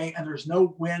a day and there's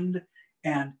no wind,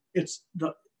 and it's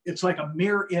like a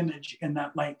mirror image in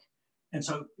that lake, and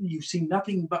so you see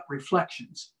nothing but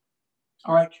reflections.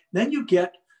 All right, then you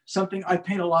get something I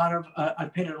painted a lot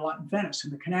in Venice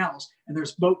in the canals, and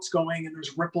there's boats going and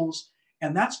there's ripples,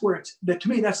 and that's where to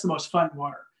me that's the most fun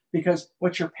water, because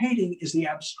what you're painting is the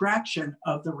abstraction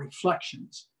of the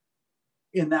reflections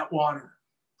in that water.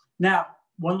 Now,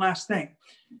 one last thing,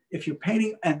 if you're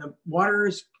painting and the water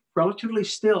is relatively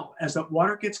still, as the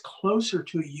water gets closer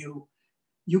to you,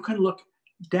 you can look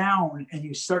down and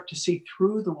you start to see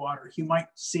through the water. You might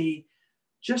see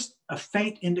just a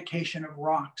faint indication of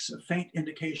rocks, a faint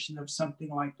indication of something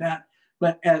like that.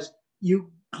 But as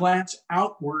you glance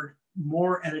outward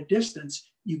more at a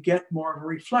distance, you get more of a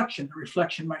reflection. The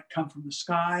reflection might come from the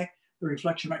sky. The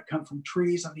reflection might come from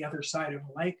trees on the other side of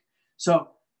a lake. So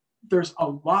there's a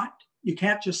lot. You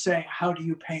can't just say, how do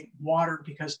you paint water?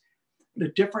 Because the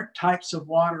different types of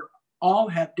water all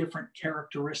have different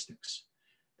characteristics.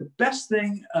 The best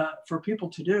thing for people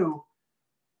to do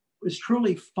is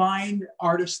truly find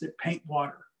artists that paint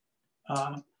water.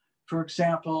 For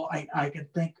example, I can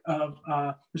think of,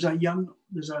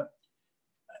 there's a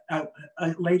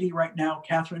lady right now,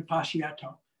 Catherine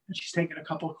Pascietto, and she's taken a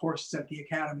couple of courses at the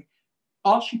Academy.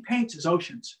 All she paints is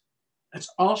oceans. That's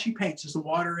all she paints is the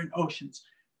water and oceans.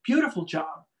 Beautiful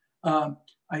job.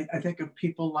 I think of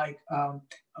people like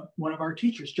one of our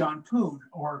teachers, John Poon,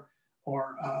 or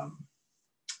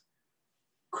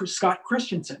Scott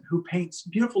Christensen, who paints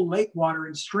beautiful lake water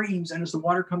and streams, and as the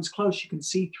water comes close, you can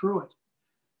see through it.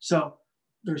 So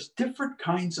there's different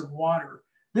kinds of water.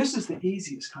 This is the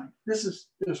easiest kind. There's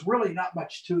really not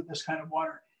much to this kind of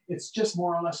water. It's just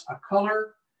more or less a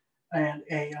color and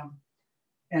a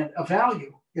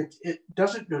value.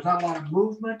 There's not a lot of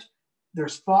movement.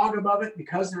 there's fog above it.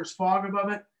 Because there's fog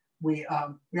above it, we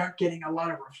aren't getting a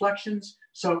lot of reflections.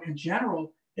 So in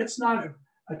general, it's not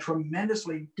a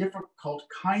tremendously difficult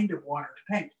kind of water to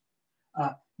paint.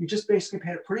 You just basically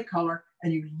paint a pretty color,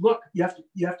 and you look. You have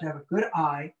to have a good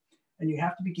eye, and you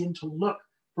have to begin to look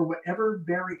for whatever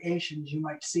variations you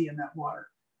might see in that water.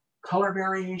 Color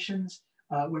variations.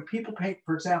 When people paint,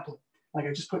 for example, like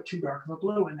I just put too dark of a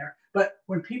blue in there, but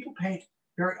when people paint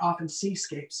very often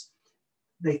seascapes,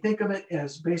 they think of it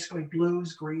as basically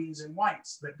blues, greens, and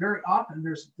whites. But very often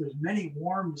there's many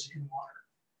warms in water,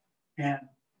 and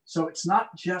so it's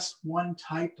not just one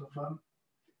type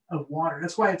of water.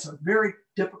 That's why it's a very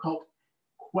difficult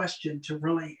question to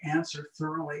really answer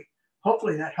thoroughly.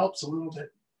 Hopefully that helps a little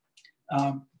bit.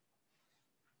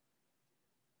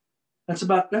 That's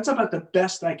about the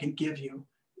best I can give you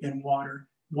in water.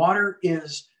 Water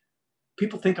is,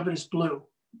 people think of it as blue.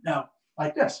 Now,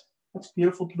 like this, that's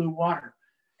beautiful blue water.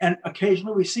 And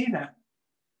occasionally we see that,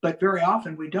 but very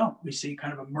often we don't. We see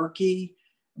kind of a murky,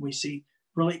 we see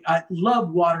really, I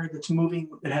love water that's moving,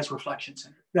 that has reflections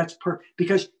in it. That's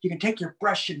because you can take your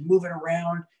brush and move it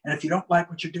around. And if you don't like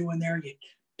what you're doing there, you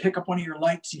pick up one of your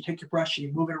lights, you take your brush and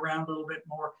you move it around a little bit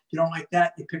more. If you don't like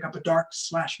that, you pick up a dark,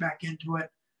 slash back into it.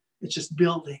 It's just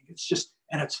building. It's just,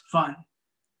 and it's fun.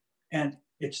 And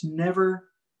it's never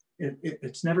going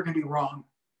to be wrong,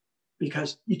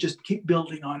 because you just keep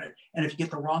building on it. And if you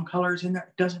get the wrong colors in there,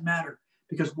 it doesn't matter,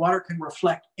 because water can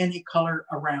reflect any color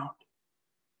around.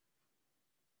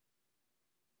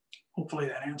 Hopefully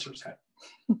that answers that.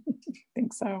 I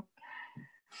think so.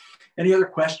 Any other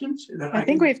questions? I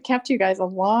think we've kept you guys a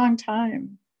long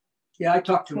time. Yeah, I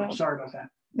talked too much. Sorry about that.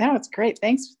 No, it's great.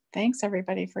 Thanks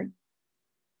everybody for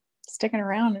sticking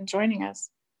around and joining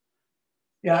us.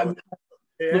 Yeah.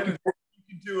 And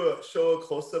you can show a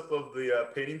close-up of the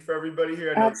painting for everybody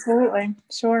here. Absolutely,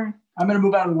 sure. I'm going to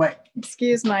move out of the way.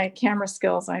 Excuse my camera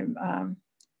skills.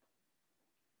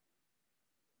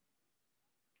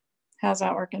 How's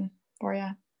that working for you?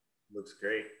 Looks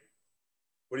great.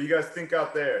 What do you guys think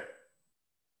out there?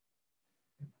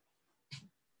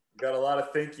 Got a lot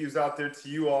of thank yous out there to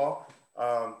you all.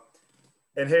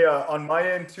 And hey, on my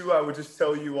end too, I would just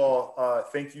tell you all,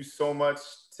 thank you so much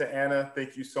to Anna.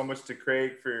 Thank you so much to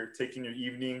Craig for taking your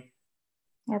evening.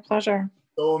 Our pleasure.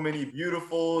 So many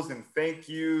beautifuls and thank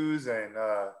yous, and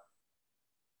I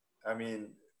mean,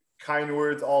 kind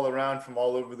words all around from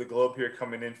all over the globe here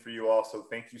coming in for you all. So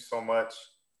thank you so much.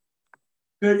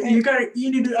 Good.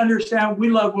 You need to understand, we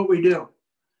love what we do,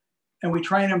 and we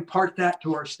try and impart that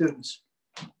to our students.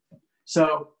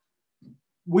 So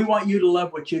we want you to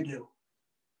love what you do.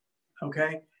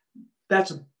 Okay,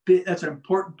 that's an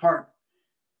important part,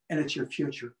 and it's your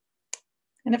future.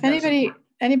 And if anybody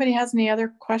has any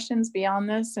other questions beyond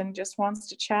this and just wants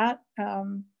to chat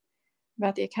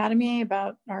about the Academy,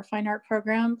 about our fine art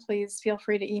program, please feel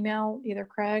free to email either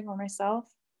Craig or myself,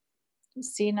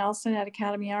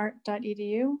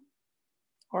 cnelson@academyart.edu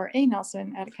or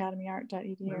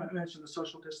anelson@academyart.edu. I mentioned the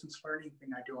social distance learning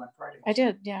thing I do on Friday. I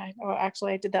did, yeah. Oh,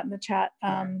 actually, I did that in the chat,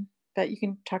 but you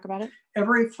can talk about it.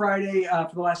 Every Friday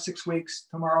for the last 6 weeks,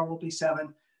 tomorrow will be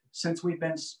 7. Since we've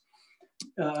been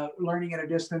learning at a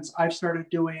distance, I've started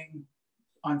doing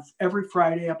on every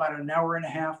Friday about an hour and a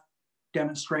half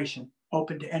demonstration,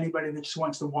 open to anybody that just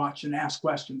wants to watch and ask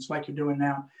questions like you're doing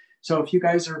now. So if you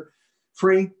guys are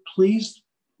free, please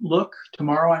look.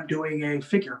 Tomorrow I'm doing a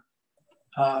figure,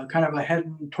 kind of a head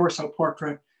and torso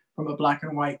portrait from a black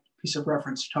and white piece of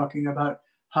reference, talking about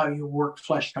how you work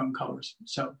flesh tone colors.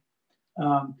 So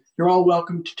you're all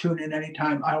welcome to tune in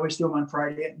anytime. I always do them on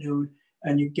Friday at noon,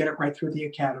 and you get it right through the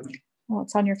Academy. Well,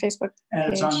 it's on your Facebook page.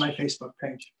 And it's on my Facebook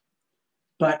page.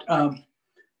 But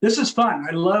this is fun.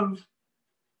 I love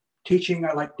teaching.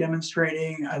 I like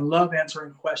demonstrating. I love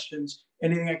answering questions.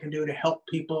 Anything I can do to help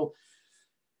people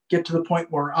get to the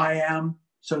point where I am,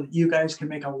 so that you guys can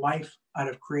make a life out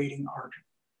of creating art.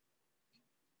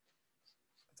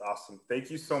 That's awesome. Thank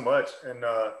you so much. And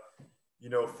you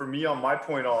know, for me, on my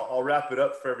point, I'll wrap it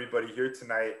up for everybody here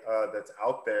tonight that's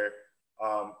out there.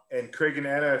 And Craig and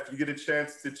Anna, if you get a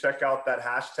chance to check out that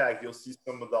hashtag, you'll see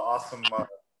some of the awesome,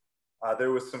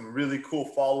 there was some really cool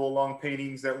follow along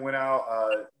paintings that went out.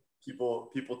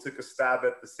 People took a stab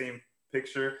at the same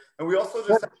picture. And we also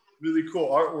just had really cool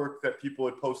artwork that people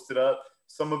had posted up.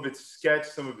 Some of it's sketch,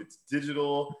 some of it's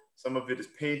digital, some of it is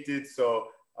painted. So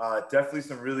definitely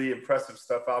some really impressive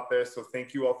stuff out there. So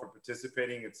thank you all for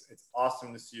participating. It's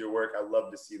awesome to see your work. I love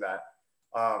to see that.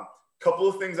 Couple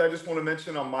of things I just want to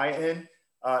mention on my end.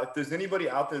 If there's anybody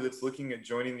out there that's looking at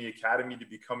joining the Academy to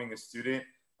becoming a student,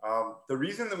 the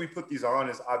reason that we put these on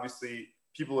is obviously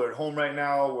people are at home right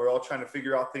now. We're all trying to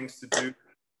figure out things to do.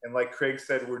 And like Craig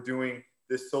said, we're doing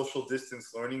this social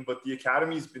distance learning, but the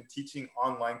Academy's been teaching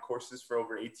online courses for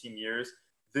over 18 years.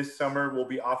 This summer, we'll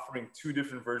be offering 2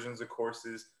 different versions of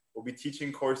courses. We'll be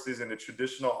teaching courses in a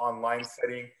traditional online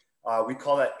setting. We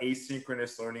call that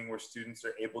asynchronous learning, where students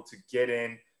are able to get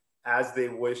in as they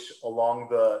wish along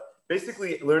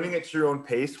basically learning at your own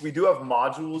pace. We do have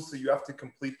modules, so you have to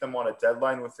complete them on a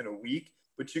deadline within a week,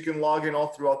 but you can log in all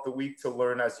throughout the week to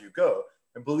learn as you go.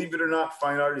 And believe it or not,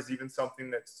 fine art is even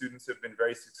something that students have been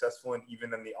very successful in,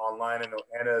 even in the online. I know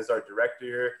Anna is our director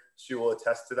here. She will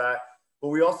attest to that. But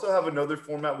we also have another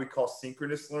format we call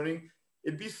synchronous learning.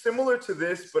 It'd be similar to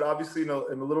this, but obviously in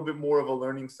a little bit more of a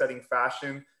learning setting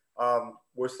fashion,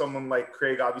 where someone like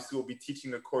Craig obviously will be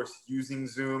teaching a course using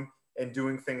Zoom and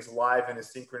doing things live in a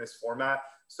synchronous format.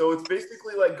 So it's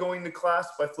basically like going to class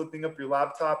by flipping up your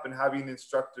laptop and having an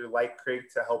instructor like Craig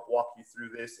to help walk you through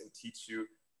this and teach you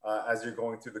as you're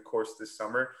going through the course this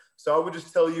summer. So I would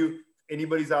just tell you, if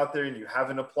anybody's out there and you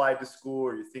haven't applied to school,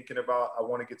 or you're thinking about, I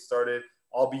want to get started,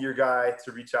 I'll be your guy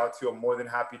to reach out to. I'm more than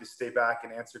happy to stay back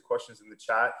and answer questions in the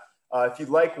chat. If you'd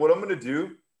like, what I'm going to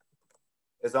do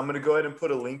is I'm going to go ahead and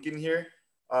put a link in here.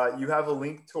 You have a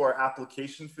link to our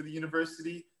application for the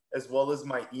university, as well as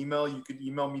my email. You can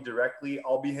email me directly.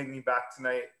 I'll be hanging back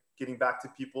tonight, getting back to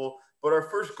people. But our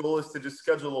first goal is to just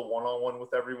schedule a one-on-one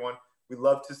with everyone. We'd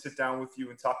love to sit down with you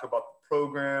and talk about the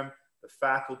program, the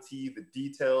faculty, the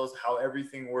details, how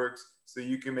everything works, so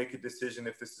you can make a decision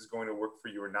if this is going to work for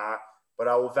you or not. But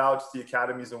I will vouch the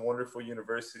Academy is a wonderful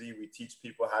university. We teach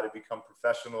people how to become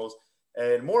professionals.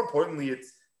 And more importantly,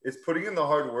 it's putting in the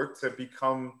hard work to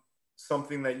become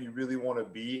something that you really want to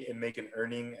be and make an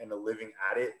earning and a living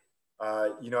at it.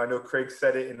 You know, I know Craig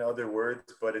said it in other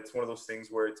words, but it's one of those things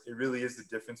where it really is the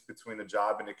difference between a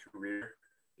job and a career,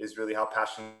 is really how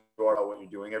passionate you are about what you're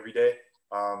doing every day.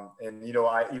 And, you know,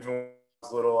 even when I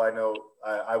was little, I know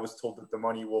I was told that the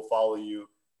money will follow you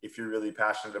if you're really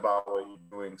passionate about what you're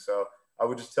doing. So I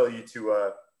would just tell you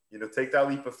to, you know, take that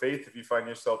leap of faith if you find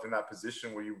yourself in that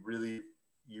position where you really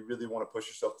want to push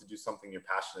yourself to do something you're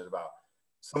passionate about.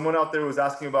 Someone out there was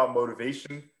asking about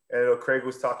motivation, and I know Craig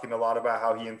was talking a lot about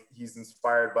how he's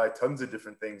inspired by tons of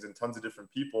different things and tons of different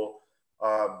people.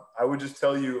 I would just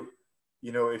tell you,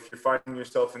 you know, if you're finding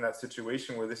yourself in that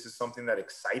situation where this is something that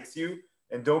excites you,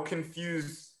 and don't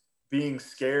confuse being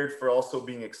scared for also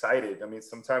being excited. I mean,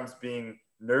 sometimes being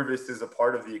nervous is a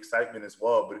part of the excitement as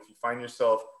well. But if you find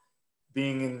yourself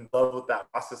being in love with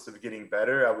that process of getting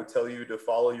better, I would tell you to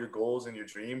follow your goals and your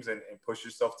dreams and push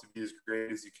yourself to be as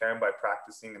great as you can by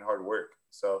practicing and hard work.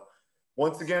 So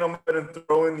once again, I'm going to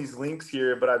throw in these links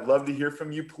here, but I'd love to hear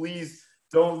from you. Please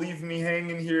don't leave me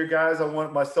hanging here, guys. I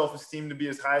want my self-esteem to be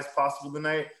as high as possible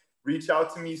tonight. Reach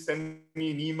out to me, send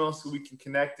me an email so we can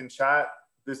connect and chat.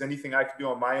 If there's anything I can do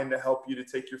on my end to help you to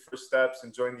take your first steps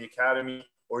and join the Academy,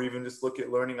 or even just look at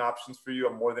learning options for you,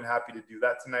 I'm more than happy to do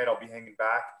that tonight. I'll be hanging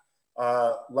back.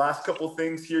 Last couple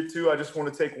things here too. I just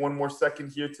want to take one more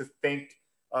second here to thank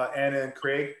Anna and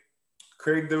Craig.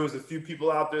 Craig, there was a few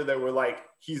people out there that were like,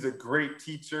 he's a great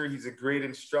teacher, he's a great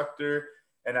instructor,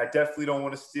 and I definitely don't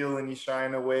want to steal any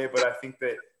shine away, but I think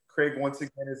that Craig, once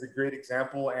again, is a great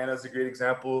example. Anna's a great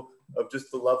example of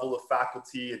just the level of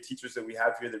faculty and teachers that we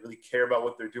have here that really care about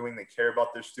what they're doing. They care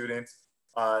about their students.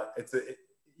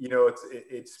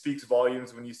 It speaks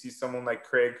volumes when you see someone like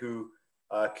Craig who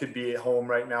could be at home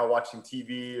right now watching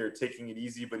TV or taking it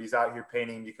easy, but he's out here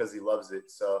painting because he loves it.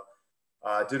 So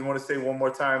I did want to say one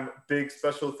more time, big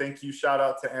special thank you, shout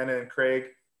out to Anna and Craig.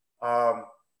 I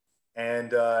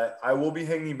will be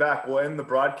hanging back. We'll end the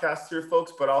broadcast here,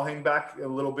 folks, but I'll hang back a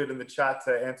little bit in the chat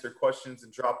to answer questions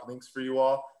and drop links for you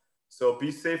all. So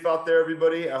be safe out there,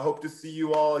 everybody. I hope to see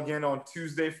you all again on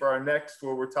Tuesday for our next,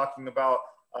 where we're talking about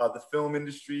the film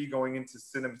industry, going into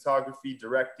cinematography,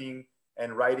 directing,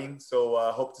 and writing. So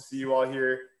hope to see you all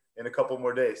here in a couple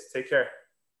more days. Take care.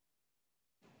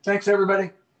 Thanks,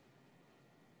 everybody.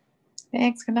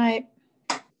 Thanks. Good night.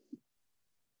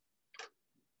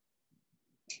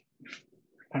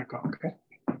 Okay.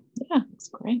 Yeah, it's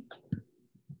great.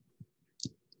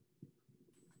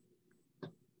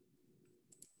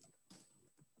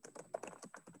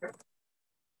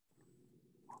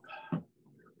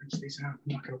 These out. I'm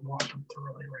not going to walk them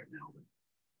thoroughly right now.